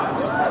exciting.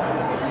 Not,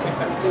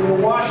 in the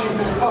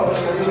Washington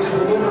Post. I used to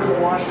deliver the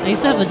Washington I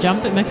used to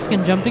have the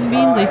Mexican jumping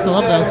beans. I used to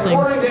love those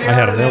things. I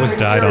had them. They always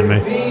died on me.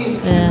 Bees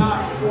Yeah.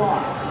 cannot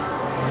fly.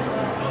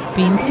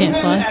 Beans can't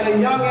Even fly. at a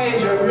young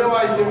age, I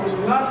realized there was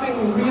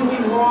nothing really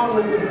wrong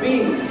with the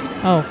bee.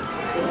 Oh,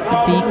 The the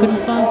problem bee couldn't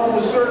was fly?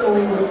 almost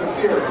certainly with the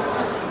theory.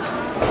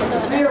 The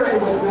theory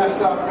was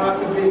messed up, not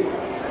the bee.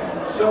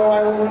 So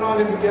I went on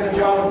to get a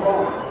job at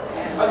Boeing.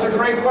 That's a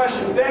great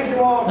question. Thank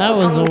you all. That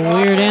was a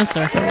weird answer.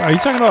 Are you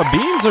talking about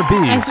beans or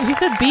bees? He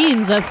said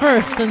beans at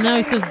first, and now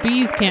he says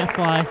bees can't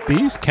fly.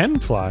 Bees can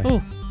fly.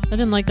 Oh, I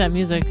didn't like that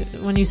music.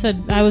 When you said,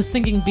 I was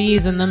thinking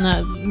bees, and then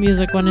that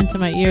music went into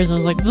my ears, and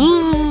I was like,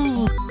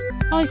 "Bzzz."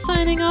 Oh, he's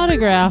signing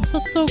autographs.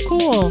 That's so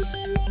cool.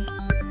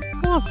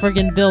 Oh,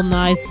 friggin' Bill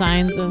Nye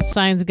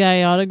signs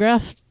guy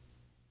autograph.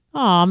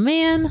 Aw,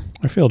 man.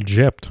 I feel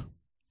gypped.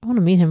 I want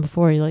to meet him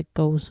before he,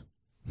 goes.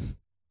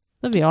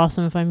 That'd be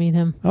awesome if I meet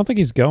him. I don't think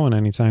he's going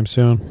anytime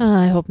soon.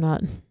 I hope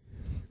not.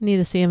 Need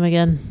to see him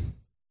again.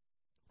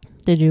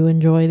 Did you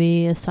enjoy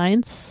the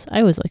science? I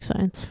always like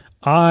science.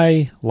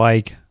 I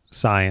like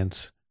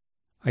science.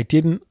 I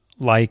didn't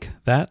like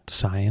that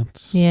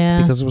science.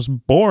 Yeah. Because it was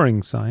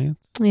boring science.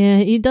 Yeah,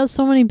 he does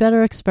so many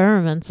better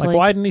experiments. Like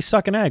why didn't he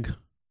suck an egg?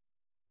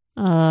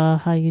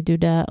 How you do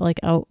that?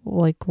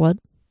 What?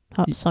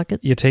 How suck it?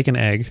 You take an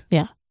egg.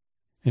 Yeah.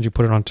 And you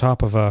put it on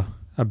top of a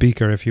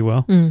beaker, if you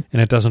will. Mm.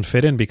 And it doesn't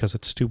fit in because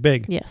it's too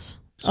big. Yes.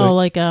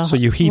 So, so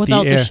you heat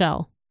without the air. the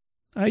shell.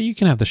 You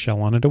can have the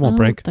shell on it. It won't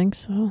break. I don't think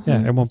so.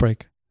 Yeah, it won't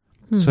break.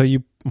 So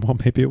well,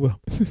 maybe it will.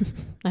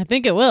 I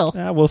think it will.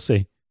 Yeah, we'll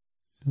see.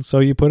 And so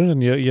you put it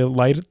and you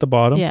light at the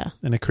bottom. Yeah.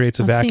 And it creates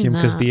a I've vacuum seen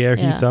because that. the air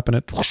heats Yeah. up and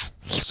it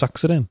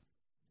sucks it in.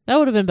 That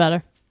would have been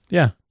better.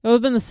 Yeah. It would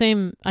have been the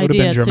same It would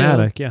idea, have been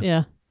dramatic, too.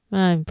 yeah.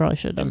 Yeah. I probably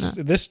should have done And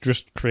that. this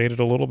just created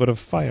a little bit of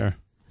fire.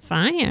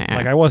 Fire.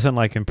 Like I wasn't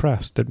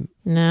impressed.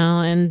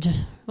 No, and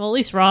well, at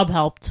least Rob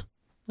helped. At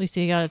least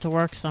he got it to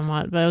work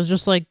somewhat. But it was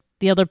just like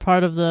the other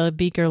part of the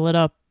beaker lit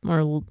up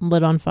or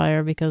lit on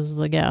fire because of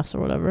the gas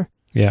or whatever.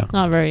 Yeah.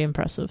 Not very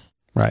impressive.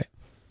 Right.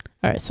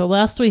 All right. So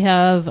last we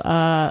have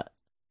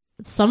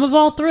Some of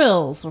All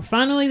Thrills. We're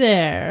finally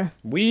there.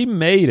 We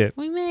made it.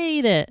 We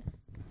made it.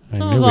 I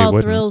Some knew of we All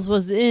wouldn't. Thrills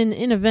was in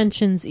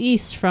Innoventions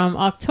East from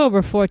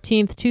October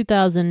 14th,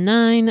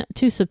 2009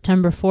 to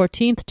September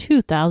 14th,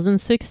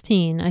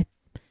 2016. I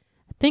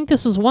think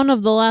this was one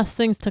of the last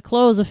things to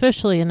close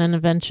officially in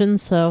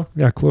Innoventions, so...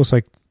 Yeah, close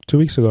 2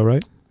 weeks ago,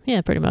 right?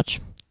 Yeah, pretty much.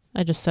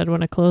 I just said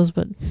when it closed,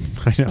 but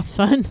I know. that's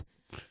fine.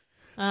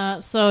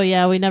 So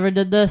yeah, we never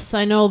did this.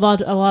 I know a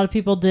lot of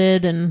people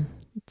did, and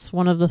it's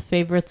one of the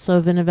favorites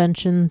of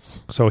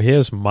Innoventions. So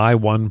here's my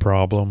one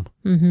problem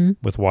Mm-hmm.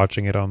 with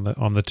watching it on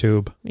the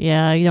tube.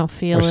 Yeah, you don't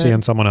feel Or it.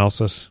 seeing someone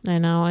else's. I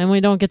know, and we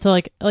don't get to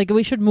like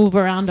we should move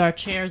around our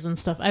chairs and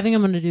stuff. I think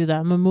I'm going to do that.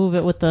 I'm going to move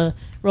it with the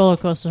roller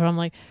coaster. I'm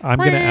like, I'm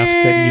going to ask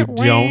that you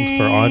don't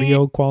for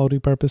audio quality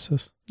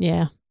purposes.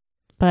 yeah,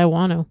 but I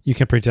want to. You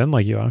can pretend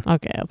like you are.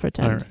 Okay, I'll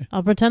pretend. All right.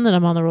 I'll pretend that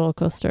I'm on the roller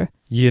coaster.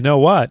 You know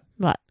what?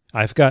 What?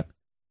 I've got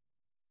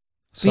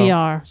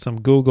VR.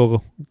 Some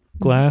Google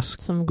Glass,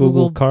 Some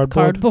Google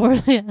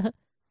Cardboard. Yeah.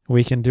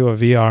 We can do a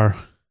VR.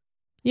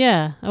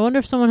 Yeah. I wonder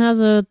if someone has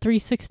a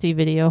 360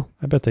 video.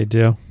 I bet they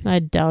do. I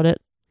doubt it.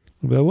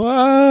 But, whoa!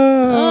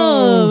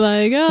 Oh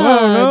my god.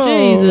 Oh,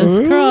 no.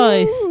 Jesus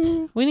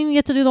Christ. We didn't even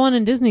get to do the one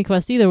in Disney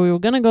Quest either. We were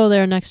going to go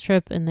there next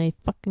trip and they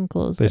fucking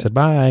closed They it. said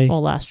bye.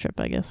 Well, last trip,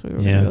 I guess we were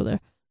going Yeah. to go there.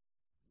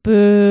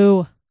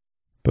 Boo.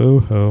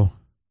 Boo-hoo.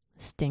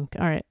 Stink.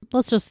 All right.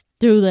 Let's just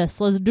do this.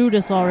 Let's do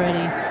this already.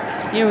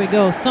 Here we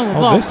go. Some of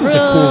Oh, All this is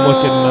a cool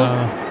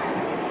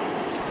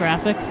looking...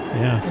 graphic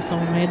yeah. that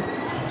someone made.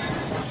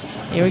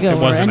 Here we go. It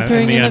We're wasn't.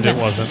 entering In the end, it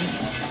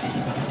Innoventions.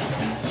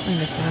 I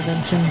miss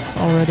Innoventions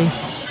already.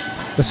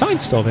 The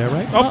sign's still there,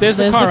 right? Oh, there's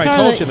the car. I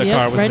told you the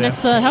car was right there. next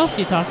to the house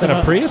you talked Is that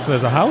about. a Prius?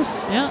 There's a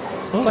house? Yeah.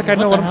 It's like I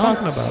know what I'm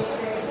talking about.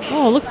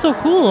 Oh, it looks so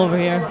cool over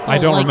here. It's I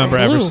all, don't like, remember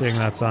blue. ever seeing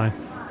that sign.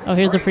 Oh,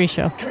 here's the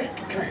pre-show.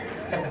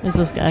 Is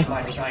this guy?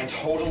 My design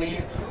totally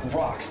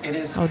rocks. It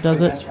is Oh, does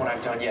the it? best one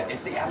I've done yet.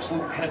 It's the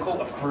absolute pinnacle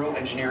of thrill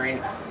engineering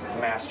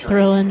mastery.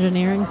 Thrill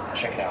engineering.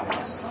 Check it out.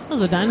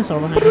 There's a dinosaur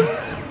behind me.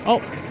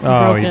 Oh,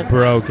 Oh, broke he it.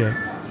 broke it.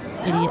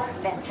 Idiot.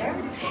 Spencer.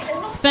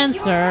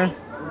 Spencer.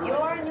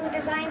 Your new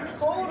design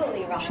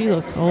totally rocks. She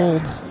looks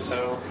old.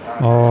 So,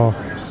 Oh.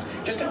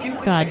 just a few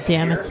quick God fixes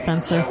damn here. it,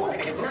 Spencer.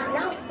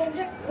 Now,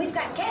 Spencer, we've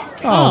got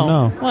guests. Oh,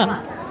 no.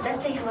 Well,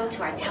 Let's say hello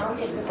to our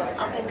talented group of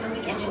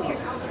up-and-coming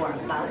engineers who are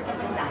about to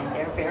design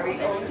their very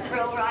own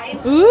thrill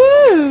rides.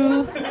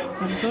 ooh.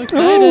 I'm so excited.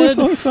 Oh, we're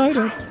so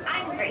excited.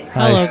 I'm Grace.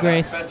 Hello,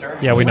 Grace.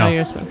 Yeah, we Oh, know.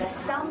 you're The Spencer.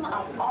 sum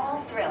of all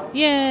thrills.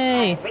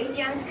 Yay.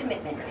 Raytheon's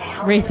commitment to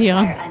help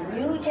Raytheon. inspire a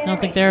new I don't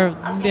think they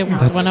generation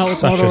of went out with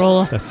Such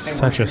Motorola. that's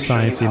such a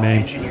sciencey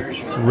name.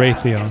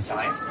 Raytheon.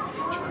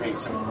 create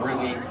some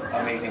really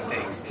amazing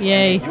things.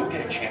 Yay. And you'll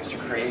get a chance to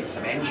create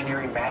some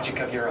engineering magic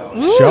of your own.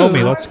 Ooh. Show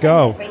me. Let's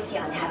go.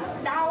 Raytheon have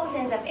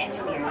thousands of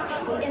engineers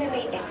who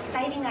innovate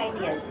exciting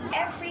ideas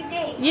every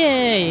day.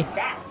 Yay.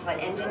 That's what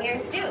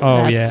engineers do.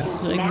 Oh,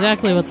 That's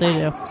exactly what they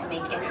do.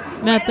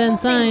 Math and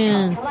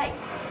science.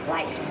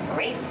 Like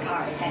race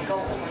cars that go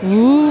over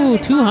Ooh,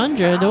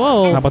 200.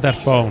 Whoa. How about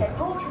that phone? that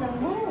go to the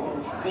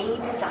moon. They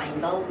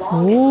design the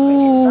longest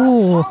bridges,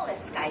 the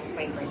tallest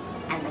skyscrapers,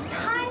 and the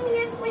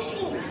tiniest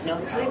machines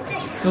known to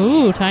exist.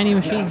 Ooh, tiny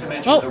machines.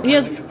 Oh, he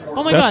has.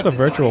 Oh my That's god. the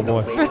Virtual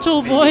Boy.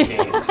 Virtual Boy.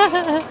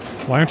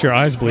 Why aren't your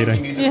eyes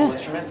bleeding? Yeah.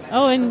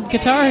 Oh, and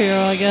Guitar Hero,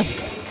 I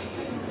guess.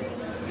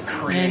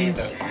 And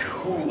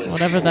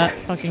whatever that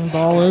fucking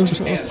ball is.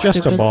 It's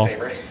just a ball.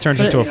 Turns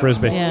But into a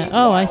frisbee. Yeah.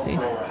 Oh, I see.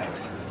 And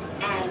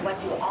what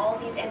do all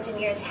these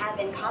engineers have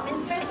in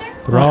common, Spencer?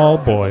 They're all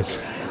boys.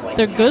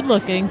 They're good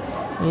looking.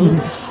 Ooh.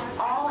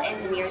 All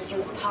engineers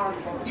use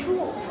powerful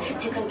tools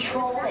to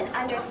control and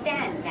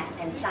understand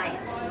math and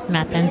science.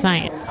 Math and These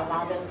science. tools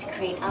allow them to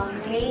create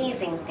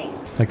amazing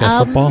things. Like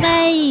that football?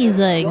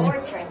 Amazing.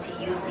 Your turn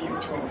to use these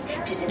tools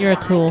to design You're a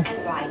tool.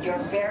 and ride your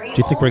very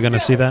Do you think we're going to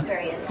see that?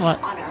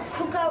 What? on our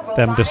KUKA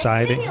Them robotic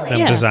deciding, simulator. them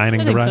Yeah,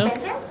 designing I the think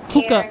ride? so.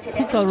 Here to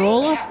Puka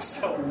roller?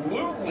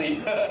 Absolutely.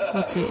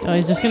 Let's see. Oh,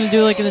 he's just gonna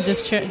do like in the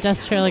desk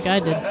chair like I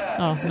did.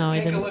 Oh no, he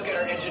Take a didn't. look at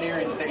our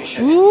engineering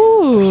station.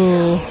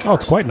 Ooh. Oh,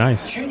 it's quite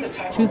nice.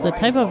 Choose the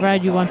type of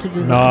ride you want to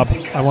design. Knob.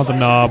 I want the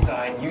knob.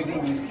 Design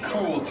using these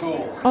cool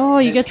tools. Oh,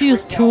 you This get to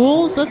use trick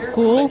tools? That's will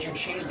cool. let you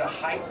change the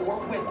height or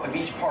width of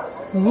each part.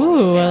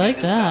 Ooh, I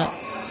like that.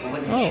 Will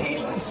let you Oh,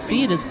 change the the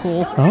speed is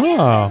cool.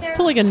 Oh.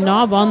 Put like a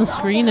knob on the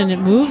screen and it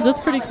moves. That's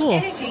pretty cool.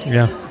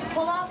 Yeah. To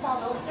pull off all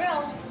those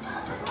thrills.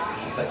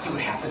 Let's see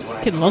what happens when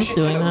I Kid loves push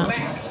it to doing the that.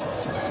 max.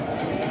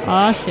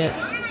 Oh shit.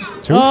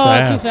 Too Oh,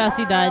 fast. too fast.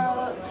 He died.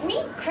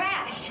 Meet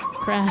Crash.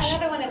 Crash.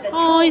 Another one of the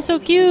Oh, he's so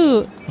tools we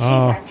use. cute.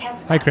 Oh.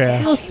 Hi, Crash.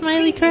 Little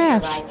smiley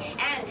Crash.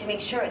 And to make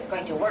sure it's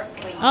going to work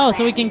when you Oh,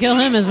 so we can kill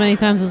him as many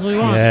times as we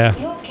want. Yeah.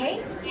 You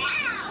okay?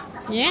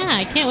 Yeah,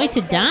 I can't wait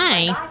to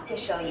die. What I forgot to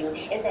show you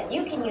is that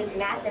you can use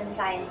math and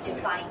science to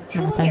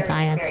fine-tune Math and your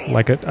science. experience.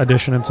 Like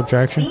addition and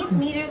subtraction? These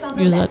meters on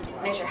the Use left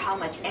it. measure how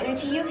much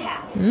energy you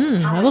have, I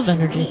how love much you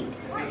energy. need,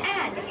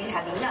 and if you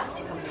have enough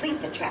to complete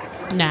the track.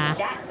 Nah.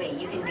 That way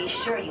you can be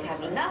sure you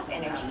have enough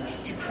energy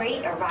to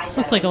create a ride. This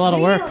looks that like a lot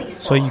of work. really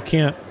So you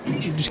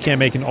just can't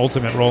make an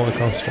ultimate roller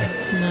coaster.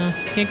 No,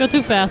 can't go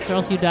too fast or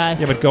else you die.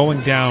 Yeah, but going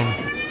down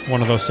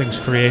one of those things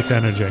creates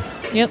energy.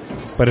 Yep.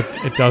 But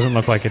it doesn't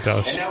look like it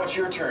does. And now it's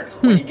your turn.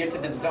 When you get to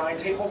the design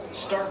table,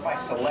 start by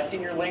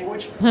selecting your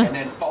language and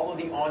then follow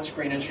the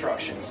on-screen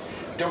instructions.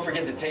 Don't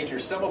forget to take your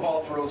Sum of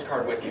All Thrills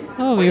card with you.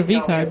 Oh, your V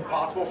It'll card. make it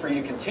possible for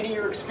you to continue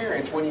your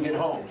experience when you get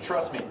home.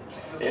 Trust me,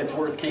 it's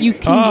worth keeping. You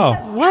can.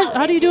 Oh. What?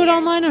 How do you do it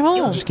online at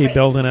home? Just keep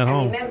building at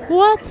home.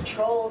 What?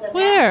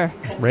 Where?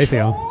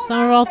 Raytheon.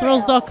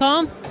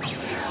 SummerAllThrills.com?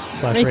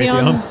 Slash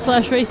Raytheon.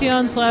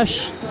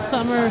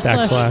 Raytheon/Raytheon/Summer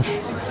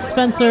Backslash.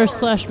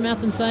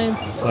 Spencer/Math and Science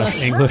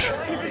Slash English.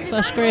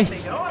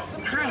 /Grace.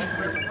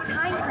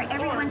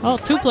 Oh,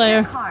 2-player.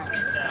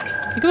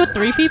 You can put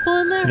 3 people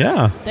in there?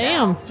 Yeah.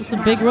 Damn, it's a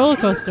big roller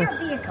coaster.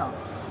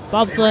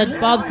 Bobsled,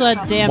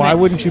 damn Why it.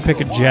 wouldn't you pick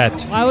a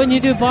jet? Why wouldn't you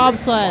do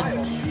bobsled?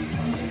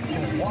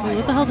 Wait,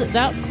 what the hell did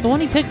that? The one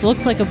he picked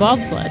looks like a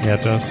bobsled. Yeah,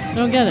 it does. I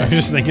don't get it. I was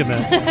just thinking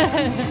that.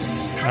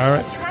 All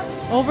right.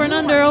 Over and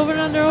under.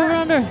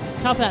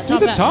 Top hat, Do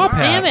the top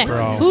hat, Damn it.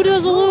 bro. Who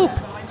does a loop?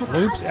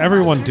 Loops.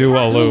 Everyone do a Do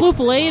a loop. loop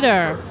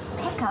later.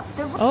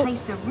 Oh,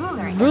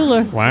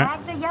 ruler. What?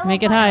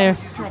 Make it higher.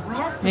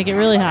 Make it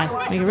really high.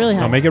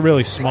 No, make it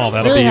really small.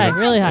 That'll Really be high, even.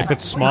 really high. If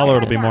it's smaller,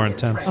 it'll be more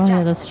intense. Oh,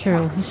 yeah, that's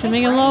true. We should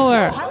make it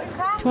lower.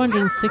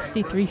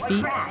 263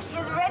 feet.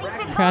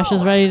 Crash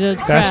is ready to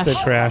Test it,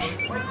 crash.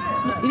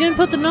 Crash. You didn't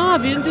put the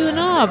knob. You didn't do the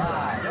knob.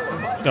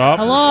 Oh,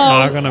 Hello?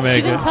 not gonna make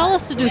She didn't it. tell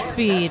us to do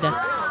speed.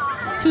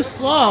 Too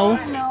slow.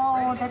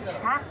 No, the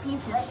track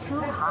piece is too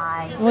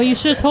high. Well, you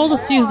should have told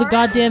us to use the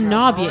goddamn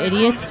knob, you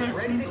idiot.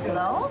 Too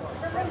slow?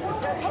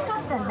 Pick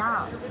up the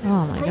knob.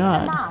 Oh, my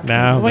God.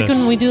 Now Why this.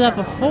 couldn't we do that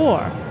before?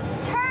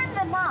 Turn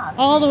the knob.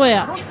 All the way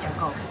up.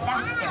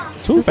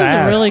 Too This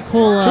fast. is a really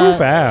cool Too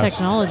fast.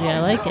 technology. I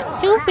like it.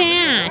 Too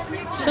fast.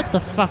 Shut the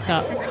fuck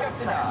up.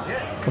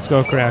 Let's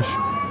go, Crash.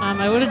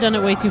 I would have done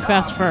it way too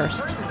fast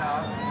first.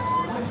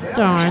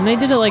 Darn, they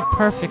did it like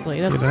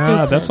perfectly. That's Yeah,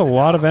 stupid. that's a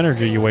lot of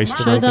energy you wasted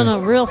Should right have done there.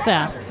 it real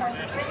fast.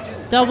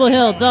 Double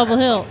hill.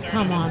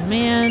 Come on,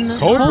 man.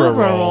 Cobra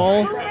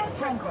roll.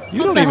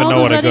 You don't even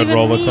know what a good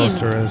roller mean?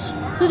 coaster is.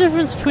 What's the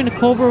difference between a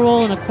cobra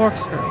roll and a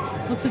corkscrew?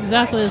 Looks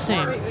exactly the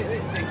same.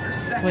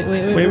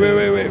 Wait.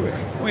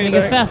 Make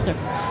it faster.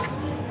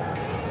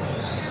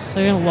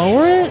 They're gonna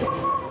lower it?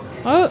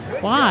 Oh,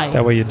 why?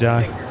 That way you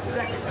die.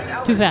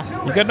 Too fast.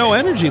 You got no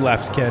energy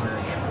left, kid.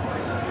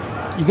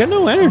 You got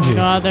no energy.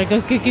 God, they're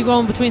gonna keep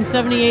going between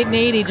 78 and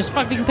 80. Just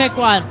fucking pick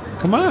one.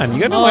 Come on, you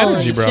got no Holy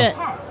energy, bro. shit.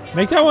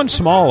 Make that one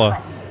smaller.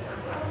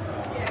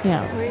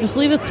 Yeah, just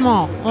leave it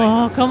small.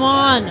 Oh, come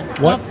on.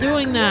 Stop What?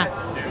 doing that.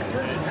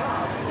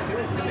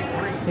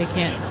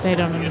 They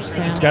don't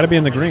understand. It's got to be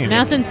in the green.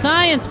 Math and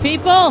science,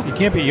 people. You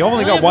can't be. You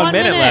only got 1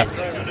 minute left.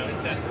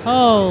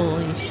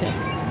 Holy shit.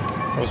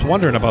 I was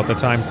wondering about the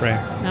time frame.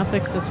 Now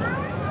fix this one.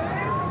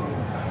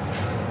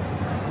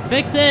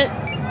 Fix it. All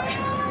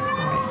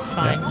right,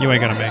 fine. Yeah, you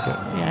ain't going to make it.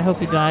 Yeah, I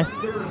hope you die.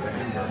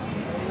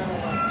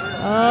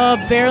 Oh,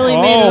 barely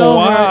made it over.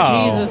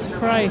 Wow. Jesus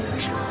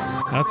Christ.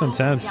 That's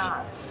intense.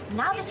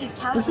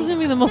 This is going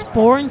to be the most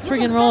boring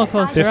friggin' roller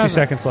coaster 50 ever.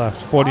 seconds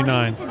left.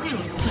 49.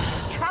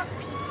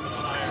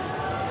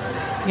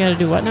 You got to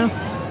do what now?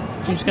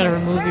 You just got to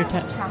remove your...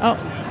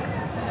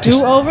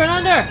 do over and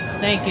under.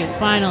 Thank you.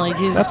 Finally,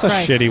 Jesus That's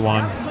Christ. a shitty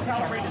one.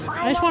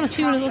 I just want to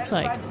see what it looks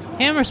like.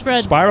 Hammer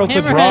spread. Spiral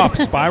to drop.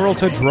 Spiral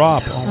to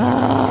drop.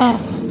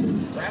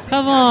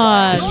 Come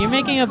on. You're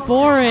making it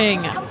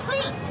boring.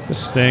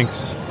 This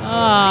stinks.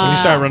 When you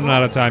start running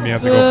out of time, you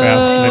have to go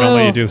fast. And they don't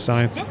let you do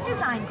science. This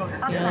design goes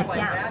upside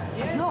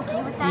down. You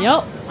okay with that?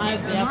 Yep. I'm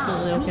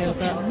absolutely okay with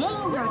that.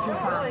 Name your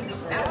design.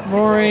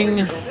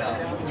 Roaring.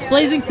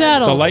 Blazing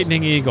Saddles. The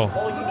Lightning Eagle.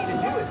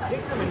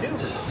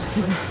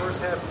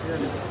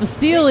 The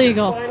Steel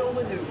Eagle.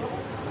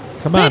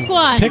 Come on. Pick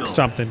one. Pick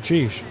something.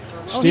 Jeez.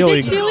 Steel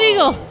Eagle. Steel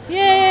Eagle.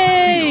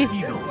 Yay.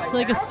 It's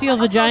like a steel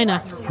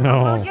vagina.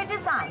 No.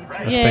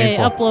 Yay.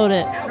 painful. Upload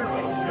it.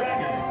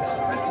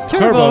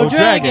 Turbo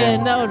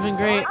Dragon. That would have been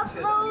great.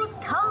 Upload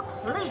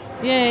complete.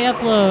 Yay,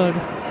 upload.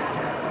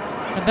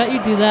 I bet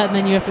you do that and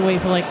then you have to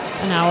wait for like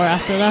an hour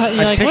after that.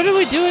 You're like, what did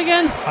we do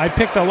again? I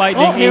picked the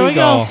Lightning Eagle. Here we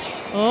go.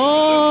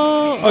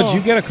 Oh, did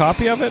you get a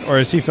copy of it, or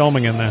is he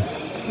filming in there?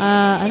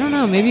 I don't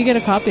know. Maybe you get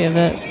a copy of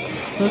it.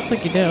 Looks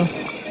like you do.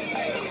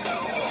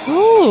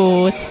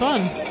 Ooh, it's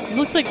fun. It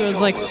looks like it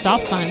was like stop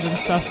signs and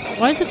stuff.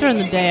 Why is it during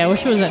the day? I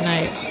wish it was at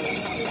night.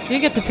 You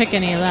didn't get to pick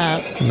any of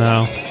that.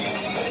 No.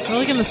 We're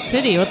like in the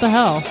city. What the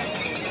hell?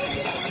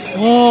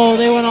 Whoa,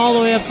 they went all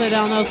the way upside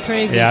down. That was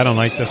crazy. Yeah, I don't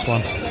like this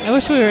one. I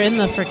wish we were in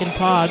the freaking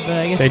pod, but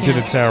I guess they did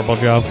a terrible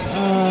job.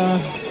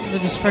 They're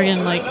just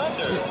friggin' like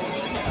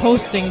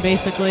coasting,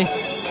 basically.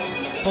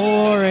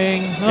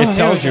 Boring. Oh, It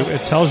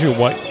tells you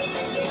what.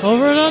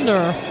 Over and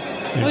under.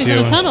 He's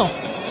in a tunnel.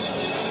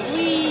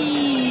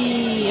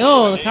 Whee!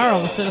 Oh, the car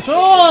almost hit us.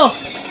 Oh!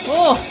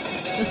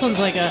 This one's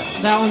like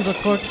that one's a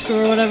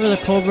corkscrew or whatever. The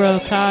Cobra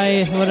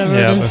Kai, whatever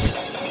it is.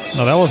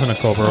 No, that wasn't a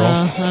Cobra roll.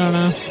 I don't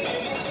know.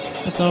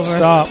 It's over.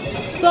 Stop.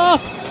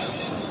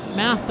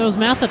 Math. There was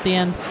math at the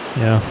end.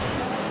 Yeah.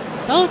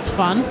 That looks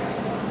fun.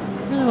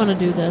 I really want to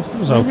do this. It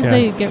was Why okay. did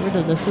they get rid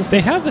of this?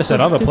 They have this at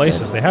other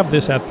places. They have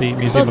this at the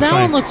Museum of that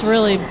Science. one looks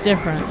really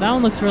different. That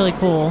one looks really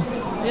cool.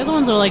 The other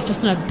ones are like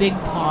just in a big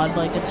pod,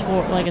 like a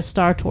tour, like a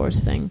Star Tours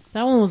thing.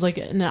 That one was like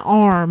in an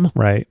arm.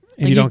 Right.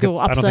 And Like you don't go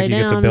I don't think you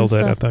get to upside build down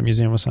it and at the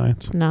Museum of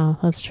Science. No,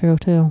 that's true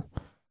too.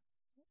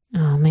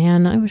 Oh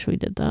man, I wish we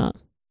did that.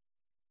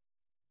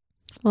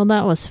 Well,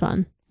 that was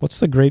fun. What's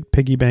the Great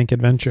Piggy Bank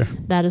Adventure?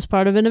 That is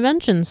part of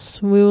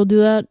Inventions. We will do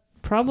that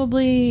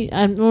probably.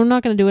 We're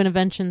not going to do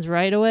Inventions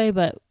right away,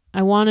 but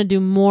I want to do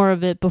more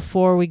of it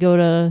before we go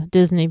to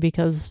Disney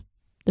because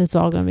it's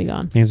all going to be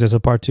gone. Means there's a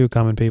part 2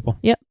 coming, people.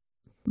 Yep.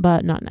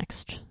 But not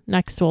next.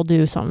 Next we'll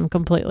do something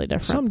completely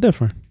different. Something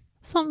different.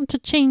 Something to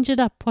change it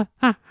up. Ha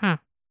ha.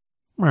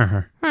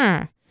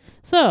 Uh-huh.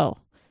 So,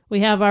 we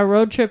have our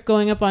road trip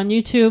going up on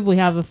YouTube. We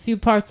have a few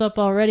parts up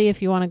already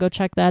if you want to go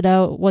check that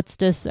out. What's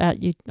This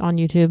on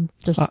YouTube?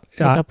 Just look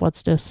up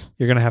What's This.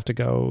 You're going to have to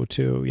go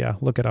to,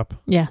 look it up.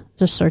 Yeah,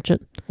 just search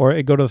it. Or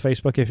go to the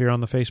Facebook if you're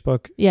on the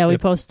Facebook. Yeah, we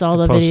post all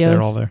the videos.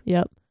 They're all there.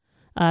 Yep.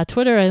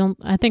 Twitter,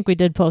 I think we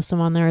did post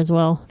them on there as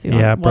well. If you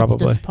want What's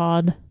probably. This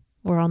Pod,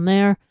 we're on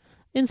there.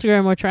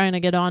 Instagram, we're trying to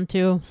get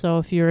onto. So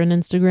if you're an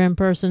Instagram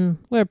person,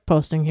 we're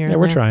posting here. Yeah,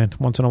 we're trying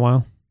once in a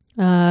while.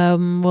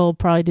 We'll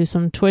probably do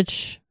some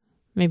Twitch,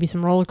 maybe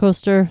some roller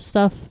coaster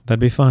stuff. That'd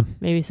be fun.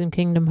 Maybe some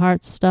Kingdom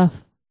Hearts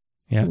stuff.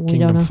 Yeah, We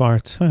Kingdom don't know.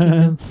 Farts.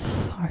 Kingdom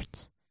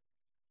Farts.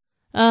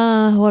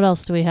 What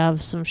else do we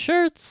have? Some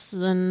shirts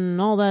and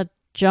all that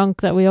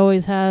junk that we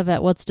always have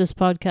at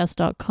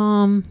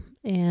whatsthispodcast.com.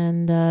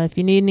 And if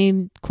you need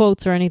any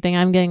quotes or anything,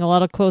 I'm getting a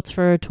lot of quotes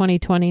for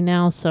 2020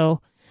 now.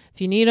 So if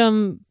you need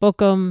them, book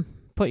them,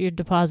 put your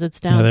deposits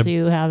down so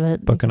you have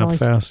it. Booking up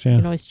fast, yeah. You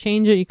can always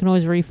change it. You can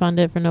always refund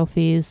it for no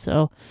fees.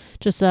 So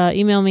just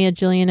email me at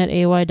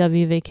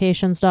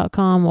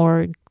Jillian@aywvacations.com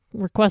or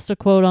request a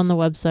quote on the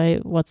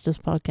website,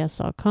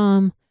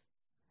 whatsthispodcast.com.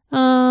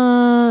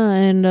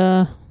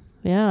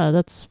 Yeah,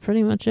 that's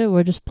pretty much it.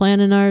 We're just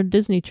planning our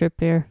Disney trip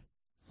here.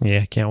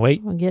 Yeah, can't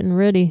wait. We're getting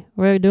ready.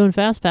 We're doing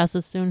Fast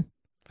Passes soon.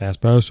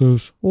 Fast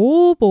Passes.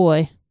 Oh,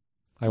 boy.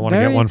 I want to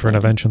get one for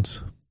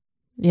Inventions.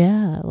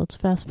 Yeah, let's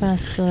Fast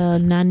Pass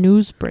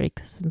Nano's break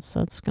since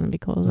that's going to be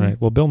closing.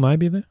 Right. Will Bill Nye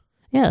be there?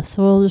 Yeah,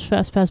 so we'll just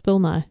Fast Pass Bill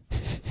Nye.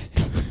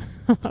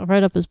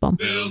 Right up his bum.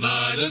 Bill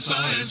Nye the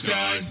Science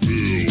Guy.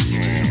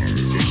 Bill Nye.